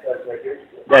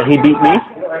 Yeah, he beat me?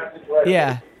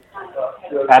 Yeah.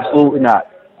 Absolutely not.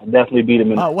 I definitely beat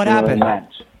him in what in happened? a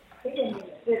match.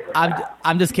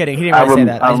 I'm just kidding. He didn't really say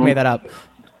that. I just made that up.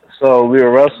 So we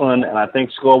were wrestling, and I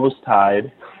think score was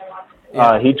tied.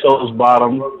 Yeah. He chose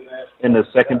bottom in the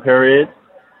second period.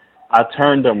 I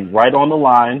turned him right on the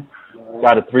line,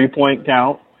 got a 3-point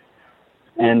count,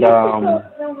 and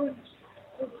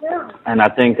I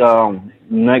think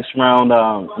next round,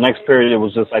 next period, it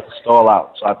was just like a stall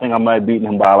out. So I think I might have beaten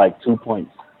him by like 2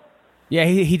 points. Yeah,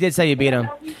 he did say you beat him.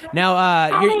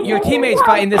 Now, your teammates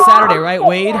fighting this Saturday, right,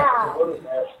 Wade?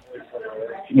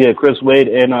 Yeah, Chris Wade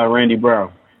and Randy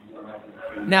Brown.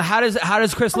 Now, how does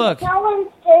Chris look? Chris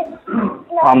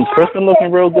been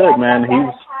looking real good, man.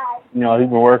 He's been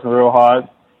working real hard.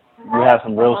 We had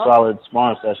some real solid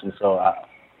sparring sessions, so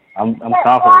I'm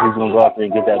confident he's gonna go out there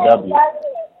and get that W.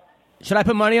 Should I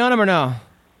put money on him or no?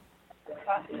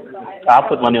 I'll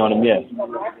put money on him, yeah.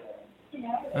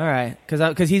 All right,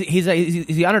 because he's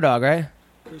the underdog, right?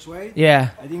 Chris Wade?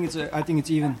 Yeah. I think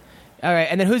it's even. All right,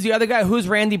 and then who's the other guy? Who's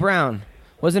Randy Brown?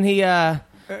 Wasn't he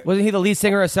the lead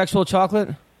singer of Sexual Chocolate?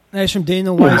 That's from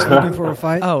Dana White's Looking for a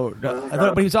Fight. Oh, no,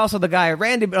 but he was also the guy.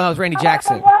 Randy. No, it was Randy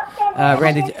Jackson.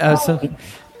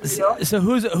 So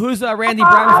who's Randy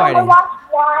Brown fighting?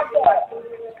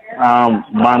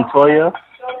 Montoya,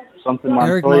 something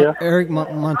Montoya. Eric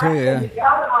Montoya.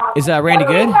 Yeah. Is Randy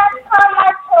good?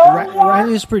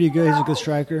 Randy's pretty good. He's a good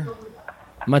striker.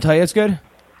 Montoya's good?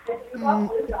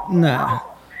 Nah.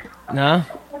 No?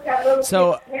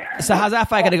 So how's that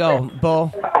fight going to go,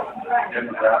 Bull?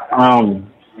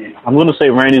 I'm going to say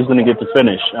Randy's going to get the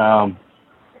finish.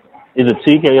 Is it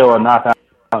TKO or knockout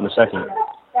in the second?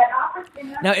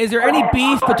 Now, is there any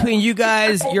beef between you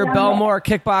guys, your Belmore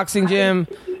kickboxing gym,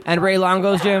 and Ray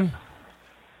Longo's gym?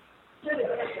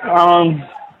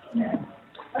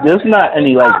 There's not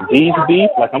any beef.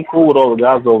 Like, I'm cool with all the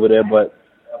guys over there, but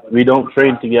we don't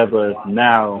train together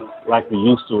now like we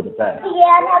used to in the past.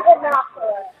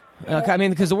 Okay,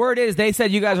 because the word is they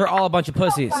said you guys are all a bunch of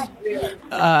pussies.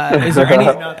 Is there any?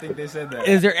 I do not think they said that.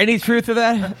 Is there any truth to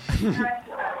that?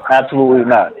 Absolutely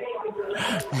not.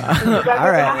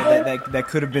 All right, that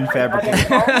could have been fabricated.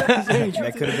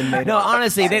 That could have been made. No,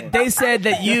 honestly, they said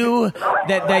that you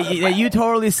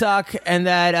totally suck and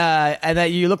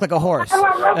that you look like a horse.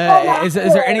 Is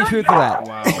there any truth to that?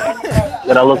 Wow.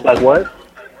 That I look like what?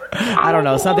 I don't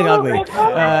know, something ugly.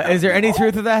 Is there any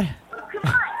truth to that?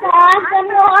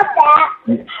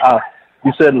 You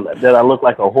said that I look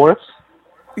like a horse?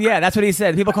 Yeah, that's what he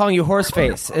said. People calling you horse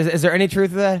face. Is there any truth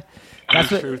to that? That's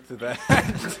truth to that.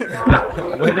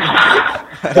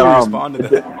 How do you respond to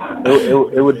that?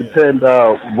 It would depend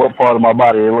what part of my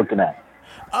body you're looking at.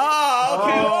 Oh,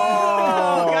 okay.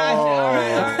 Oh, gotcha. All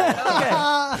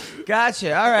right. Okay.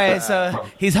 Gotcha. All right. So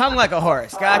he's hung like a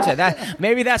horse. Gotcha.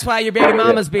 Maybe that's why your baby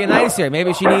mama's being nicer.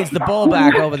 Maybe she needs the bull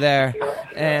back over there.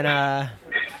 And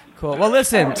cool. Well,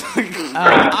 listen,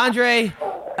 Andre,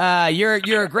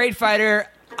 You're a great fighter.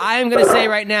 I am going to say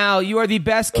right now, you are the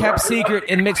best kept secret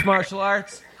in mixed martial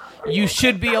arts. You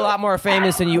should be a lot more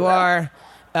famous than you are.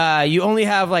 You only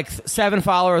have like 7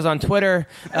 followers on Twitter.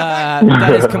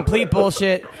 That is complete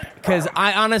bullshit. Because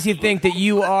I honestly think that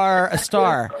you are a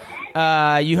star.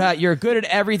 You're good at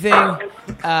everything.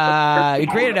 You're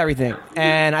great at everything,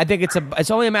 and I think it's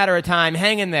only a matter of time.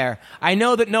 Hang in there. I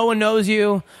know that no one knows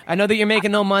you. I know that you're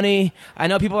making no money. I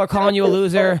know people are calling you a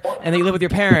loser, and that you live with your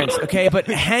parents. Okay, but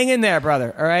hang in there,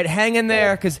 brother. All right, hang in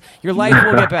there, because your life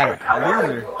will get better. A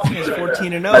loser. He's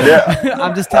 14-0.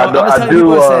 I'm just telling you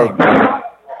what I'm saying.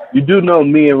 You do know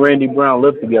me and Randy Brown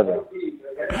live together.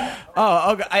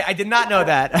 Oh, okay. I did not know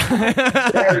that.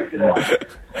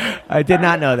 I did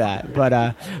not know that.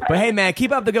 But hey, man,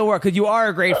 keep up the good work because you are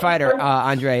a great fighter,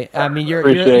 Andre. I mean, you're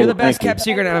the best kept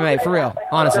secret in MMA for real,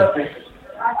 honestly.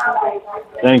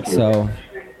 Thank you. So,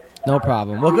 no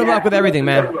problem. Well, good luck with everything,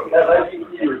 man. All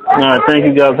right, thank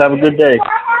you, guys. Have a good day.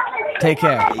 Take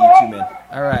care. Yeah, you too, man.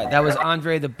 All right, that was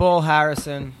Andre the Bull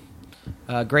Harrison,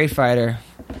 great fighter,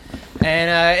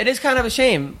 and it is kind of a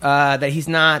shame that he's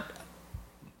not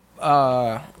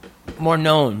more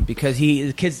known because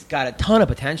the kid's got a ton of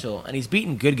potential and he's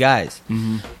beaten good guys.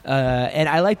 Mm-hmm. And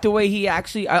I like the way he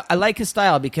actually. I like his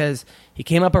style because he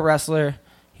came up a wrestler.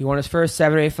 He won his first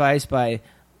 7 or 8 fights by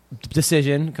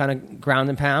decision, kind of ground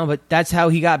and pound. But that's how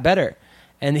he got better.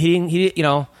 And he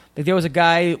like there was a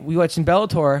guy we watched in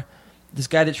Bellator. This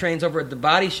guy that trains over at the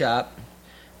Body Shop.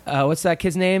 What's that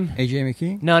kid's name? AJ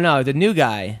McKee? No, the new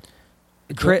guy.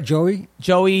 Joey?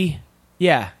 Joey,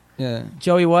 yeah. Yeah.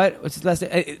 Joey what? What's his last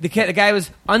name? The guy was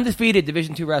undefeated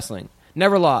Division II wrestling.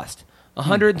 Never lost.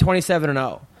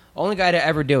 127-0. Only guy to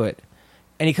ever do it.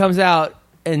 And he comes out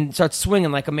and starts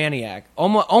swinging like a maniac.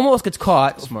 Almost gets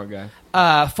caught. Smart guy.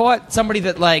 Fought somebody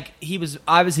that like he was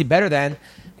obviously better than.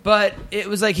 But it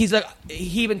was like he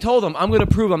even told him, I'm going to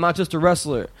prove I'm not just a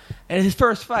wrestler. And his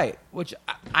first fight, which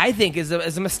I think is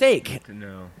a mistake.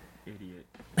 No, idiot.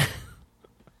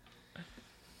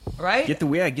 Right? Get the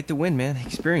win, man.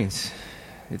 Experience.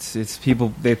 It's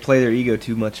people, they play their ego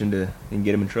too much and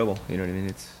get them in trouble. You know what I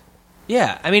mean?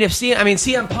 Yeah. I mean,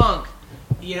 CM Punk,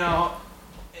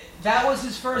 that was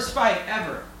his first fight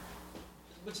ever,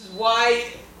 which is why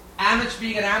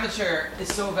being an amateur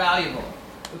is so valuable.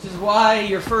 Which is why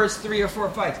your first 3 or 4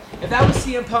 fights. If that was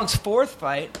CM Punk's 4th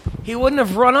fight, he wouldn't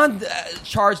have run on,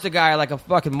 charged the guy like a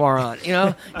fucking moron.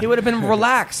 He would have been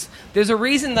relaxed. There's a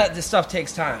reason that this stuff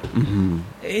takes time. Mm-hmm.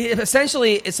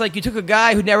 Essentially, it's like you took a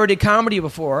guy who never did comedy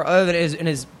before, other than in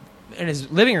his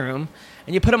living room,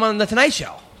 and you put him on the Tonight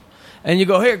Show, and you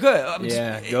go, "Here, good,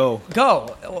 go."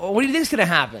 What do you think is going to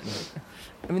happen?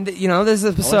 I mean, I want to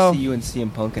see you and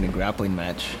CM Punk in a grappling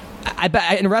match. I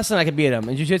bet in wrestling I could beat him.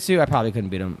 In jiu-jitsu, I probably couldn't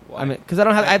beat him. Why? I mean, because I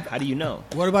don't have. How do you know?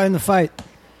 What about in the fight?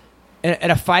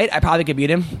 In a fight, I probably could beat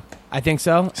him. I think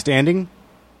so. Standing?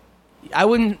 I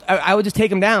wouldn't. I would just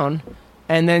take him down,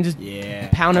 and then just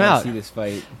pound him out. See this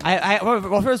fight.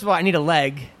 Well, first of all, I need a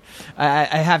leg. I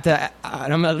have to.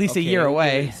 I'm at least a year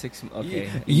away.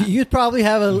 You'd probably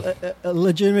have a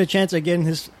legitimate chance of getting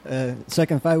his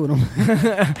second fight with him.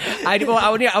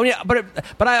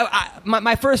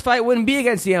 My first fight wouldn't be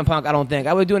against CM Punk. I don't think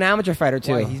I would do an amateur fight or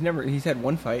two. Why? He's had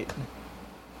 1 fight.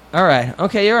 All right.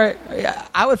 Okay, you're right. Yeah,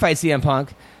 I would fight CM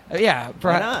Punk. Yeah.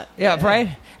 Why not? Yeah,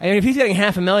 right. I mean, if he's getting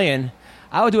 $500,000,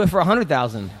 I would do it for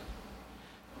 $100,000.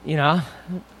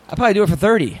 I'd probably do it for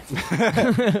 30.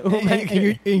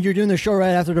 and you're doing the show right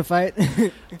after the fight.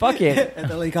 Fuck it. At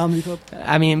the LA Comedy Club.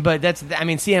 I mean, but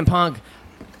CM Punk.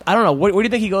 I don't know. Where do you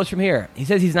think he goes from here? He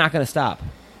says he's not going to stop.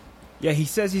 Yeah, he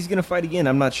says he's going to fight again.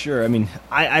 I'm not sure. I mean,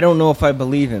 I don't know if I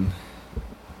believe him.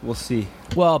 We'll see.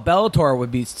 Well, Bellator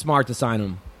would be smart to sign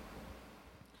him.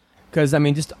 Because, I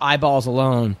mean, just eyeballs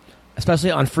alone,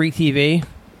 especially on free TV.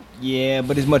 Yeah,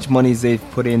 but as much money as they've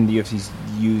put in, the UFC's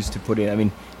used to put in. I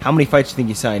mean, how many fights do you think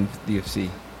he signed with the UFC?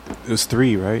 It was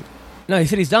 3, right? No, he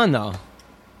said he's done, though.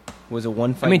 Was it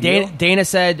 1 fight? I mean, deal? Dana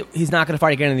said he's not going to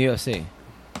fight again in the UFC.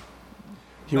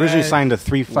 He originally signed a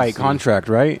 3-fight contract,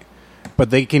 right? But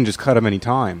they can just cut him any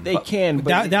time. They can,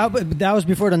 but that was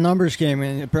before the numbers came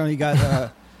in. Apparently, he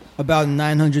got about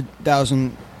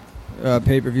 900,000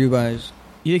 pay-per-view buys.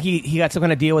 You think he got some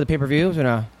kind of deal with the pay-per-views or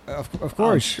no? Of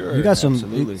course, sure. He got some.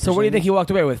 Absolutely. So what do you think he walked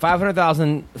away with?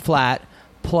 500,000 flat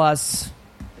plus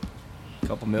a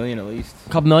couple million at least. A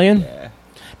couple million? Yeah.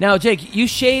 Now, Jake, you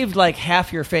shaved like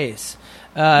half your face.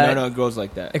 No, it grows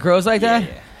like that. It grows like that?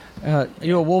 Yeah. Are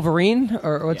you a Wolverine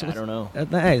or what's? I don't know.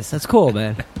 Nice. That's cool,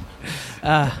 man.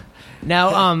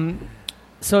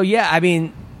 So yeah, I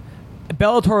mean,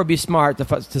 Bellator would be smart to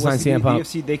sign CM Punk.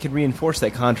 The UFC, they could reinforce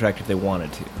that contract if they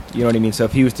wanted to. You know what I mean? So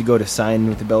if he was to go to sign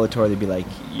with the Bellator, they'd be like,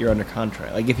 "You're under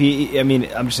contract." Like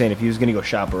I'm just saying, if he was going to go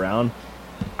shop around,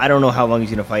 I don't know how long he's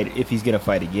going to fight. If he's going to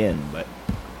fight again, but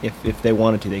if they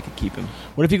wanted to, they could keep him.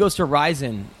 What if he goes to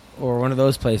Ryzen or one of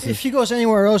those places? If he goes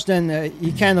anywhere else, then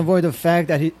he can't avoid the fact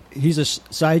that he's a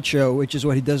sideshow, which is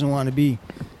what he doesn't want to be.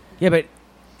 Yeah, but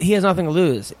he has nothing to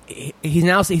lose.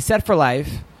 He's set for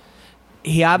life.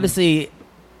 He obviously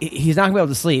he's not going to be able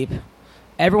to sleep.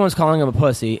 Everyone's calling him a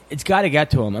pussy. It's got to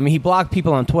get to him. I mean, he blocked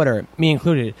people on Twitter, me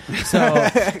included.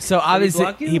 So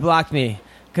obviously he blocked me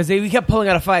because we kept pulling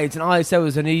out of fights, and all I said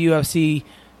was a new UFC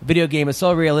video game is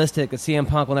so realistic that CM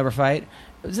Punk will never fight.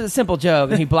 It was a simple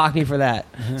joke, and he blocked me for that.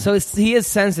 So he is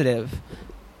sensitive,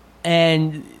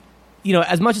 and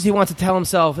as much as he wants to tell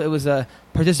himself it was a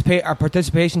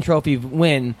participation trophy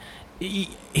win,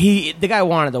 the guy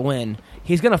wanted to win.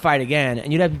 He's going to fight again,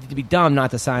 and you'd have to be dumb not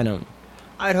to sign him.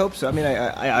 I'd hope so. I mean,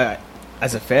 I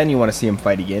as a fan, you want to see him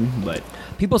fight again, but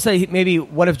people say maybe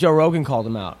what if Joe Rogan called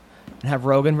him out and have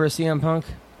Rogan versus CM Punk?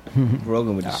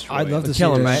 Rogan would destroy. I'd love to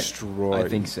kill him, right? Destroy. I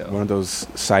think so. One of those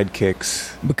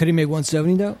sidekicks. But could he make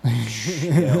 170 though?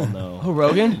 Hell no. Who,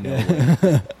 Rogan? No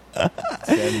way.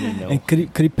 70, no. And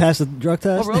could he pass the drug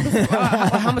test?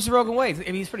 How much does Rogan weigh? I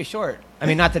mean, he's pretty short. I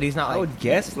mean, not that he's not. I would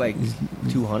guess like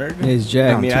 200. He's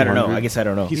jacked. I mean, I don't know. I guess I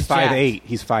don't know. He's 5'8".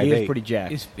 He's 5'8". He is pretty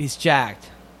jacked. He's jacked.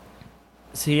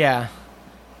 So yeah,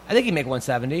 I think he'd make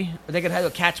 170. Or they could have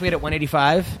a catch weight at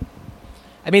 185.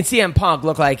 I mean, CM Punk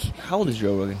looked like how old is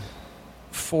Joe Rogan?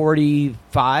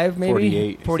 45, maybe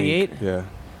 48. 48. Yeah.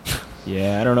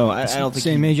 Yeah, I don't know. I don't think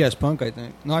same age as Punk. I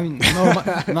think. No, I mean,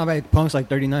 not by Punk's like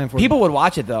 39, 40. People would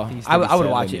watch it though. I would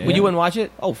watch it. Yeah. Would you wouldn't watch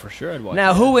it? Oh, for sure, I'd watch.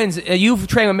 Now, it. who wins? You've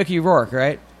trained with Mickey Rourke,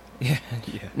 right? Yeah.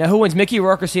 Now, who wins, Mickey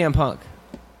Rourke or CM Punk?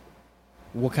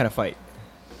 What kind of fight?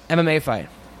 MMA fight.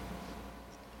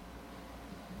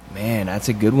 Man, that's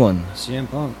a good one. CM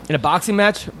Punk In a boxing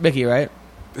match, Mickey, right?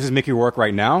 This is Mickey Rourke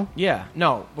right now? Yeah.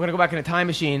 No, we're gonna go back in a time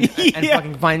machine and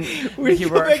fucking find Mickey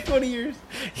Go Rourke. back 20 years.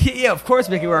 Yeah, of course,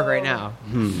 Mickey Rourke right now.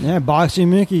 Yeah, boxing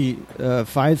Mickey,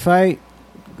 fight,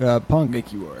 Punk.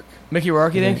 Mickey Rourke. Mickey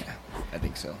Rourke, you think? I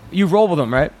think so. You roll with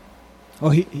him, right?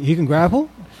 Oh, he can grapple?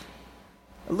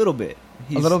 A little bit.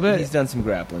 A little bit? He's done some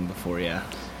grappling before, yeah.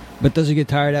 But does he get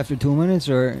tired after 2 minutes,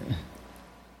 or?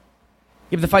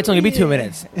 Yeah, but the fight's only gonna be 2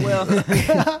 minutes. Well,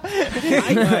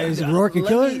 is Rourke a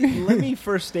killer? Let me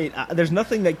first state: there's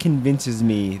nothing that convinces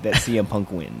me that CM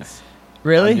Punk wins.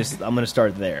 Really? I'm going to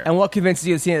start there. And what convinces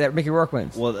you that Mickey Rourke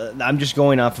wins? Well, I'm just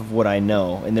going off of what I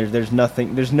know, and there's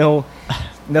nothing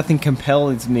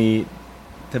compels me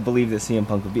to believe that CM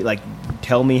Punk would be like.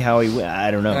 Tell me how he win.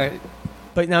 I don't know. Right.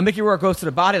 But now Mickey Rourke goes to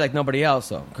the body like nobody else,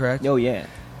 though. Correct? Oh yeah.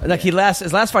 Like his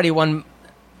last fight, he won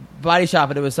body shop,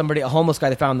 and it was a homeless guy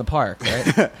they found in the park.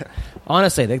 Right?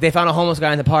 Honestly, they found a homeless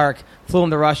guy in the park, flew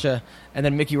him to Russia, and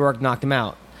then Mickey Rourke knocked him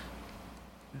out.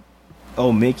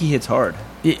 Oh, Mickey hits hard.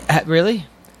 Yeah, really?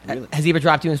 Has he ever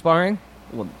dropped you in sparring?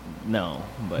 Well, no,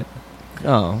 but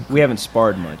we haven't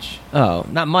sparred much. Oh,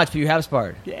 not much, but you have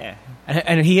sparred. Yeah,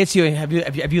 and he hits you. And have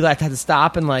you had to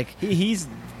stop and like? He's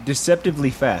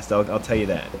deceptively fast. I'll tell you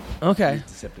that. Okay.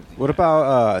 What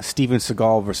about Steven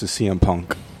Seagal versus CM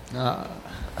Punk?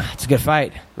 It's a good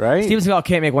fight, right? Steven Seagal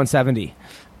can't make 170.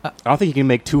 I don't think he can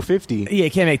make 250. Yeah, he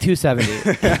can't make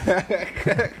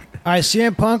 270. All right,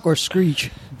 CM Punk or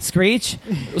Screech? Screech?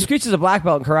 Well, Screech is a black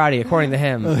belt in karate, according to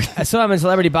him. I saw him in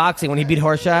celebrity boxing when he beat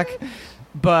Horshack,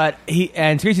 but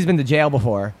Screech has been to jail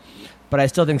before. But I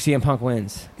still think CM Punk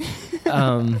wins.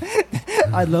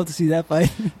 I'd love to see that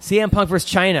fight. CM Punk versus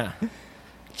China.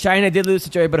 China did lose to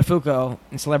Joey Buttafuoco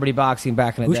in celebrity boxing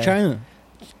back in the day. Who's China?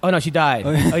 Oh no, she died.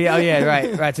 Oh yeah,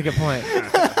 right. That's a good point.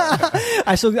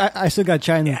 I still got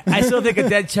China. I still think a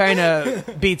dead China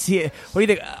beats here. What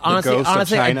do you think?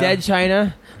 Honestly, a dead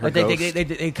China. Like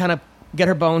they kind of get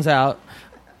her bones out,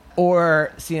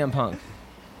 or CM Punk.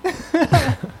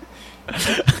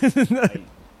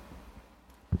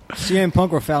 CM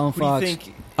Punk or Fallon Fox? Who do you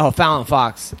think? Oh, Fallon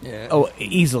Fox. Yeah. Oh,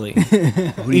 easily.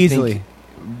 Who do you think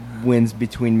wins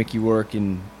between Mickey Rourke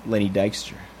and Lenny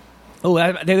Dykstra? Oh,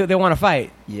 they want to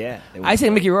fight. Yeah, I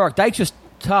say Mickey Rourke. Dykestra's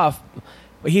tough,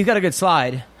 but he's got a good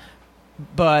slide.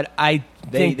 But I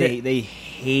think they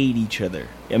hate each other.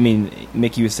 I mean,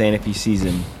 Mickey was saying if he sees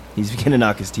him, he's gonna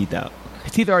knock his teeth out.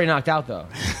 His teeth are already knocked out, though.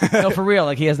 No, for real.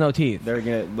 Like he has no teeth.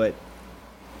 But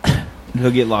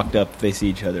he'll get locked up if they see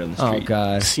each other on the street. Oh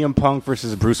God. CM Punk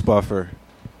versus Bruce Buffer.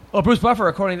 Oh, Bruce Buffer,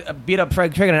 according to, beat up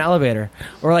Craig in an elevator,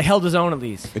 or like held his own at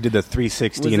least. He did the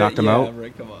 360 and knocked him out.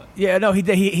 Right, come on. Yeah, no, he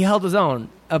did. He held his own.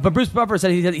 But Bruce Buffer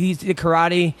said he did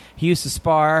karate. He used to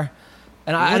spar.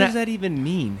 What does that even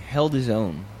mean? Held his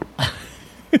own.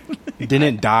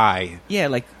 Didn't die. Yeah,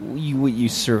 like you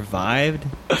survived.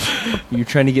 You're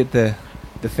trying to get the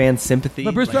fan sympathy.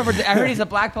 But Bruce Buffer, I heard he's a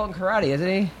black belt in karate, isn't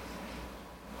he?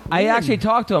 I actually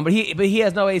talked to him, but he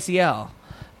has no ACL.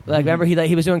 Like, remember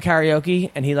he was doing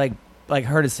karaoke and he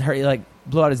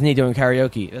blew out his knee doing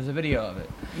karaoke. There's a video of it.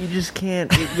 You just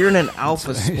can't. You're in an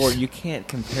alpha sport. You can't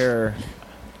compare.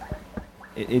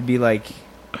 It'd be like.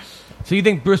 So you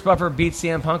think Bruce Buffer beats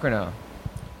CM Punk or no?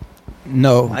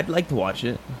 No. I'd like to watch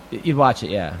it. You'd watch it,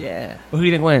 yeah. Yeah. Well, who do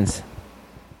you think wins?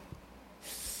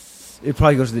 It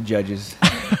probably goes to the judges.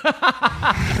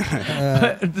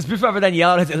 Does Bruce Buffer then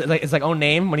yell at his own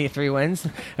name when he 3 wins?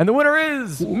 And the winner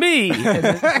is me!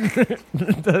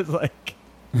 Does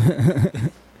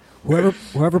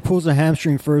Whoever pulls a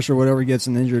hamstring first or whatever gets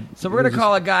an injured. So we're gonna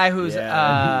call a guy who's.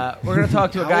 We're gonna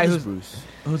talk to a guy who's Bruce.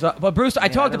 But Bruce, I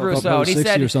talked to Bruce though, and he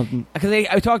said because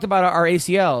I talked about our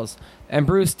ACLs, and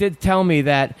Bruce did tell me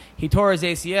that he tore his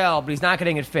ACL, but he's not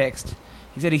getting it fixed.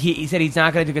 He said he's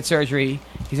not going to get surgery.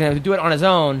 He's going to do it on his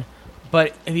own.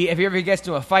 But if he ever gets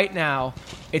into a fight now,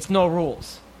 it's no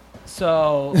rules.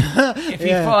 So if he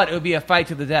fought, it would be a fight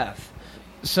to the death.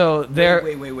 So there.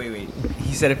 Wait.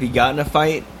 He said if he got in a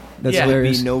fight, there'd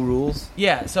be no rules.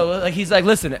 Yeah. So he's like,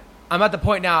 listen, I'm at the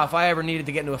point now. If I ever needed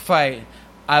to get into a fight,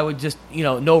 I would just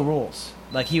no rules.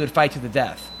 Like he would fight to the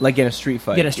death, like in a street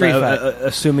fight.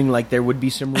 Assuming like there would be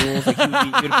some rules, like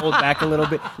he would hold back a little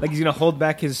bit, like he's gonna hold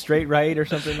back his straight right or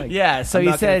something. Like so I'm he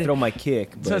not said gonna throw my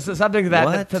kick. So something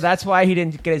that. So that's why he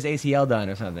didn't get his ACL done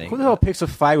or something. Who the hell picks a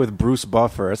fight with Bruce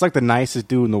Buffer? It's like the nicest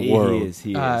dude in the world.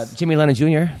 He is. Jimmy Lennon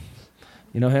Jr.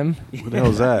 You know him? Who the hell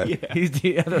is that? He's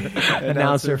the other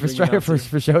announcer for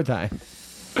Showtime.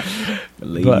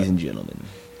 Ladies and gentlemen,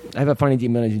 I have a funny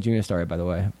Jimmy Lennon Jr. story, by the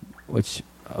way, which.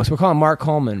 So we're calling Mark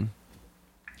Coleman.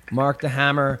 Mark the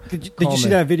Hammer. Did you see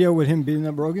that video with him beating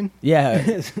up Rogan? Yeah.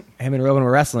 Him and Rogan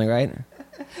were wrestling, right?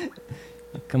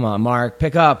 Come on, Mark.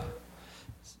 Pick up.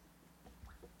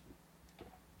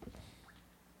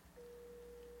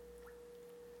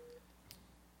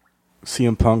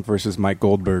 CM Punk versus Mike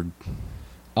Goldberg.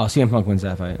 Oh, CM Punk wins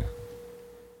that fight.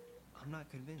 I'm not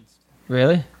convinced.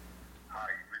 Really?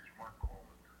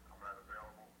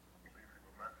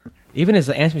 Even his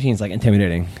answer machine's like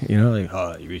intimidating,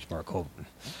 like you reach Mark Coleman.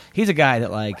 He's a guy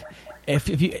that like, if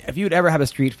you would ever have a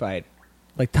street fight,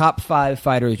 like top 5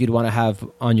 fighters you'd want to have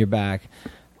on your back,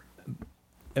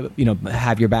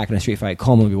 have your back in a street fight.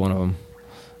 Coleman would be one of them.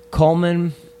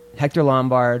 Coleman, Hector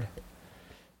Lombard,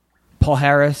 Paul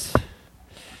Harris.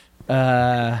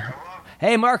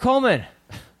 Hey, Mark Coleman.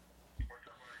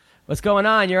 What's going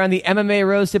on? You're on the MMA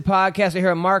Roasted podcast. We're here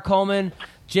with Mark Coleman,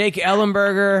 Jake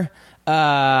Ellenberger.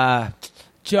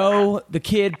 Joe the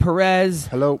Kid Perez,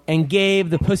 hello, and Gabe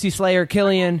the Pussy Slayer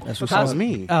Killian. That's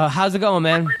me. How's it going,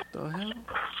 man?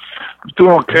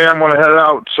 Doing okay. I'm gonna head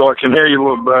out so I can hear you a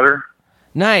little better.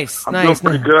 Nice. I'm doing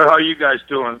pretty good. How are you guys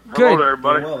doing? Good. Hello there,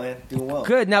 everybody. Doing well, man. Doing well.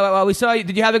 Good. Now we saw you.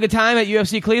 Did you have a good time at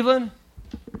UFC Cleveland?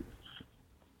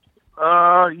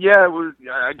 Yeah.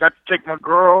 I got to take my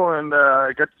girl, and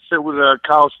I got to sit with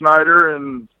Kyle Snyder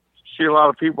and see a lot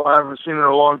of people I haven't seen in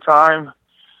a long time.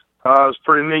 It was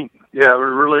pretty neat. Yeah,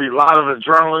 really a lot of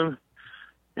adrenaline,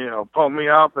 pumped me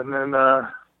up, and then,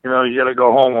 you got to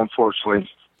go home, unfortunately.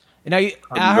 I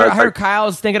heard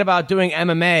Kyle's thinking about doing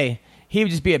MMA. He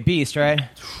would just be a beast, right?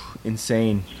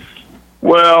 Insane.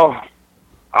 Well,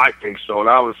 I think so. And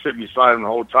I was sitting beside him the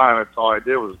whole time. That's all I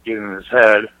did was get in his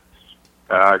head,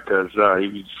 because he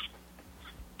was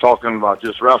talking about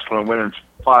just wrestling, winning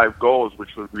 5 goals,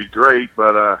 which would be great,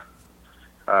 but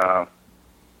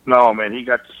no, man, he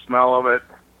got the smell of it,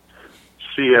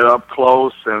 see it up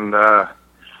close, and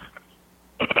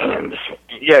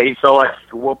yeah, he felt like he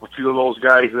could whoop a few of those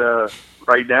guys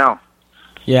right now.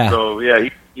 Yeah. So yeah,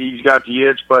 he's got the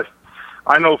itch, but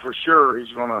I know for sure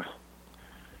he's gonna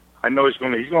try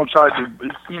to.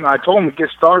 I told him to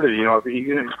get started. If he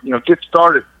get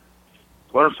started,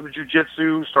 learn some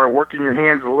jiu-jitsu, start working your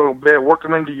hands a little bit, work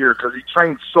them into because he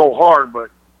trains so hard,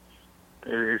 but.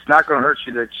 It's not going to hurt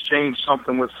you to exchange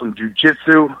something with some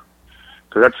jiu-jitsu,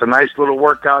 because that's a nice little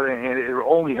workout, and it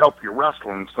will only help your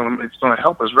wrestling. It's going to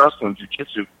help his wrestling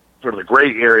jiu-jitsu for the gray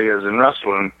areas in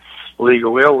wrestling,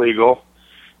 legal, illegal,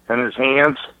 and his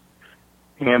hands.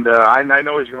 And I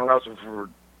know he's going to wrestle for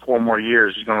 4 more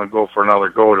years. He's going to go for another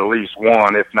gold, at least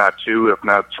 1, if not 2, if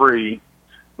not 3.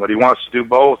 But he wants to do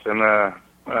both, and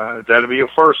that'll be a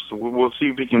first. We'll see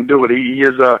if he can do it.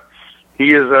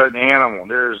 He is an animal.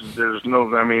 There's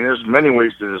many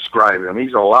ways to describe him.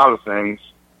 He's a lot of things.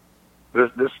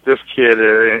 This kid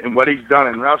and what he's done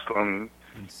in wrestling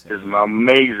is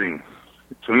amazing.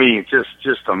 It's to me, it's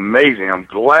just amazing. I'm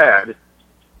glad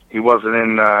he wasn't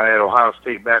in at Ohio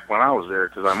State back when I was there,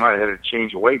 because I might have had to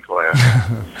change a weight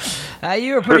class.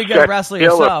 You were a pretty good wrestler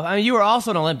yourself. I mean, you were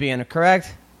also an Olympian,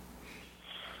 correct?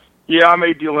 Yeah, I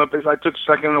made the Olympics. I took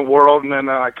second in the world, and then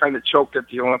I kind of choked at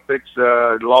the Olympics.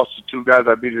 Lost to two guys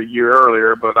I beat a year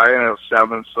earlier, but I ended up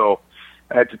seventh. So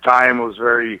at the time, it was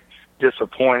very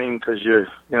disappointing, because you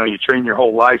train your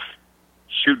whole life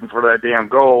shooting for that damn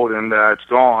gold, and it's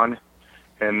gone.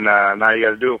 And now you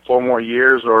got to do it 4 more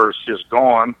years, or it's just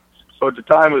gone. So at the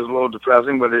time, it was a little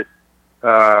depressing, but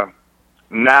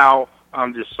now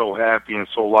I'm just so happy and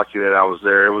so lucky that I was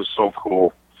there. It was so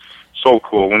cool. So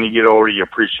cool. When you get older, you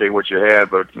appreciate what you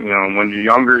had, but when you're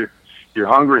younger, you're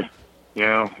hungry. You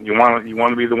want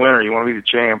to be the winner. You want to be the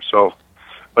champ. So,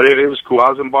 but it was cool. I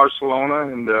was in Barcelona,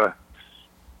 and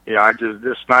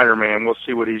this Snyder man, we'll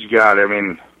see what he's got. I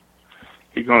mean,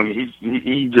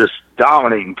 he's just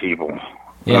dominating people,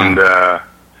 and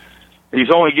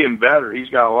he's only getting better. He's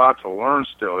got a lot to learn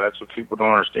still. That's what people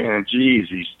don't understand. And geez,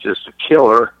 he's just a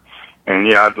killer. And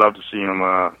I'd love to see him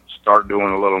start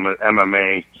doing a little bit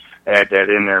MMA. Add that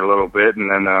in there a little bit,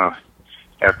 and then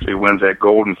after he wins that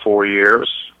gold in 4 years,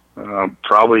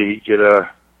 probably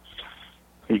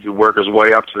he could work his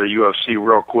way up to the UFC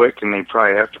real quick, and they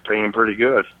probably have to pay him pretty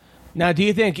good. Now, do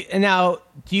you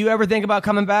ever think about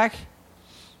coming back?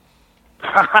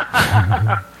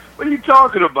 What are you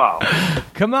talking about?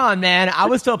 Come on, man! I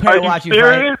was still paying to watch you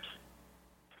fight.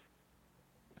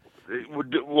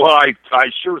 Well, I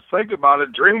sure think about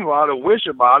it, dream about it, wish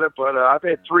about it, but I've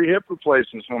had 3 hip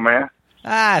replacements, my man.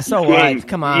 So what?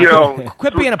 Come on.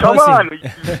 Quit being a pussy. Come on.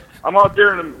 I'm out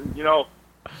there in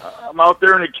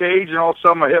the cage, and all of a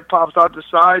sudden my hip pops out the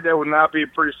side. That would not be a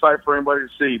pretty sight for anybody to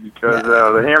see, because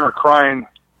the hammer crying,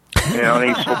 it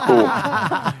ain't so cool.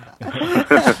 I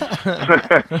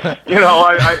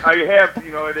have,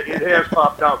 it has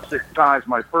popped out 6 times.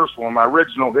 My first one, my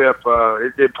original hip,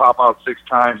 it did pop out 6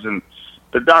 times, and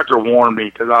the doctor warned me,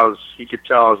 because he could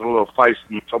tell I was a little feisty.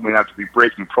 He told me not to be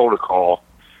breaking protocol.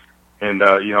 And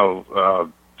 6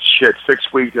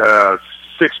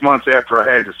 months after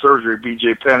I had the surgery,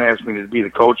 BJ Penn asked me to be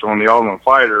the coach on the Ultimate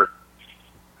Fighter,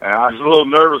 and I was a little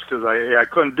nervous, because I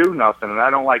couldn't do nothing, and I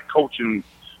don't like coaching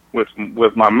with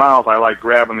my mouth. I like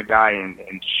grabbing the guy and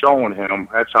showing him.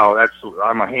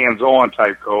 I'm a hands-on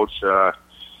type coach. So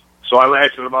I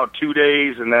lasted about 2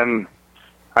 days, and then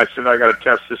I said I got to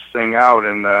test this thing out,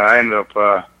 and I ended up.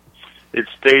 It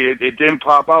didn't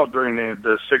pop out during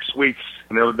the 6 weeks,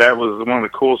 and that was one of the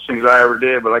coolest things I ever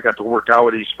did. But I got to work out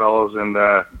with these fellows, and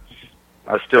I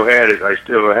still had it. I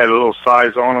still had a little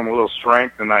size on them, a little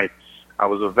strength, and I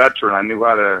was a veteran. I knew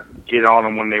how to get on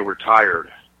them when they were tired.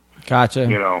 Gotcha.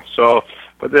 So,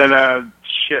 but then,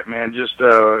 shit, man, just,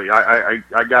 I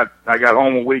got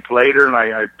home a week later, and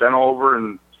I bent over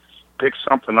and picked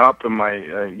something up, and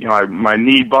my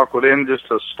knee buckled in just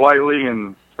slightly,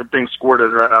 and everything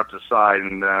squirted right out the side,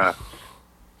 and,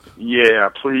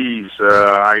 please,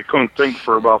 I couldn't think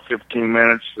for about 15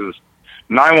 minutes, 'cause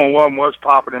 911 was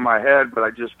popping in my head, but I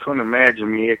just couldn't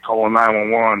imagine me calling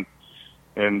 911,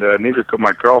 and, neither could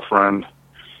my girlfriend.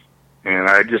 And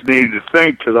I just needed to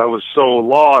think, because I was so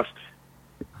lost.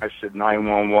 I said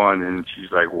 911, and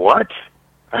she's like, "What?"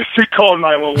 I said, "Call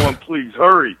 911, please,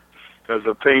 hurry," because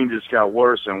the pain just got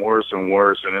worse and worse and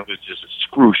worse, and it was just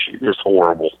excruciating, just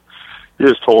horrible.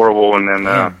 And then,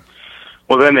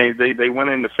 then they went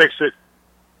in to fix it,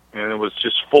 and it was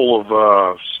just full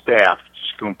of staff,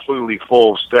 just completely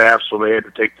full of staff. So they had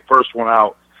to take the first one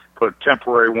out, put a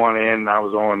temporary one in. And I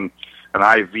was on an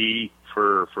IV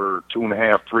for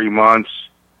 2.5, 3 months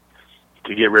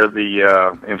to get rid of the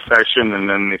infection, and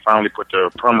then they finally put the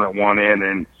permanent one in,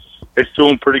 and it's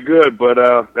doing pretty good. But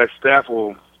that staff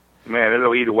it'll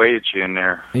eat away at you in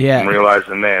there. Yeah, I'm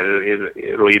realizing that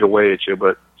it'll eat away at you.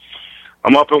 But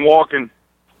I'm up and walking.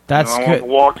 That's good. I'm up and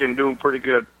walking, doing pretty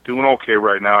good, doing okay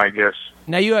right now, I guess.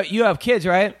 Now you have kids,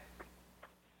 right?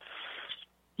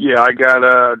 Yeah, I got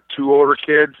 2 older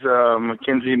kids,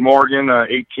 Mackenzie and Morgan,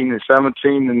 18 and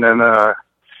 17, and then I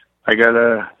got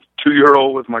a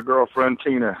 2-year-old with my girlfriend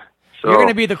Tina. So, you're going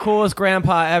to be the coolest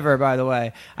grandpa ever, by the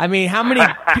way. I mean, how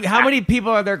many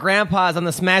people are their grandpas on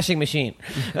the smashing machine?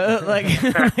 Like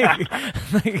how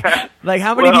many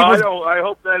people? I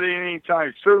hope that ain't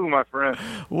anytime soon, my friend.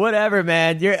 Whatever,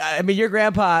 man. Your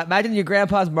grandpa. Imagine your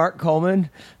grandpa's Mark Coleman.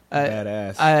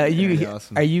 Badass.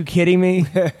 Awesome. Are you kidding me?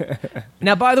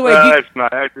 Now, by the way, that's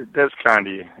kind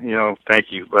of you. Thank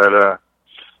you, but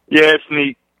it's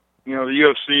neat. The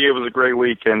UFC, it was a great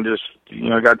weekend. Just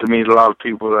I got to meet a lot of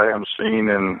people that I haven't seen,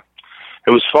 and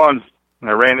it was fun.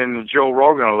 I ran into Joe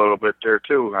Rogan a little bit there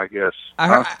too, I guess.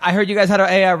 I heard you guys had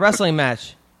a wrestling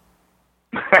match.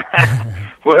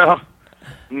 Well,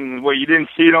 you didn't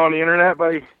see it on the internet,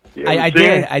 buddy? I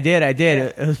did.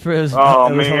 It was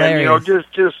man, hilarious.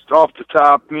 just off the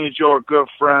top, me and Joe are good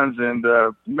friends, and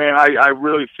man, I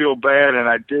really feel bad, and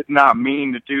I did not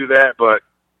mean to do that, but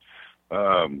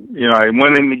I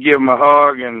went in to give him a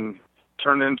hug and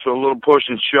turned into a little push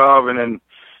and shove, and then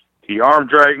he arm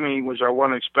dragged me, which I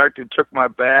wasn't expecting, took my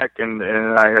back, and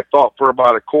I thought for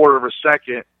about a quarter of a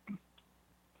second,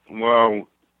 well,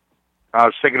 I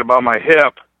was thinking about my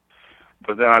hip,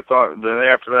 but then I thought, then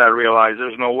after that I realized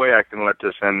there's no way I can let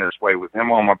this end this way with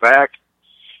him on my back.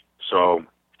 So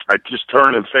I just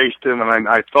turned and faced him, and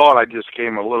I thought I just gave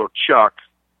him a little chuck,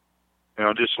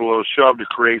 just a little shove to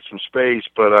create some space,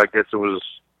 but I guess it was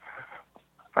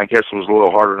a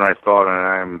little harder than I thought,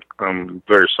 and I'm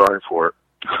very sorry for it.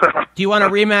 Do you want a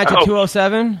rematch at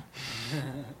 207?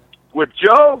 With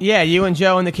Joe? Yeah, you and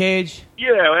Joe in the cage.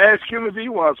 Yeah, ask him if he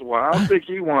wants one. I don't think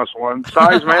he wants one.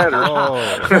 Size matters.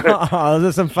 Those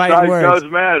are some fighting Size words.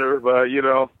 does matter, but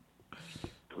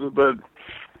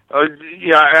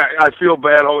I feel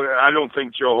bad. I don't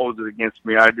think Joe holds it against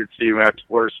me. I did see him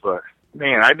afterwards, but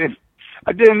man, I didn't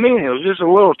mean it. It was just a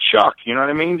little chuck. You know what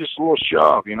I mean? Just a little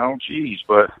shove. Jeez,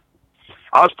 but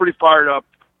I was pretty fired up,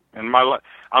 and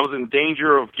I was in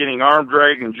danger of getting arm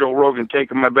dragged and Joe Rogan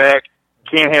taking my back.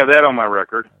 Can't have that on my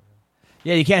record.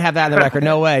 Yeah, you can't have that on the record.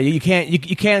 No way. You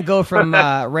can't go from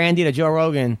Randy to Joe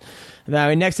Rogan. I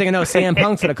mean, next thing I know, CM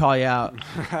Punk's gonna call you out.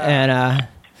 And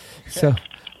so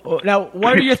now,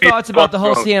 what are your thoughts about the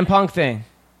whole CM Punk thing?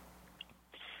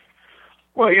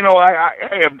 Well,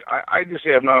 I just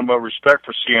have nothing but respect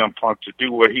for CM Punk to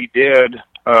do what he did.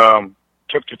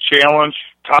 Took the challenge,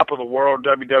 top of the world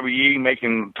WWE,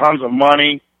 making tons of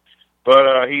money,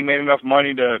 but he made enough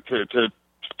money to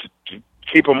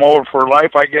keep him over for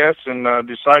life, I guess, and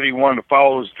decided he wanted to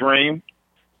follow his dream.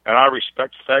 And I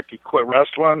respect the fact he quit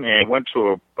wrestling and went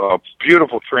to a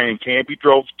beautiful training camp. He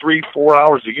drove 3-4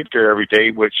 hours to get there every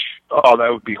day, which, that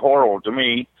would be horrible to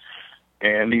me.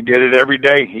 And he did it every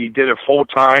day. He did it full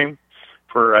time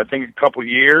for, I think, a couple of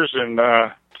years, and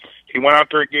he went out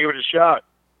there and gave it a shot.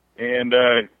 And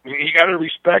you got to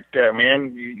respect that,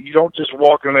 man. You don't just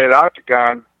walk in that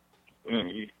octagon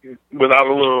without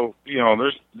a little,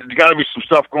 there's got to be some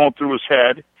stuff going through his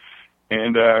head.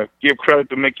 And give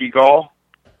credit to Mickey Gall.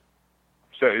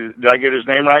 So, did I get his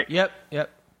name right? Yep.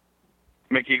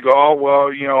 Mickey Gall.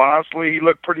 Well, honestly, he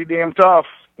looked pretty damn tough.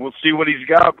 We'll see what he's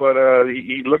got, but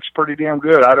he looks pretty damn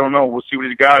good. I don't know. We'll see what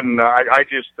he's got. And I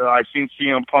seen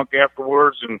CM Punk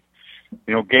afterwards, and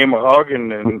gave him a hug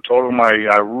and told him I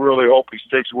really hope he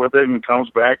sticks with it and comes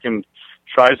back and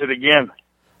tries it again.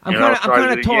 I'm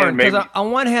kind of torn because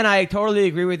on one hand I totally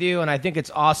agree with you, and I think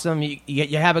it's awesome.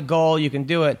 You have a goal, you can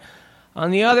do it.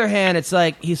 On the other hand, it's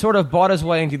like he sort of bought his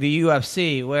way into the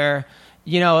UFC, where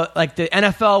like the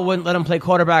NFL wouldn't let him play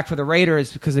quarterback for the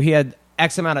Raiders because he had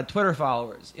X amount of Twitter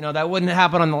followers. That wouldn't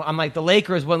happen on like the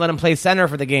Lakers wouldn't let him play center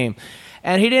for the game,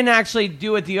 and he didn't actually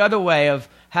do it the other way of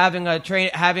having an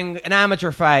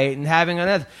amateur fight and have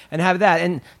that,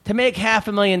 and to make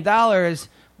 $500,000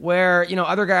 where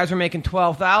other guys were making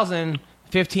 $12,000,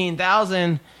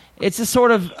 $15,000, it's a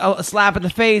sort of a slap in the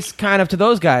face kind of to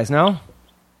those guys, no?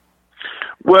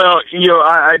 Well,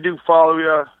 I do follow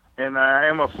you, and I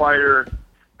am a fighter,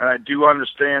 and I do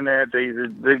understand that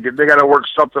they got to work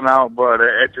something out. But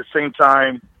at the same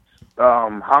time,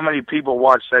 how many people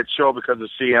watch that show because of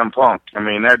CM Punk? I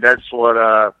mean, that's what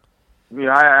I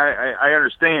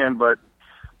understand, but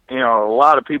a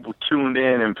lot of people tuned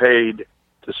in and paid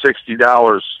the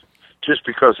 $60 just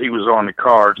because he was on the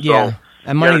card. Yeah, so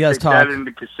and money does talk.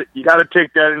 You got to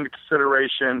take that into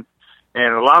consideration,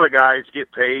 and a lot of guys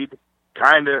get paid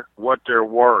kind of what they're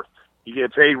worth. You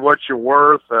get paid what you're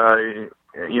worth. How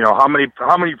many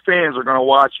fans are going to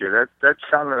watch you? That's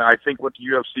kind of, I think, what the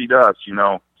UFC does.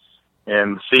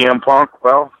 And CM Punk,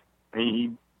 well, a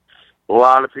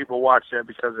lot of people watch that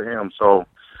because of him. So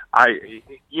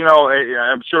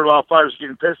I'm sure a lot of fighters are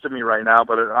getting pissed at me right now,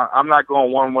 but I'm not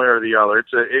going one way or the other.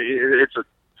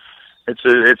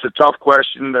 It's a tough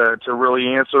question to really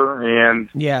answer, and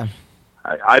yeah,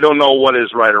 I don't know what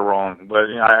is right or wrong, but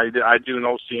I do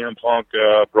know CM Punk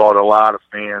brought a lot of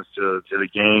fans to the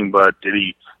game. But did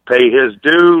he pay his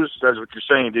dues? That's what you're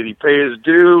saying. Did he pay his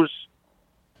dues?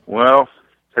 Well,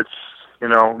 it's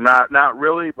not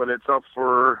really, but it's up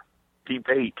for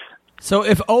debate. So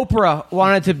if Oprah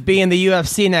wanted to be in the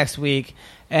UFC next week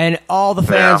and all the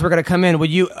fans were going to come in,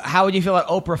 how would you feel about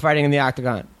Oprah fighting in the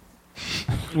octagon?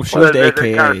 Well, that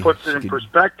kind of puts it in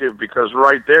perspective, because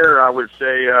right there I would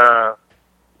say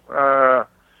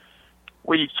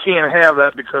well, you can't have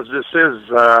that because this is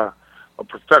a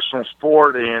professional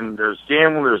sport, and there's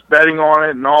gambling, there's betting on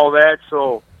it, and all that.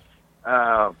 So,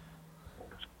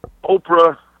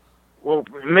 Oprah, well,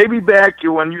 maybe back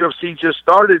when UFC just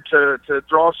started to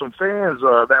draw some fans,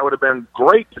 that would have been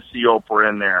great to see Oprah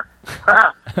in there.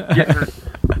 That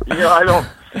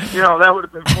would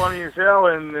have been funny as hell,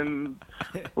 and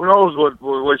who knows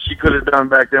what she could have done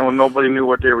back then when nobody knew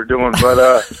what they were doing. But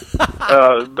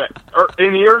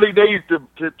in the early days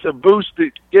to boost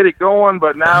it, get it going,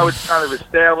 but now it's kind of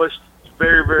established. It's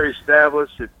very, very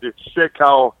established. It's sick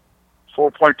how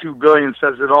 4.2 billion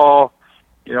says it all.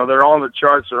 They're on the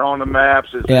charts. They're on the maps.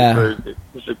 It's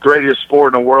the greatest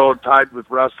sport in the world, tied with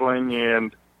wrestling.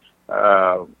 And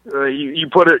you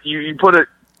put it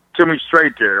to me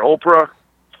straight there, Oprah.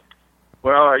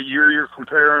 Well, you're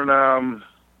comparing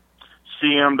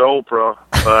CM to Oprah,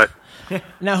 but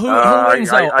now who wins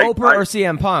though, Oprah or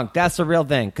CM Punk? That's the real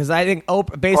thing, because I think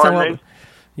Oprah, based on what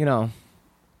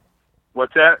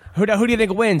What's that? Who do you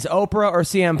think wins, Oprah or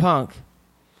CM Punk?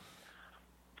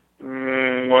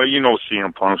 Well,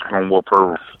 CM Punk's gonna whoop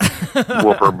her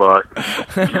butt.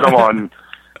 Come on,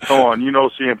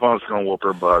 CM Punk's gonna whoop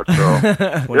her butt. So,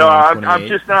 I'm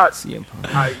just not. CM Punk.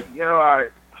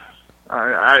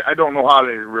 I don't know how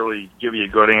to really give you a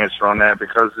good answer on that,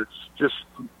 because it's just,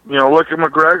 look at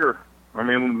McGregor. I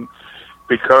mean,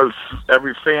 because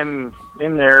every fan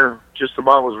in there just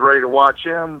about was ready to watch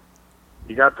him.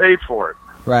 He got paid for it.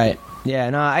 Right. Yeah.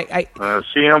 No.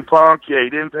 CM Punk. Yeah, he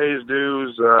didn't pay his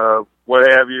dues. What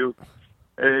have you?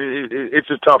 It's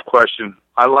a tough question.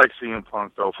 I like CM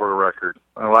Punk though, for the record.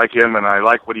 I like him, and I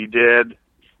like what he did.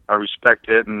 I respect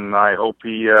it, and I hope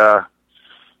he.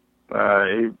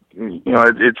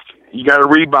 It's you got to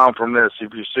rebound from this.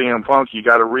 If you're CM Punk, you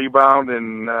got to rebound,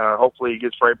 and hopefully he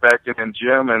gets right back in the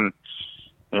gym and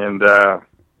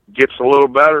gets a little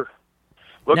better.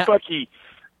 It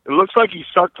looks like he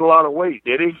sucked a lot of weight.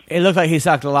 Did he? It looked like he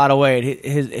sucked a lot of weight.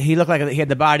 He looked like he had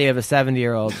the body of a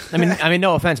 70-year-old. I mean,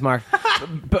 no offense, Mark,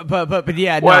 but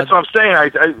yeah. Well, no. that's what I'm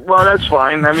saying. Well, that's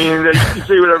fine. I mean, you can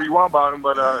say whatever you want about him,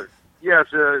 but yes,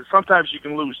 sometimes you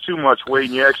can lose too much weight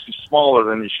and you're actually smaller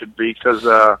than you should be, because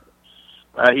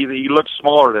he looks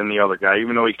smaller than the other guy,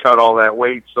 even though he cut all that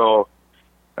weight. So,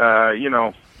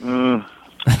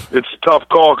 it's a tough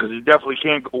call, because he definitely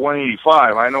can't go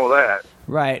 185. I know that.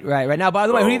 Right. Now, by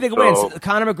the way, who do you think wins,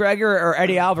 Conor McGregor or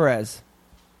Eddie Alvarez?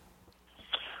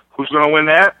 Who's going to win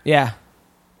that? Yeah.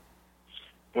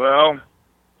 Well,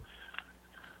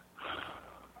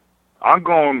 I'm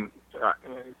going.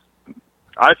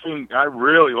 I think I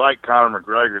really like Conor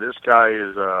McGregor. This guy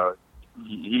is.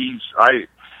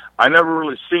 I never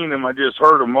really seen him. I just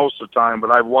heard him most of the time,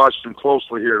 but I've watched him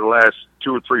closely here the last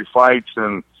 2 or 3 fights,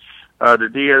 and the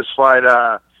Diaz fight.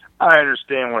 I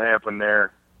understand what happened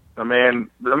there. The man,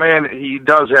 he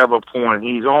does have a point.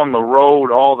 He's on the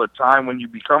road all the time. When you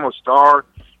become a star,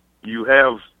 you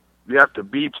have to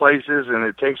be places, and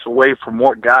it takes away from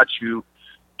what got you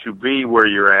to be where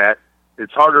you're at.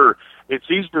 It's harder.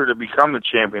 It's easier to become the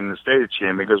champion than stay the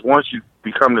champion, because once you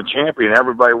become the champion,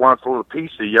 everybody wants a little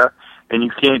piece of you, and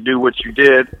you can't do what you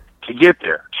did to get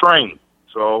there. Train.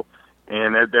 So,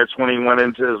 and that's when he went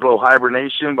into his little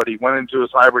hibernation. But he went into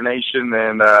his hibernation,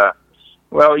 and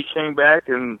he came back,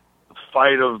 and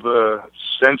fight of the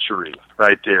century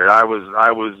right there. I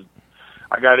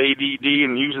got ADD,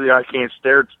 and usually I can't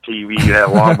stare at the TV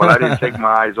that long, but I didn't take my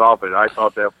eyes off it. I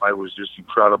thought that fight was just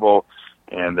incredible,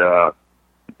 and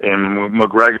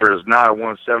McGregor is not a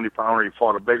 170-pounder. He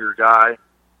fought a bigger guy,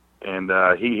 and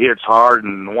he hits hard.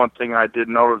 And the one thing I did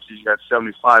notice, he's got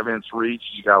 75-inch reach.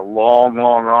 He's got long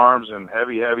arms and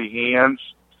heavy hands,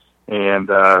 and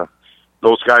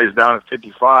those guys down at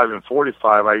 55 and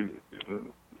 45,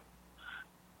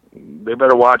 they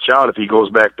better watch out if he goes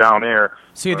back down there.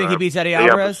 So you think he beats Eddie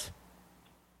Alvarez?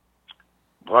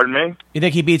 Pardon me? You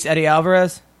think he beats Eddie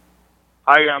Alvarez?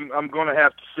 I'm going to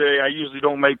have to say I usually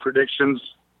don't make predictions.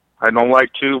 I don't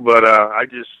like to, but I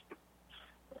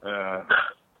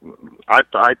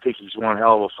think he's one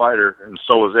hell of a fighter, and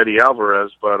so is Eddie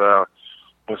Alvarez. But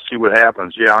we'll see what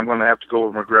happens. Yeah, I'm going to have to go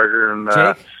with McGregor. And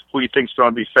who do you think's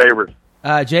going to be favored?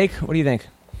 Jake, what do you think?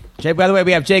 Jake, by the way,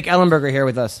 we have Jake Ellenberger here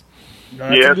with us.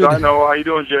 Yes, I know. How you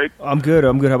doing, Jake? I'm good.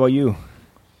 How about you?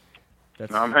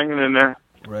 I'm hanging in there.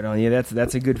 Right on. Yeah,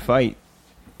 that's a good fight.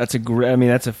 That's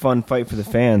a fun fight for the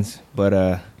fans. But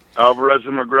Alvarez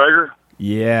and McGregor.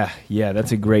 Yeah,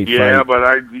 that's a great fight.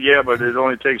 But it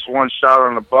only takes one shot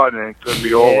on the button, and it could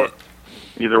be over.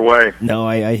 Either way. No,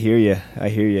 I hear you.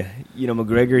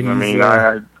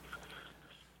 McGregor.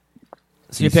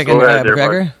 So you're picking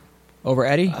McGregor over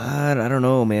Eddie? I don't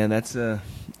know, man.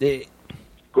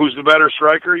 Who's the better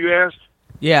striker, you asked?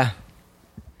 Yeah.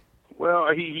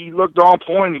 Well, he looked on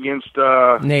point against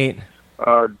Nate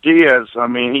Diaz. I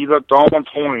mean, he looked on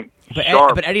point.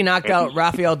 But Eddie knocked out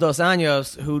Rafael Dos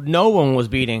Anjos, who no one was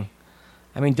beating.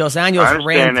 I mean, Dos Anjos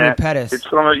ran through Pettis. It's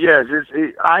gonna,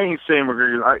 I ain't saying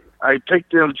McGregor. I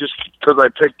picked him just because I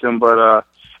picked him, but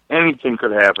anything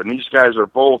could happen. These guys are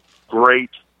both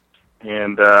great,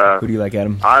 and who do you like,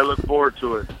 Adam? I look forward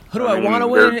to it. Who do I want to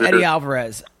win? Eddie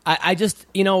Alvarez. I just,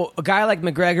 a guy like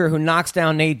McGregor who knocks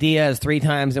down Nate Diaz 3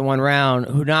 times in one round,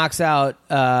 who knocks out,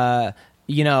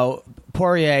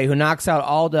 Poirier, who knocks out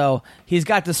Aldo. He's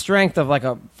got the strength of like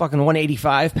a fucking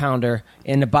 185-pounder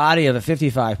in the body of a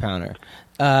 55-pounder.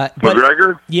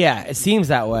 McGregor? Yeah, it seems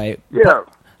that way. Yeah,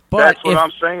 but that's what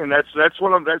I'm saying. That's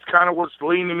kind of what's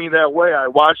leaning me that way. I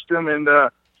watched him, and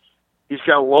he's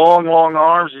got long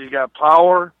arms. He's got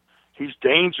power. He's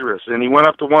dangerous, and he went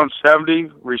up to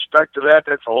 170. Respect to that.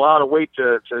 That's a lot of weight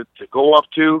to go up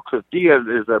to, because Diaz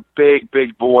is a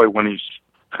big boy when he's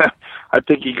I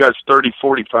think he got 30,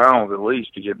 40 pounds at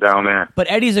least to get down there. But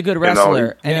Eddie's a good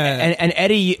wrestler, and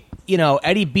Eddie,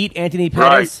 Eddie beat Anthony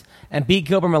Pettis and beat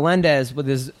Gilbert Melendez with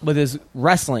his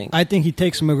wrestling. I think he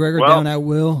takes McGregor down at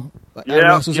will.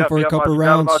 Wrestles him for a couple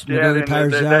rounds. McGregor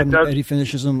tires out, and Eddie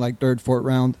finishes him like 3rd, 4th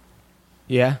round.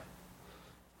 Yeah.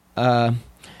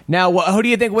 Now, who do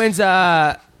you think wins? Chris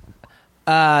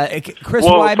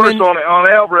Weidman? First on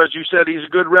Alvarez, you said he's a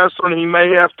good wrestler, and he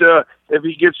may have to, if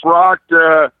he gets rocked,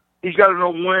 he's got to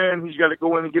know when. He's got to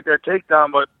go in and get that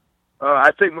takedown. But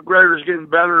I think McGregor's getting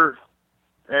better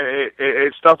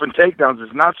at stuffing takedowns.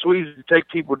 It's not so easy to take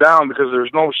people down because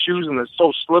there's no shoes and it's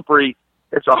so slippery.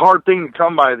 It's a hard thing to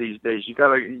come by these days. You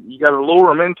gotta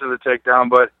lure him into the takedown.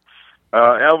 But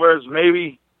Alvarez,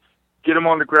 maybe get him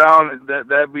on the ground.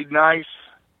 That'd be nice.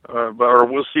 Or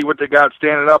we'll see what they got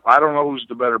standing up. I don't know who's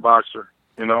the better boxer.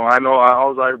 I know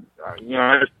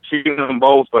I've seen them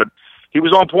both, but he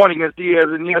was on point against Diaz,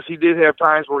 and yes, he did have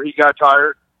times where he got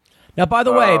tired. Now, by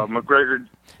the way, McGregor,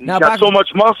 he's got so much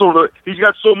muscle that he's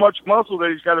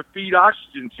got to feed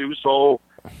oxygen to. So,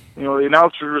 the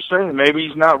announcers were saying maybe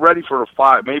he's not ready for a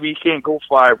 5. Maybe he can't go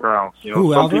 5 rounds.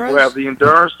 Some people have the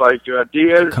endurance, like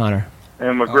Diaz, Connor,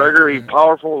 and McGregor. He's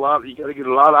powerful. You got to get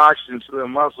a lot of oxygen to the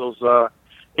muscles.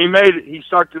 He made it. He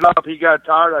sucked it up. He got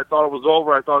tired. I thought it was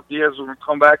over. I thought Diaz was going to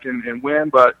come back and win,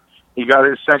 but he got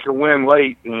his second win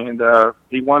late, and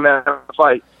he won that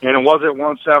fight. And it was at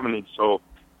 170. So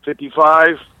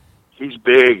 55, he's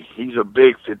big. He's a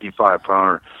big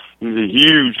 55-pounder. He's a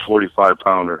huge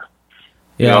 45-pounder.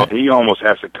 Yeah. He almost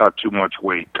has to cut too much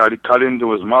weight. Cut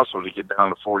into his muscle to get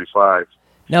down to 45.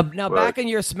 Now, back in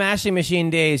your smashing machine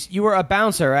days, you were a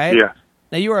bouncer, right? Yeah.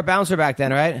 Now, you were a bouncer back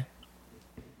then, right?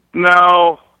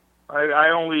 No,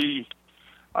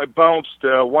 I bounced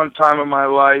one time in my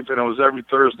life, and it was every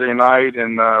Thursday night,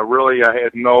 and really I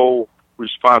had no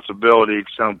responsibility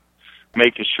except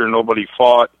making sure nobody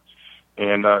fought,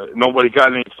 and nobody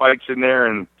got any fights in there,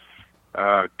 and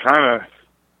kind of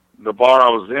the bar I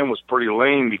was in was pretty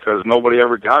lame because nobody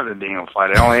ever got in a damn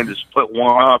fight. I only had to split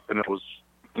one up, and it was,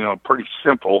 pretty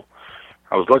simple.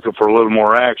 I was looking for a little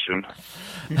more action.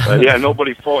 But, yeah,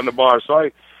 nobody fought in the bar, so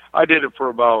I did it for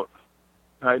about,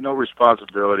 I had no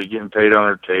responsibility, getting paid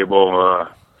under the table.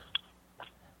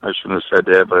 I shouldn't have said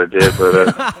that, but I did.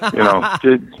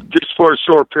 But, just for a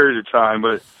short period of time.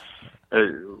 But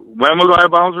when was I a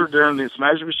bouncer? During the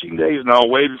Smash Machine days? No,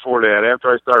 way before that.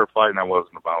 After I started fighting, I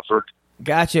wasn't a bouncer.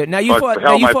 Gotcha. Now, my fought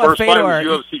first Fedor. fight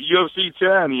was UFC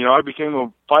 10. I became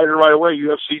a fighter right away,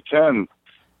 UFC 10. I'm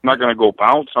not going to go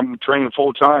bounce. I'm training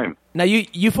full time. Now,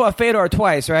 you fought Fedor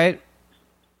twice, right?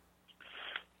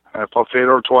 I fought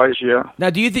Fedor twice, yeah. Now,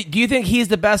 do you think he's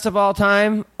the best of all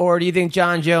time, or do you think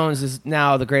John Jones is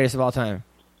now the greatest of all time?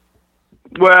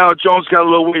 Well, Jones got a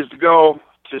little ways to go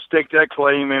to stake that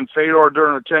claim, and Fedor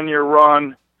during a 10-year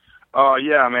run,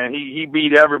 yeah, man, he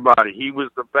beat everybody. He was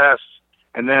the best.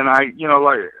 And then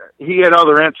he had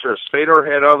other interests.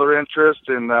 Fedor had other interests,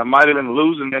 and might have been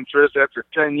losing interest after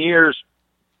 10 years.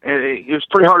 And it was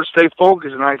pretty hard to stay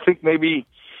focused, and I think maybe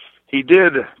he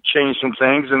did change some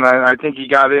things, and I think he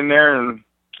got in there, and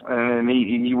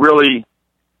he really,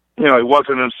 he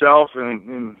wasn't himself,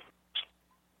 and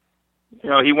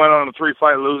he went on a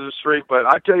 3-fight losing streak. But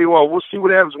I tell you what, we'll see what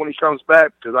happens when he comes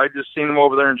back, because I just seen him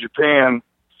over there in Japan,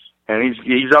 and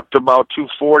he's up to about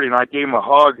 240, and I gave him a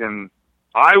hug, and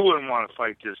I wouldn't want to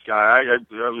fight this guy. It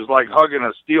was like hugging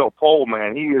a steel pole,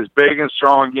 man. He is big and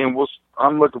strong again.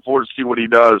 I'm looking forward to see what he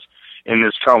does in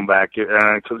this comeback,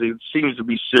 because it seems to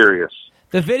be serious.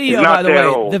 The video, by the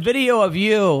way, the video of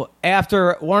you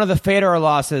after one of the Fedor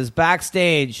losses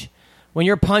backstage, when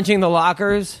you're punching the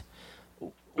lockers,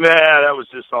 Nah, that was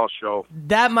just all show.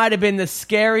 That might have been the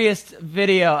scariest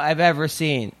video I've ever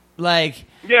seen. Like,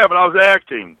 yeah, but I was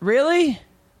acting. Really?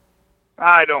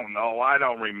 I don't know. I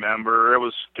don't remember. It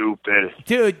was stupid,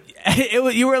 dude.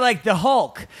 You were like the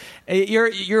Hulk.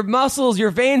 Your muscles, your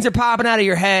veins are popping out of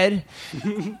your head.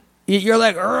 You're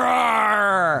like,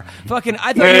 roar. Fucking.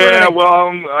 I thought. Yeah, you were like,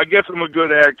 well, I guess I'm a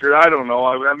good actor. I don't know.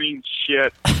 I mean,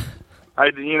 shit.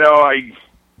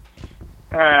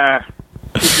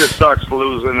 It just sucks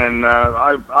losing, and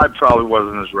I probably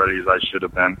wasn't as ready as I should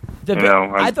have been.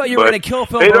 I thought you were going to kill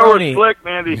Phil Fedor Baroni. was slick,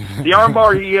 man. The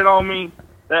armbar he hit on me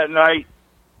that night,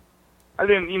 I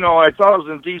thought I was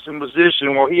in a decent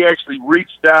position. Well, he actually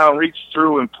reached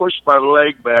through, and pushed my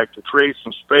leg back to create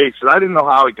some space, and I didn't know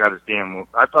how he got his damn.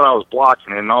 I thought I was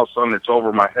blocking it, and all of a sudden it's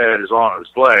over my head, it's on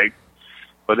his leg.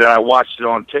 But then I watched it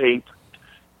on tape,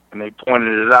 and they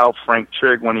pointed it out. Frank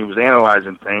Trigg, when he was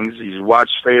analyzing things, he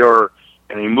watched Fedor.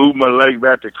 And he moved my leg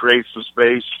back to create some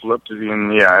space, flipped it,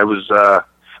 and it was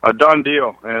a done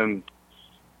deal. And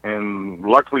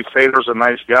luckily, Fedor's a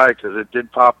nice guy because it did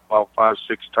pop about 5-6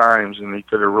 times, and he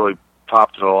could have really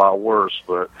popped it a lot worse.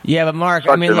 But Mark,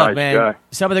 I mean, look, man,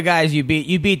 some of the guys you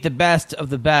beat the best of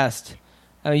the best.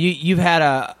 You've had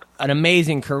an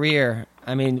amazing career.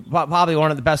 I mean, probably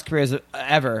one of the best careers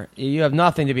ever. You have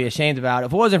nothing to be ashamed about.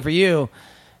 If it wasn't for you,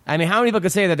 I mean, how many people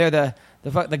could say that they're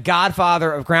the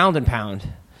godfather of ground and pound?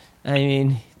 I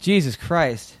mean, Jesus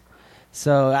Christ.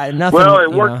 So nothing. Well,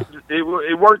 it worked.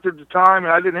 It worked at the time,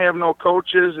 and I didn't have no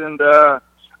coaches, and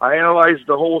I analyzed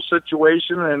the whole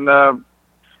situation, and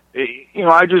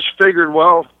I just figured,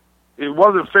 well, it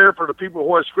wasn't fair for the people who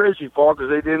was crazy for because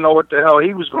they didn't know what the hell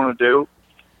he was going to do.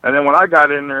 And then when I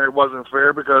got in there, it wasn't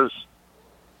fair because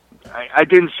I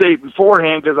didn't say it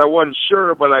beforehand because I wasn't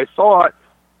sure, but I thought.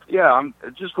 Yeah,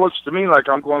 it just looks to me like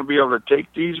I'm going to be able to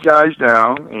take these guys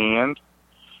down, and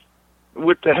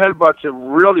with the headbutts, it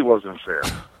really wasn't fair.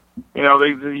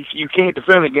 You can't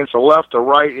defend against a left, a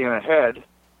right, and a head.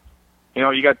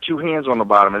 You got two hands on the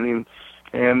bottom, and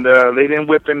they didn't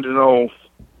whip into no.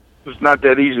 It's not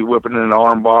that easy whipping into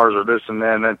arm bars or this and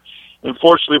that. And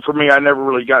unfortunately for me, I never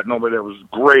really got nobody that was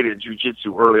great at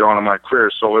jiu-jitsu early on in my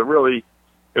career, so it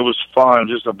was fun,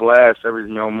 just a blast.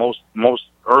 Everything, most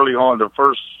early on, the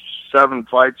first 7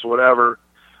 fights, whatever,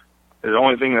 the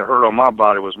only thing that hurt on my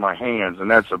body was my hands,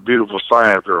 and that's a beautiful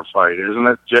sign after a fight, isn't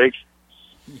it, Jake?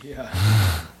 Yeah,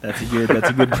 that's a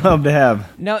good problem to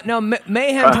have. No.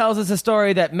 Mayhem tells us a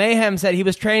story that Mayhem said he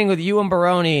was training with you and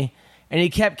Baroni, and he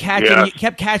kept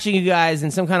catching you guys in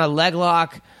some kind of leg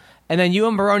lock, and then you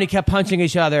and Baroni kept punching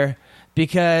each other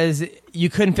because you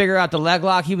couldn't figure out the leg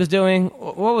lock he was doing.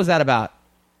 What was that about?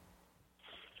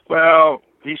 Well,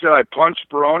 he said I punched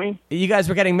Baroni. You guys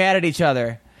were getting mad at each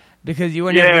other because you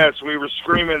were. Yes, we were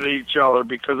screaming at each other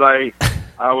because I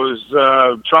was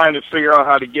trying to figure out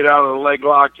how to get out of the leg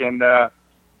lock, and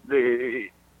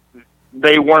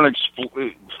they weren't.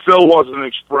 Phil wasn't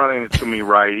explaining it to me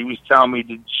right. He was telling me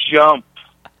to jump,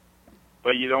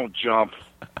 but you don't jump.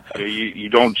 You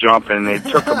don't jump, and it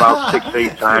took about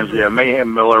 6-8 times. Yeah,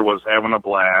 Mayhem Miller was having a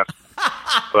blast,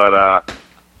 but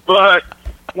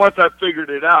once I figured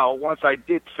it out, once I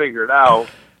did figure it out,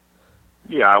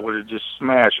 I would have just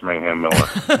smashed Mayhem Miller.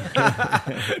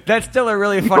 That's still a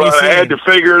really funny scene. I had to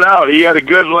figure it out. He had a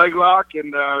good leg lock,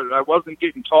 and I wasn't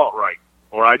getting taught right,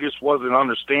 or I just wasn't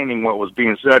understanding what was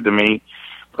being said to me.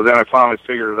 But then I finally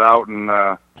figured it out,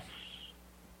 and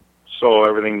so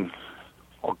everything,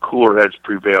 all cooler heads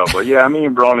prevailed. But yeah, me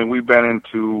and Brownie, we've been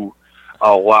into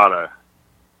a lot of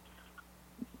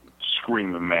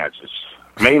screaming matches.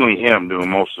 Mainly him doing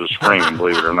most of the screaming,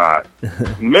 believe it or not.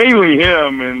 Mainly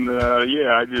him, and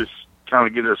I just kind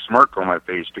of get a smirk on my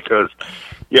face because,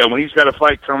 when he's got a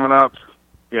fight coming up,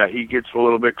 he gets a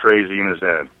little bit crazy in his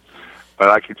head. But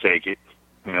I could take it.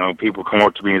 People come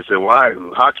up to me and say, "Why?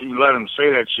 How can you let him say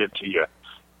that shit to you?"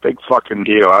 Big fucking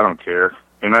deal. I don't care.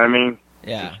 You know what I mean?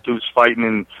 Yeah. This dude's fighting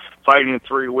in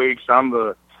 3 weeks. I'm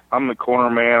the corner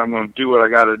man. I'm going to do what I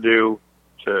got to do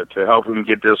to help him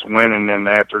get this win, and then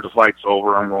after the fight's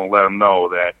over, I'm going to let him know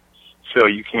that, Phil,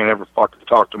 you can't ever fucking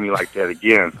talk to me like that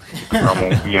again.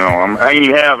 I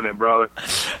ain't having it, brother.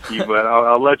 But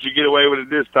I'll let you get away with it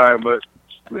this time. But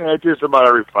just about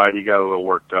every fight, he got a little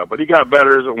worked up. But he got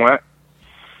better as it went.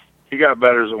 It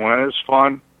was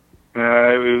fun.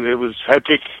 It was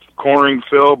hectic cornering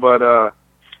Phil, but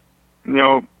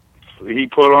he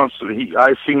put on.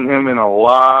 I've seen him in a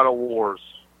lot of wars.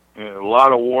 A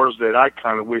lot of wars that I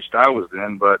kind of wished I was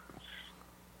in, but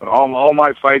all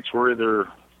my fights were either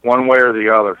one way or the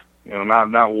other.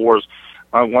 Not wars.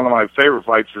 One of my favorite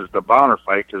fights is the Bonner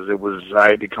fight because I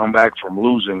had to come back from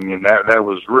losing, and that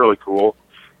was really cool.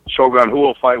 Shogun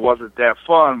Hua fight wasn't that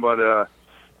fun, but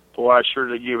boy, I sure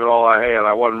did give it all I had.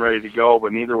 I wasn't ready to go,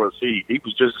 but neither was he. He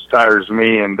was just as tired as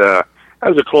me, and that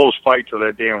was a close fight to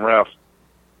that damn ref.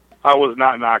 I was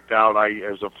not knocked out. It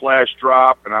was a flash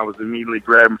drop, and I was immediately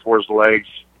grabbing for his legs.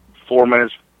 4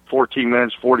 minutes, 14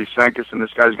 minutes, 40 seconds, and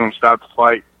this guy's going to stop the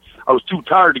fight. I was too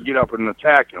tired to get up and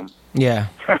attack him. Yeah.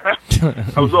 I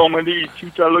was on my knees, too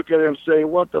tired to look at him and say,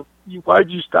 why'd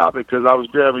you stop it? Because I was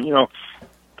grabbing,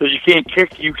 because you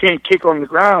can't kick on the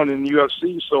ground in the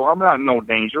UFC, so I'm not in no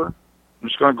danger. I'm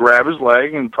just going to grab his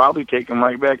leg and probably take him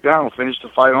right back down and finish the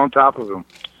fight on top of him.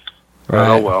 Right.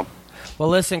 Oh, well. Well,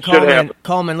 listen,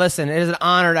 Coleman, listen, it is an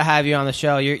honor to have you on the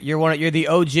show. You're the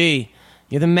OG.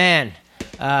 You're the man.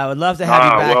 Would love to have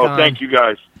you back on. Thank you,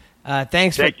 guys.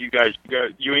 Thanks. Thank you, guys.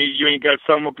 You ain't got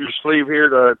something up your sleeve here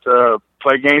to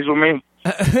play games with me?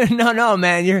 No,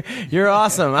 man. You're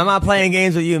awesome. I'm not playing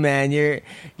games with you, man. You're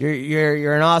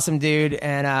an awesome dude,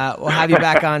 and we'll have you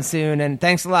back on soon. And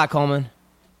thanks a lot, Coleman.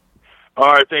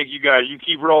 All right, thank you, guys. You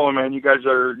keep rolling, man. You guys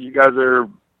are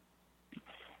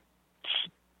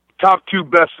top 2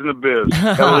 best in the biz.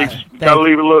 Gotta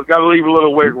leave a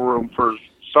little wiggle room for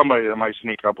somebody that might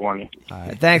sneak up on you. All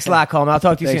right, thanks a lot, Coleman. I'll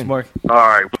talk to you soon. Thanks, Mark. All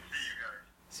right.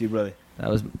 See you, brother. That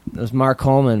was Mark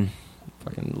Coleman,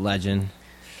 fucking legend.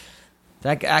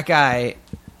 That guy.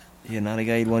 Yeah, not a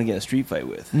guy you'd want to get in a street fight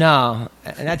with. No,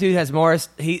 and that dude has more.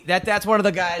 That's one of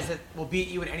the guys that will beat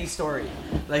you in any story.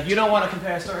 Like, you don't want to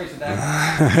compare stories with that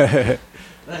guy.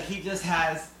 Like, he just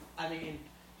has. I mean,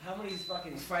 how many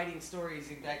fucking fighting stories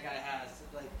that guy has?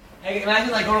 Like, hey,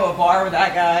 imagine like going to a bar with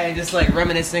that guy and just like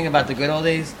reminiscing about the good old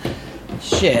days.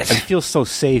 Shit. I feel so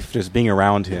safe just being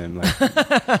around him. Like,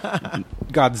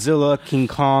 Godzilla, King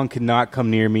Kong could not come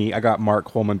near me. I got Mark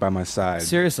Coleman by my side.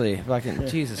 Seriously, fucking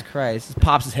Jesus Christ! Just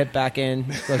pops his hip back in.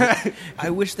 Like, I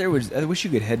wish you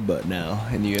could headbutt now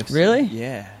in the UFC. Really?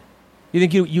 Yeah. You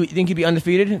think you'd be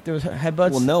undefeated if there was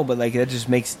headbutts? Well, no, but like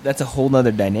that's a whole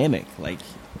nother dynamic. Like,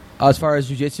 as far as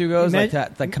jiu-jitsu goes, like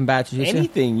combat jiu-jitsu?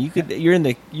 Anything. You're in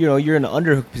an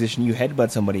underhook position, you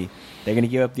headbutt somebody, they're going to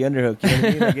give up the underhook. You know what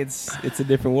I mean? Like, it's a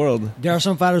different world. There are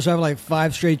some fighters who have like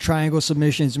 5 straight triangle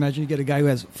submissions. Imagine you get a guy who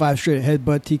has 5 straight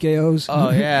headbutt TKOs. Oh,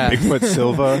 yeah.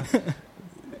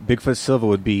 Bigfoot Silva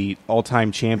would be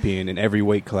all-time champion in every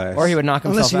weight class. Or he would knock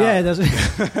himself out. Yeah, doesn't.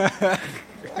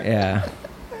 Yeah.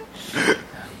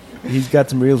 He's got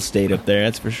some real estate up there,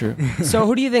 that's for sure. So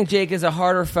who do you think, Jake, is a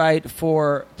harder fight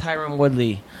for Tyron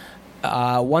Woodley?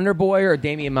 Wonder Boy or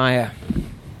Damian Maia?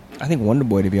 I think Wonder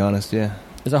Boy, to be honest, yeah.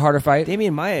 Is a harder fight?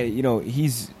 Damian Maia,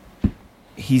 he's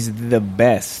the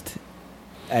best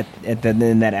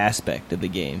in that aspect of the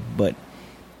game. But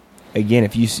again,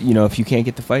 if you can't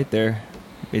get the fight there,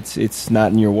 it's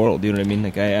not in your world. You know what I mean?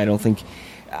 Like, I don't think.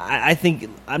 I think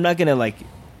I'm not gonna like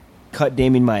cut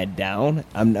Damian Maia down.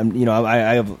 I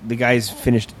have the guys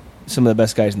finished some of the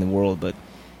best guys in the world, but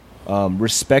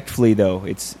respectfully though,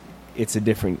 it's a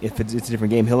different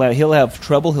game. He'll have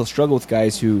trouble. He'll struggle with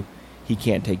guys who he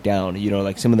can't take down.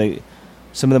 Like some of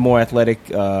the more athletic,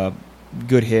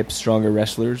 good hips, stronger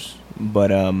wrestlers.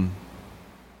 But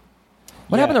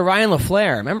what happened to Ryan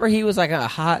LaFleur? Remember, he was like a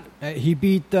hot. He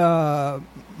beat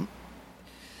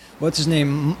what's his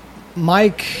name,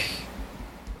 Mike.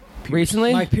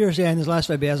 Recently? Mike Pierce, yeah, in his last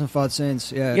fight, but he hasn't fought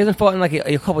since. Yeah, he hasn't fought in like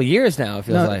a couple of years now, it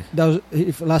feels like. That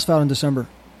was last fight in December.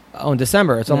 Oh, in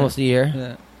December. It's almost a year.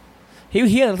 Yeah.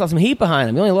 He had some heat behind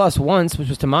him. He only lost once, which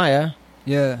was to Maia.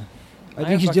 Yeah. I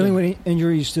think he's dealing with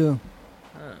injuries, too.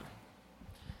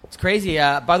 It's crazy.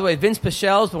 By the way, Vince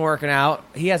Pichel's been working out.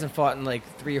 He hasn't fought in like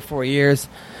 3 or 4 years.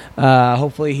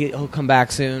 Hopefully he'll come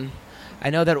back soon. I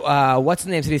know that, what's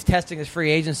the name? Said he's testing his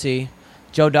free agency,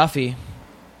 Joe Duffy.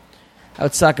 That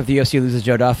would suck if the UFC loses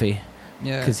Joe Duffy.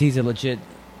 Yeah. Because he's a legit,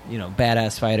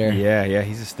 badass fighter. Yeah,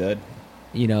 he's a stud.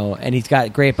 And he's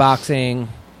got great boxing.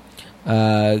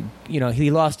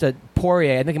 He lost to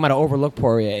Poirier. I think he might have overlooked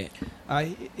Poirier.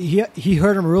 He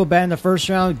hurt him real bad in the first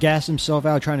round, gassed himself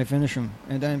out trying to finish him,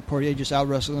 and then Poirier just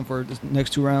out-wrestled him for the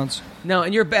next 2 rounds. No,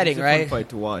 and you're betting, it's a right? fun fight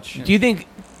to watch. Do you think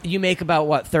you make about,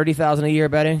 $30,000 a year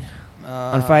betting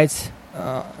on fights?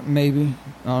 Maybe.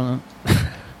 I don't know.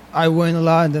 I win a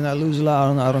lot, and then I lose a lot. I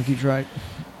don't know. I don't keep track.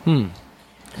 Yeah.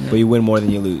 But you win more than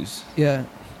you lose. Yeah.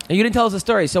 And you didn't tell us the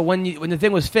story. So when the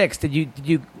thing was fixed, did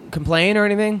you complain or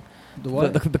anything? The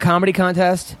what? The comedy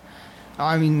contest?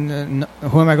 I mean,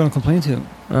 who am I going to complain to?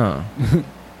 Oh.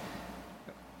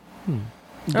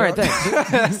 All right,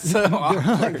 thanks. So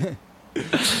awkward.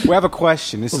 We have a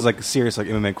question. This is like a serious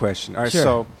MMA question. All right, sure.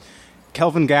 So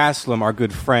Kelvin Gastelum, our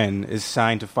good friend, is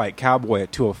signed to fight Cowboy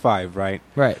at 205, right?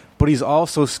 Right. But he's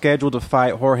also scheduled to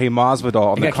fight Jorge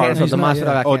Masvidal on the card.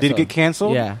 Did it get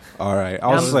canceled? Yeah. All right. I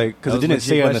was like, because it didn't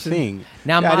say on the thing.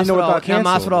 Now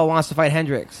Masvidal wants to fight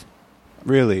Hendricks.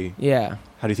 Really? Yeah.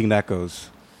 How do you think that goes?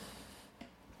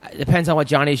 It depends on what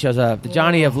Johnny shows up. The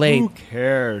Johnny of late. Who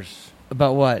cares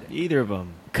about what? Either of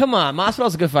them. Come on,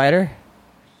 Masvidal's a good fighter.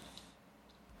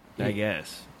 I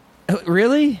guess.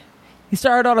 Really? He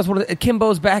started out as one of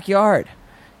Kimbo's backyard.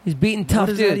 He's beating tough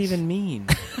dudes. What does that even mean?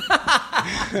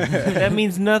 That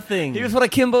means nothing. He was one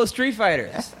of Kimbo's street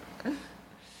fighters.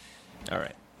 All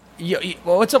right.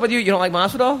 Well, what's up with you? You don't like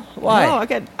Masvidal? Why?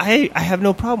 No, I have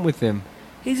no problem with him.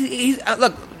 He's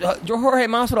look. Jorge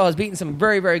Masvidal has beaten some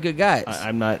very, very good guys.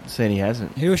 I'm not saying he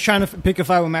hasn't. He was trying to pick a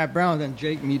fight with Matt Brown, then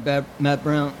Jake meet Matt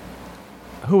Brown.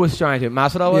 Who was trying to?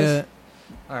 Masvidal was? Yeah.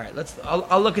 All right,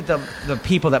 I'll look at the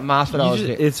people that Masvidal is.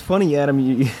 It's funny, Adam.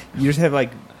 You just have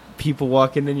like people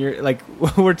walking in your like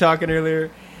we're talking earlier.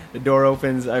 The door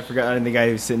opens. I forgot the guy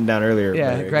who was sitting down earlier.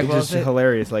 Yeah, Greg It's just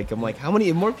hilarious. Like I'm like, how many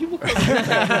more people?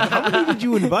 How many did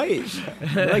you invite?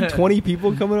 Like 20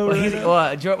 people coming over.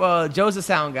 Joe's the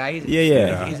sound guy.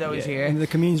 He's always here. And the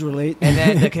comedians were late. And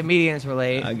then the comedians were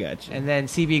late. I got you. And then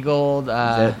CB Gold.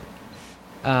 Does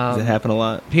that happen a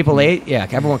lot? People late? Yeah,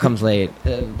 everyone comes late.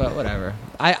 But whatever.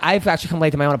 I've actually come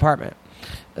late to my own apartment.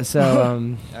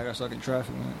 So I got stuck in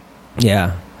traffic, man.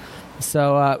 Yeah.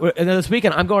 So and then this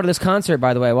weekend, I'm going to this concert,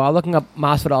 by the way, while looking up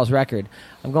Masvidal's record.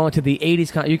 I'm going to the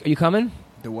 80s concert. You coming?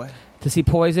 The what? To see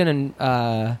Poison and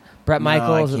Bret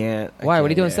Michaels. I can't. Why? What are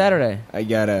you doing Saturday? I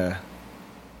gotta...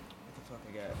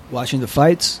 Watching the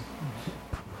fights?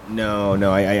 No.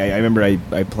 I remember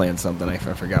I planned something. I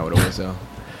forgot what it was, though.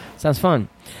 Sounds fun.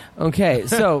 Okay,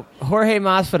 so Jorge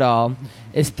Masvidal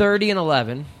is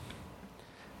 30-11.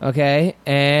 Okay,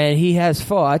 and he has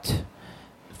fought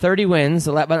 30 wins,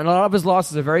 but a lot of his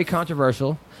losses are very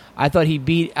controversial. I thought he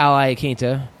beat Al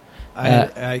Iaquinta. I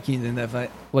had Iaquinta in that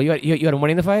fight. Well, you had him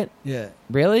winning the fight? Yeah.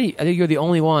 Really? I think you were the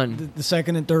only one. The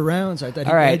second and third rounds, I thought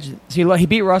he edged it. So he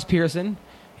beat Ross Pearson.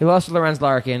 He lost to Lorenz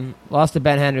Larkin. Lost to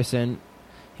Ben Henderson.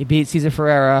 He beat Cesar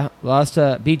Ferreira.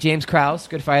 Beat James Krause,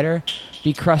 good fighter.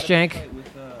 Beat Krushenk,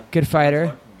 good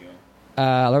fighter.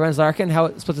 Lorenz Larkin,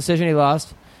 split decision, he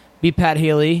lost. Beat Pat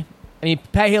Healy.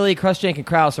 Pat Healy, Krushenk, and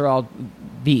Krause are all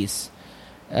beasts.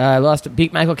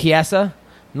 Beat Michael Chiesa,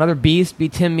 another beast.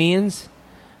 Beat Tim Means,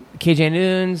 KJ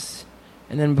Nunes,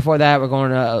 and then before that we're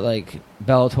going to like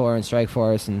Bellator and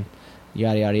Strikeforce and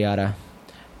yada yada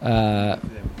yada.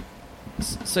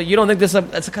 So you don't think that's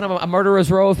a kind of a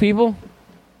murderer's row of people?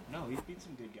 No, he's beat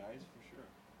some good guys for sure.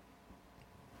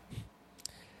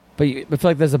 But I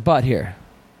feel like there's a but here.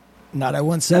 Not at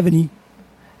 170.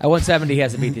 At 170, he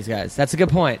has to beat these guys. That's a good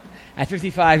point. At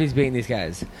 55, he's beating these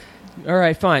guys. All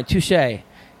right, fine. Touche. Did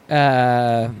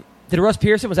Russ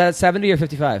Pearson, was that at 70 or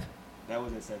 55? That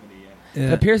was at 70, yeah.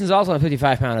 But Pearson's also a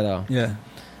 55-pounder, though. Yeah.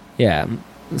 Yeah.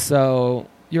 So,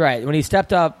 you're right. When he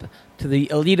stepped up to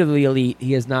the elite of the elite,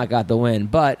 he has not got the win.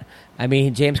 But,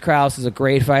 James Krause is a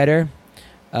great fighter.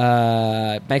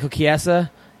 Michael Chiesa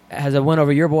has a win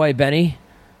over your boy, Benny.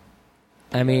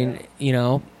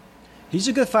 He's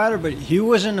a good fighter, but he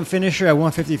wasn't a finisher at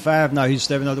 155. Now he's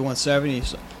stepping up to 170.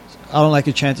 So I don't like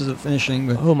the chances of finishing.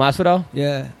 But who, Masvidal?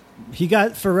 Yeah. He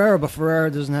got Ferreira, but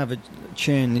Ferreira doesn't have a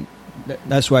chin.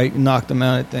 That's why he knocked him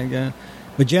out, I think. Yeah.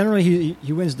 But generally,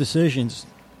 he wins decisions.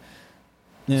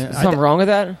 Yeah. Something wrong with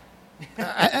that?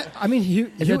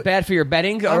 Is it bad for your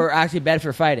betting or actually bad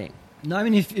for fighting? No,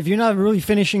 if you're not really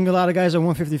finishing a lot of guys at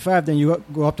 155, then you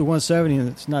go up to 170, and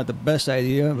it's not the best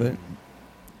idea. But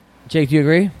Jake, do you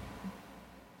agree?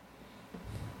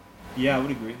 Yeah, I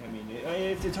would agree.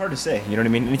 It's hard to say. You know what I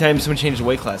mean? Anytime someone changes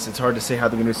weight class, it's hard to say how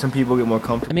they're going to do. Some people get more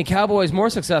comfortable. Cowboy's more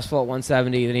successful at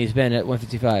 170 than he's been at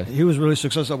 155. He was really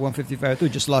successful at 155, too.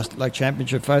 Just lost,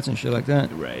 championship fights and shit like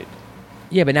that. Right.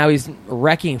 Yeah, but now he's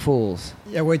wrecking fools.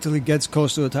 Yeah, wait till he gets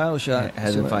close to a title shot.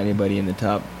 Hasn't found anybody in the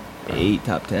top 8,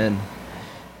 top 10.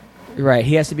 Right.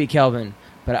 He has to beat Kelvin.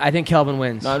 But I think Kelvin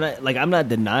wins. No, I'm not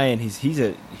denying he's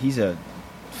a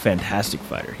fantastic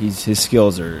fighter. His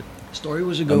skills are story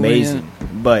was a good amazing. One,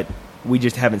 yeah. But we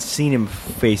just haven't seen him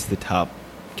face the top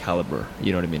caliber.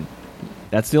 You know what I mean?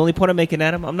 That's the only point I'm making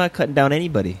at him. I'm not cutting down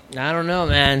anybody. I don't know,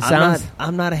 man.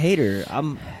 I'm not a hater.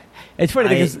 It's funny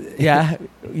because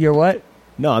you're what?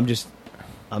 No, I'm just.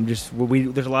 There's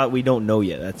a lot we don't know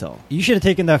yet. That's all. You should have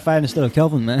taken that fight instead of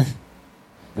Kelvin, man.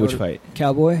 Which fight?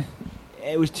 Cowboy.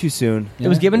 It was too soon. Yeah. It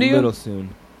was given to you? A little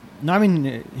soon. No,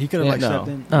 he could have stepped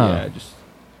in. Oh. Yeah, just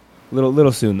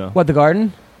little soon though. What, the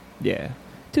Garden? Yeah.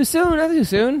 Too soon? Not too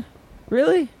soon.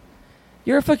 Really?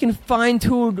 You're a fucking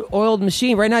fine-tuned, oiled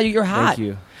machine. Right now, you're hot. Thank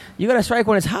you. You got to strike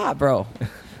when it's hot, bro.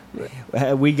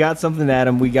 We got something,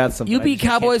 Adam. We got something. You beat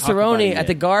Cowboy Cerrone at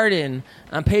the Garden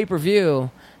on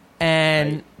pay-per-view,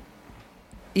 and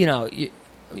all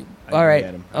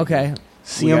right, okay.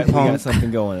 CM Punk. We got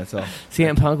something going. That's all.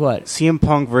 CM Punk, what? CM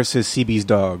Punk versus CB's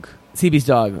dog. CB's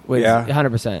dog. Yeah,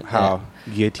 100%. How?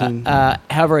 Guillotine.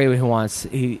 However he wants.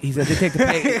 He's gonna take the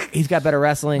pay. He's got better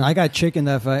wrestling. I got chick in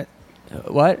that fight.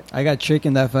 What? I got chick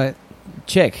in that fight.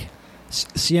 Chick.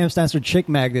 CM stands for Chick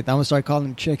Magnet. I'm gonna start calling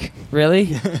him Chick.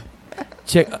 Really?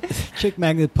 Chick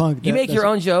Magnet Punk. You make your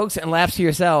own jokes and laugh to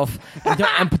yourself, and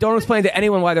don't explain to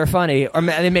anyone why they're funny or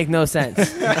they make no sense.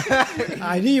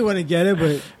 I knew you wouldn't get it,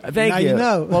 but thank now you. You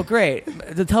know. Well, great.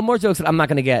 Tell more jokes that I'm not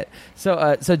going to get.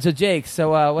 So Jake.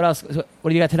 So what else? What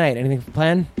do you got tonight? Anything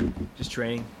planned? Just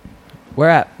training. Where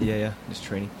at? Yeah. Just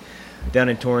training. Down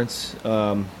in Torrance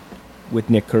with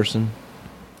Nick Curson.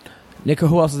 Nick,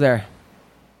 who else is there?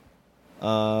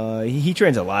 He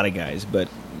trains a lot of guys, but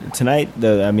tonight,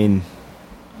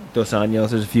 Dos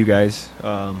Anjos, there's a few guys.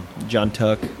 John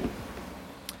Tuck.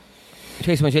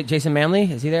 Jason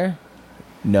Manley, is he there?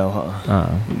 No,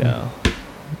 no.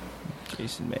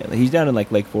 Jason Manley. He's down in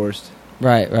Lake Forest.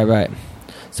 Right.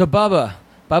 So Bubba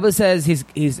says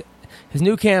his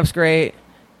new camp's great.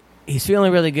 He's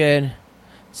feeling really good.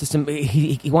 It's just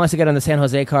he wants to get on the San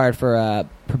Jose card for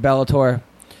Bellator.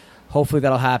 Hopefully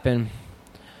that'll happen.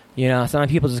 Some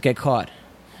people just get caught.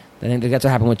 I think that's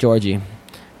what happened with Georgie.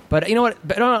 But you know what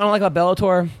I don't like about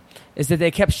Bellator is that they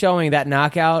kept showing that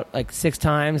knockout 6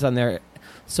 times on their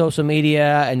social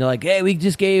media, and they're like, "Hey, we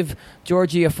just gave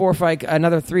Georgie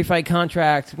another 3-fight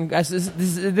contract. Guys,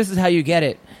 this is how you get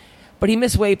it." But he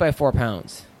missed weight by 4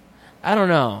 pounds. I don't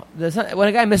know. When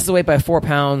a guy misses weight by 4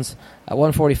 pounds at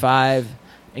 145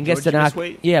 and gets to knock,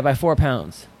 by 4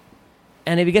 pounds,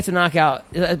 and if he gets a knockout,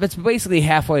 it's basically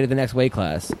halfway to the next weight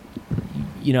class.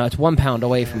 It's 1 pound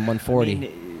away from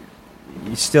 140.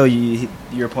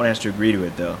 Your opponent has to agree to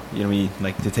it, though.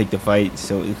 To take the fight.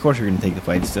 So of course you're going to take the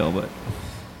fight still. But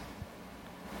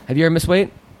have you ever missed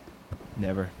weight?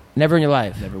 Never. Never in your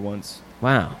life. Never once.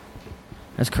 Wow,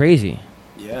 that's crazy.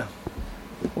 Yeah.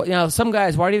 Well, some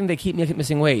guys. Why do you think they keep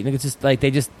missing weight? You think it's just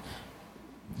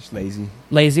just lazy.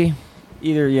 Lazy.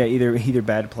 Either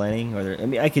bad planning or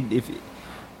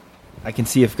I can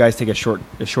see if guys take a short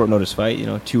notice fight.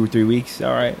 2 or 3 weeks.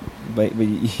 All right, but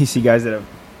you see guys that have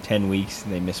 10 weeks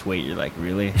and they miss weight. You're like,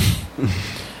 really?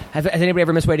 Has anybody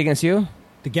ever missed weight against you?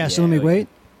 Did Gaston make weight?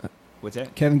 What's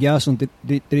that? Kevin Gaston,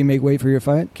 did he make weight for your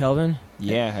fight? Kelvin?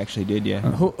 Yeah, actually did, yeah.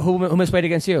 Who missed weight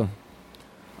against you?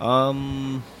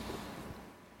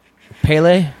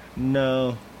 Pele?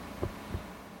 No.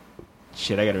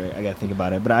 Shit, I gotta think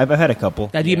about it. But I've had a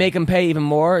couple. Now, do you make them pay even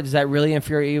more? Does that really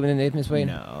infuriate you when they miss weight?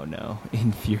 No.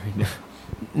 Infuriate.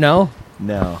 No?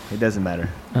 No, it doesn't matter.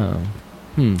 Oh.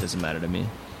 It doesn't matter to me.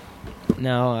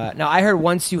 No, I heard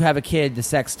once you have a kid, the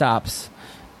sex stops.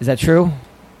 Is that true?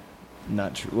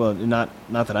 Not true. Well, not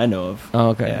that I know of. Oh,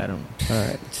 okay. Yeah, I don't. All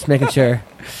right, just making sure.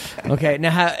 Okay,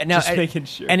 now just making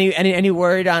sure. Any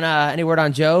word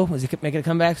on Joe? Was he making a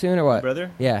comeback soon or what? My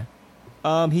brother? Yeah.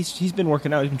 He's been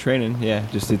working out. He's been training. Yeah,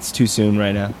 just it's too soon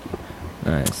right now.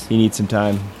 Nice. He needs some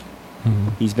time. Mm-hmm.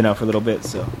 He's been out for a little bit,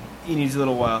 so he needs a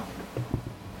little while.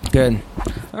 Good.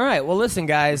 All right. Well, listen,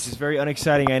 guys. This is very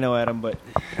unexciting, I know, Adam, but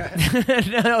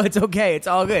no, it's okay. It's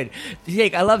all good.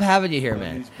 Jake, I love having you here,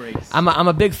 man. I'm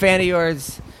a big fan of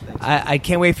yours. I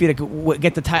can't wait for you to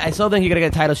get the title. I still think you're gonna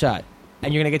get a title shot,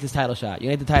 and you're gonna get this title shot. You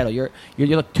get the title. You're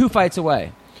 2 fights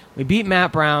away. We beat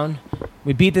Matt Brown.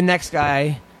 We beat the next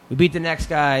guy. We beat the next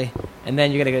guy, and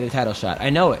then you're gonna get a title shot. I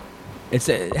know it.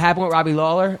 It happened with Robbie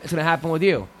Lawler. It's gonna happen with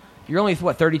you. You're only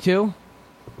 32.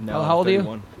 No, how old 31.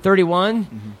 are you? 31?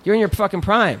 Mm-hmm. You're in your fucking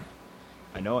prime.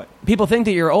 I know it. People think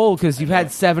that you're old because you've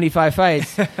had 75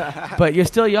 fights, but you're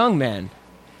still young, man.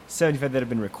 75 that have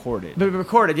been recorded. But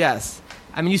recorded, yes.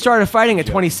 I mean, you started fighting at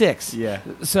 26. Yeah.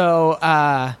 So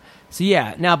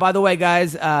yeah. Now, by the way,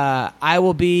 guys, I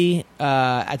will be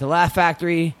at the Laugh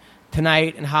Factory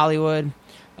tonight in Hollywood,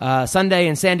 Sunday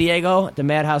in San Diego at the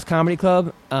Madhouse Comedy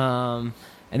Club, and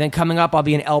then coming up, I'll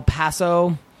be in El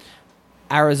Paso,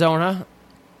 Arizona,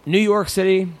 New York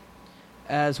City,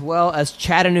 as well as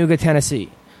Chattanooga, Tennessee.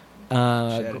 Go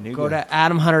to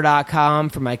adamhunter.com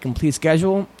for my complete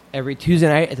schedule every Tuesday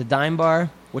night at the Dime Bar.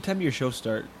 What time do your shows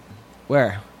start?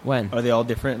 Where? When? Are they all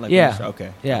different? Yeah.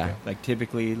 Okay. Yeah. Okay. Like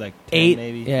typically 10 8,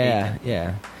 maybe? Yeah, 8.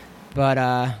 yeah. But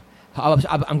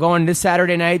I'm going this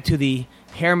Saturday night to the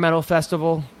Hair Metal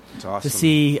Festival awesome. to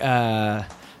see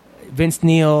Vince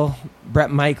Neil, Bret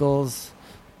Michaels,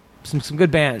 some good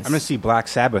bands. I'm going to see Black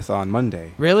Sabbath on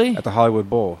Monday. Really? At the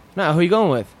Hollywood Bowl. No, who are you going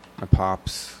with? My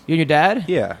pops. You and your dad?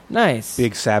 Yeah. Nice.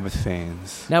 Big Sabbath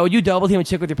fans. Now, would you double team a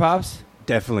chick with your pops?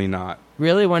 Definitely not.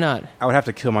 Really? Why not? I would have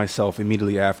to kill myself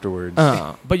immediately afterwards.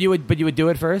 But you would do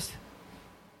it first?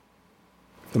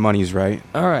 The money's right.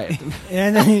 All right.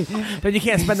 And then but you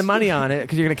can't spend the money on it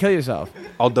because you're going to kill yourself.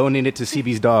 I'll donate it to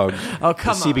CB's dog. Oh,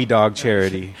 come the CB dog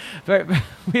charity.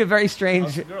 We have very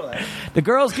strange... The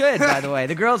girl's good, by the way.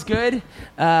 The girl's good.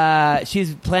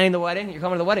 She's planning the wedding. You're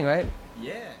coming to the wedding, right?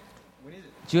 Yeah. When is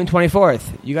it? June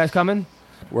 24th. You guys coming?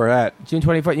 Where at? June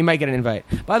 24th. You might get an invite.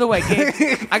 By the way,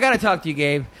 Gabe, I got to talk to you,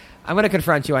 Gabe. I'm going to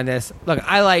confront you on this. Look,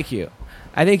 I like you.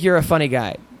 I think you're a funny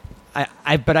guy.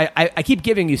 But I keep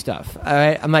giving you stuff. All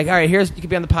right, I'm like, all right, you can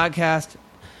be on the podcast,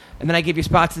 and then I give you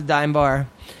spots at the Dime Bar,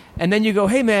 and then you go,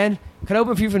 hey man, can I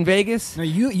open for you from Vegas? No,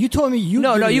 you told me you.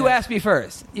 No, you asked me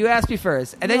first. You asked me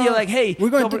first, and then you're like, hey, we're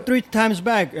going 3 times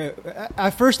back.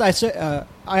 At first, I said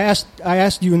I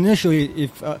asked you initially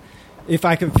if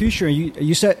I could feature, and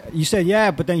you said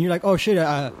yeah, but then you're like, oh shit,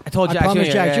 I told Jack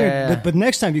promised Jr. Jack Jr. Yeah. But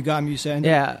next time you got me, you said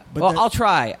yeah. But well, I'll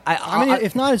try. I mean,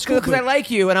 if not, it's good because I like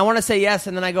you, and I want to say yes,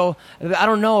 and then I go, I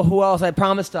don't know who else I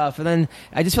promised stuff, and then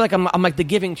I just feel like I'm like the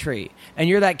giving tree, and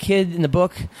you're that kid in the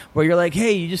book where you're like,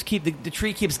 hey, you just keep the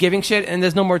tree keeps giving shit, and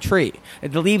there's no more tree.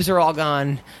 The leaves are all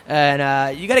gone,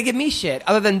 and you got to give me shit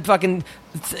other than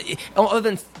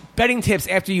betting tips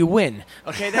after you win.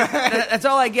 Okay, that's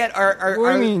all I get are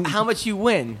how much you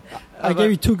win. I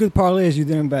gave you 2 good parlays you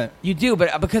didn't bet. You do,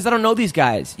 but because I don't know these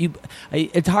guys,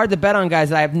 it's hard to bet on guys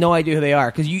that I have no idea who they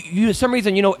are. Because you for some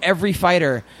reason, you know every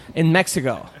fighter in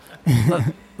Mexico.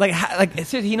 like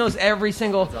he knows every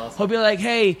single. Awesome. He'll be like,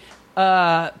 hey,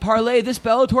 parlay this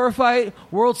Bellator fight,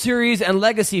 World Series, and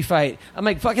Legacy fight. I'm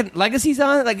like, fucking Legacy's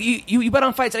on? Like, you bet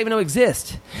on fights I don't even know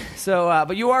exist. So,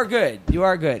 but you are good. You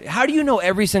are good. How do you know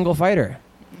every single fighter?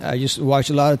 I just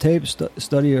watch a lot of tapes,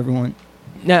 study everyone.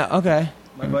 No, okay.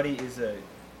 My buddy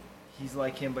he's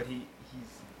like him, but he's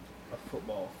a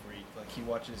football freak. Like, he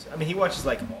watches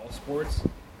like all sports,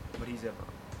 but he's a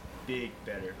big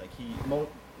bettor.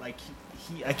 Like,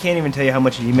 I can't even tell you how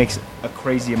much he makes a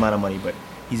crazy amount of money, but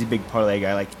he's a big parlay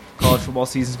guy. Like, college football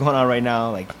season's going on right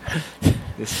now. Like,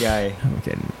 this guy. I'm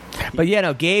kidding. But yeah,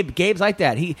 no, Gabe's like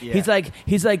that. He's like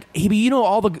you know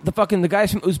all the fucking the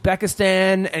guys from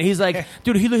Uzbekistan, and he's like,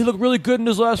 dude, he looked really good in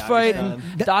his last fight. And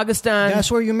Dagestan.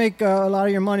 That's where you make a lot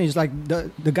of your money. Is like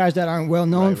the guys that aren't well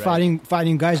known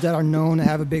fighting guys that are known and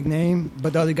have a big name,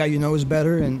 but the other guy you know is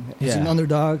better and he's an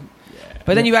underdog. Yeah.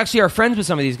 But then you actually are friends with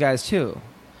some of these guys too.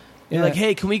 You're like,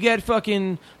 hey, can we get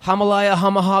fucking Hamalaya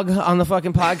Hamahag on the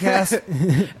fucking podcast?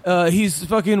 He's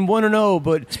fucking 1-0,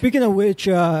 but... Speaking of which,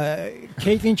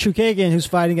 Caitlin Chukagian, who's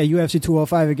fighting at UFC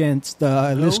 205 against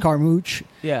Liz Carmouche.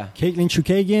 Yeah. Caitlin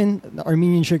Chukagian, the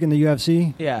Armenian chick in the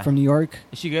UFC from New York.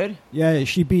 Is she good? Yeah,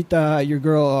 she beat your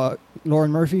girl,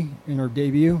 Lauren Murphy, in her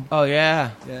debut. Oh,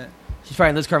 yeah. Yeah. She's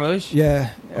fighting Liz Carmouche?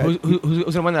 Yeah. Who's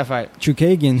going to win that fight?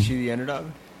 Chukagian. Is she the underdog?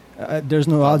 There's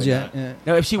no odds yet. Yeah.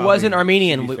 Now, if she wasn't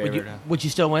Armenian, would you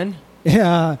still win?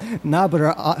 Yeah, but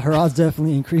her odds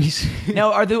definitely increase.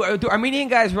 Now, do Armenian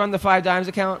guys run the 5 Dimes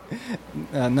account?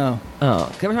 No. Oh,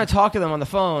 'cause every time I talk to them on the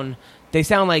phone, they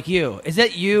sound like you. Is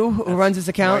that you who runs this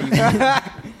account?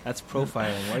 That's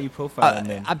profiling. Why are you profiling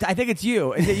them? I think it's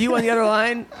you. Is it you on the other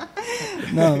line?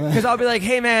 No, man. Because I'll be like,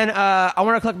 hey, man, I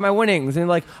want to collect my winnings. And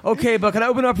like, okay, but can I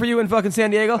open up for you in fucking San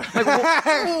Diego?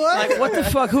 Like, what the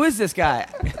fuck? Who is this guy?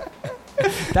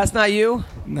 That's not you?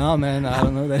 No, man. I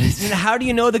don't know that is. And how do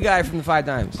you know the guy from the 5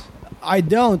 Dimes? I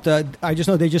don't. I just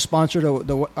know they just sponsored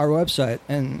our website.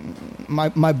 And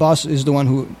my boss is the one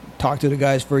who talked to the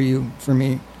guys for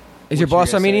me. Is your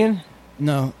boss Armenian?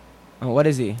 No. Oh, what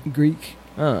is he? Greek.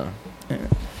 Oh. Yeah.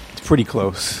 It's pretty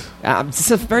close.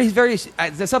 It's a very.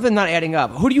 There's something not adding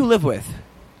up. Who do you live with?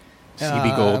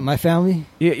 CB Gold. My family.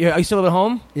 Are you still live at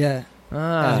home? Yeah.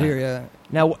 Out here, yeah.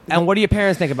 Now, and what do your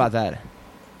parents think about that?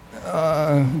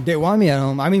 They want me at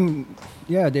home. I mean,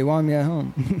 yeah, they want me at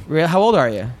home. Really? How old are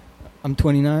you? I'm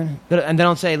 29. And they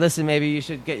don't say, listen, maybe you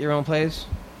should get your own place?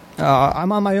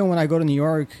 I'm on my own when I go to New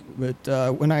York, but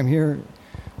when I'm here,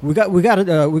 we got a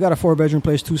 4-bedroom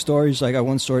place, 2 stories. I got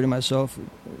 1 story to myself.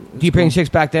 Do you bring chicks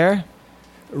back there?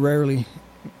 Rarely.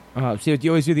 Oh, so you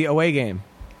always do the away game?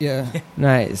 Yeah.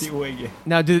 Nice. The away game.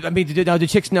 Now, do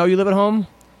chicks know you live at home?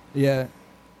 Yeah.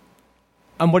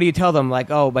 What do you tell them? Like,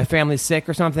 oh, my family's sick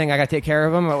or something. I got to take care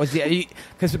of them.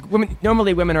 Because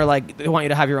normally women are like, they want you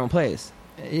to have your own place.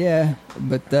 Yeah,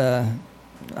 but I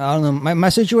don't know. My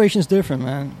situation's different,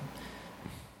 man.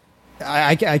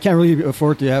 I can't really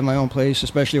afford to have my own place,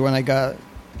 especially when I got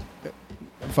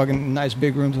a fucking nice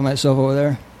big room to myself over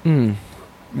there. Hmm.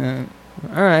 Yeah.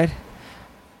 All right.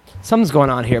 Something's going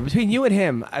on here between you and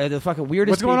him. The fucking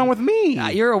weirdest. What's going on with me?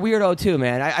 You're a weirdo too,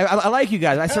 man. I like you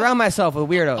guys. I surround myself with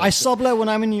weirdos. I sublet when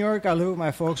I'm in New York. I live with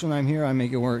my folks. When I'm here, I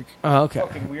make it work. Oh, okay.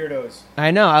 Fucking weirdos.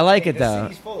 I know. I like it though.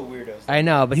 He's full of weirdos. I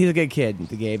know, but he's a good kid,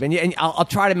 the Gabe, and I'll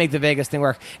try to make the Vegas thing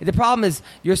work. The problem is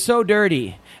you're so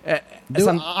dirty. Dude,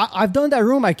 I've done that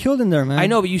room. I killed in there, man. I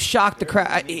know, but you shocked the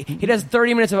crowd. He does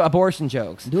 30 minutes of abortion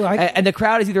jokes. Dude, and the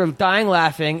crowd is either dying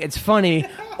laughing, it's funny,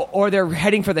 or they're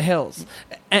heading for the hills.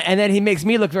 And then he makes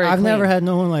me look very I've clean. never had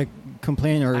no one like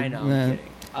complain or. I know. I'm kidding.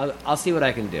 I'll see what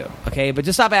I can do. Okay, but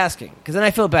just stop asking, because then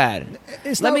I feel bad.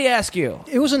 Let me ask you.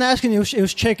 It wasn't asking. It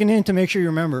was checking in to make sure you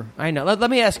remember. I know. Let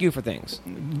me ask you for things.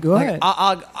 Go ahead.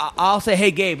 I'll say,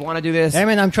 hey, Gabe, want to do this? Hey,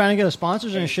 man, I'm trying to get a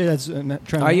sponsors and shit. That's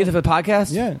trying. Are you for the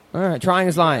podcast? Yeah. All right. Trying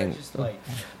is lying. Just like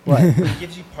What? when it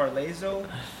gives you parlays though,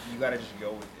 you gotta just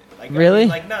go with it. Like, really?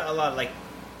 Like not a lot, like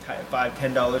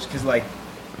 $5-10, because like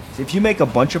if you make a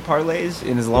bunch of parlays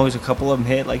and as long as a couple of them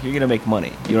hit, like you're gonna make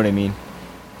money. You know what I mean?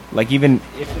 Like even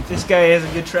if this guy has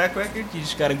a good track record, you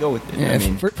just gotta go with it. Yeah, I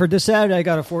mean, for this Saturday, I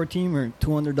got a 4-teamer,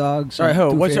 2 underdogs. All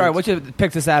right, what's your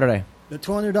pick this Saturday? The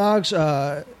 2 underdogs,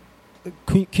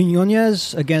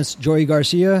 Quinones against Joey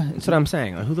Garcia. That's what I'm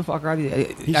saying. Who the fuck are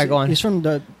these? He's from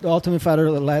the Ultimate Fighter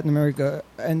of Latin America.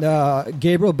 And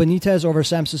Gabriel Benitez over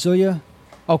Sam Cecilia.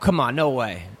 Oh, come on. No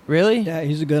way. Really? Yeah,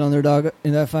 he's a good underdog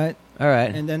in that fight. All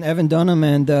right. And then Evan Dunham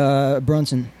and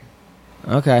Brunson.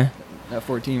 Okay. That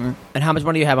 4-teamer. And how much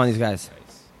money do you have on these guys?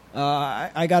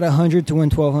 I got 100 to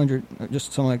win 1,200,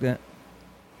 just something like that.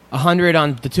 100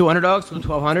 on the 2 underdogs to win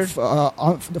 1,200.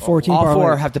 On the 14. All parlay.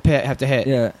 4 have to hit.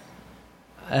 Yeah.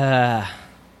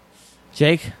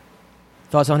 Jake,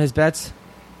 thoughts on his bets?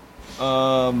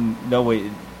 no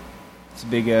wait, it's a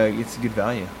big. It's a good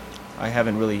value. I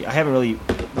haven't really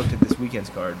looked at this weekend's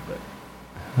card, but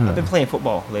I've been playing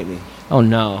football lately. Oh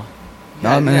no.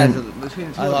 No, man.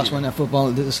 I lost one at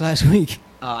football this last week.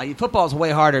 Football's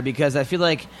way harder because I feel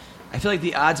like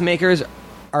the odds makers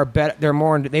are better.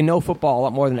 They know football a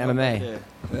lot more than MMA.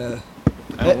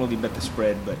 I don't really bet the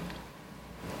spread, but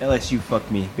LSU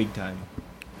fucked me big time.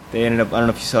 They ended up. I don't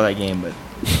know if you saw that game, but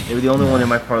they were the only one in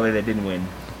my parlay that didn't win.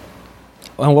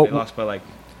 And they lost by like.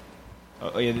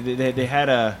 Oh yeah, they had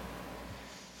a.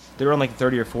 They were on like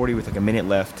 30 or 40 with like a minute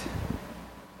left.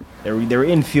 They were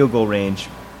in field goal range.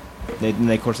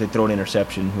 Of course, they throw an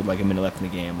interception with like a minute left in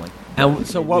the game. Like, and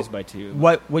so what? Lose by 2.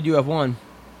 What would you have won?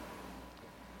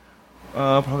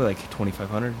 Probably like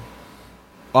 2,500.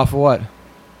 Off of what?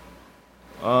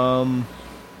 I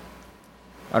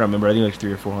don't remember. I think like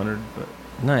 300 or 400. But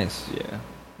nice. Yeah.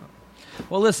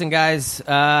 Well, listen, guys.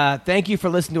 Thank you for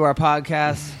listening to our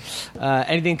podcast.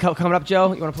 Anything coming up,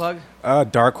 Joe? You want to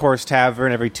plug? Dark Horse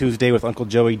Tavern every Tuesday with Uncle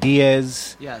Joey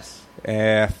Diaz. Yes.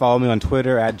 Follow me on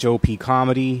Twitter at Joe P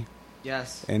Comedy.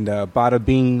 Yes. And bada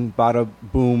bing, bada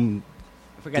boom.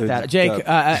 Forget that. Jake,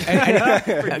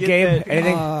 Gabe,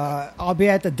 anything? I'll be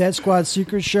at the Dead Squad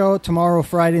Secret Show tomorrow,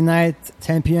 Friday night,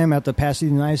 10 p.m. at the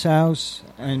Pasadena Ice House.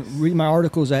 And read my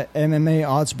articles at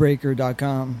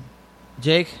MMAoddsbreaker.com.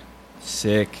 Jake?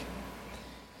 Sick.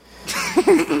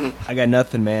 I got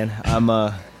nothing, man.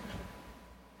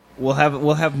 We'll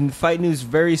have fight news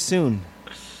very soon.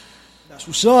 That's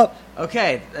what's up.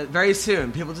 Okay, very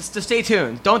soon. People, just stay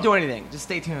tuned. Don't do anything. Just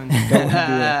stay tuned. Don't do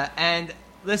it. And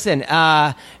listen,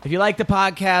 if you like the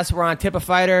podcast, we're on Tip a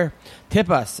Fighter. Tip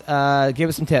us. Give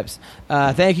us some tips.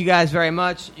 Thank you guys very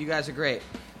much. You guys are great.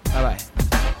 Bye-bye.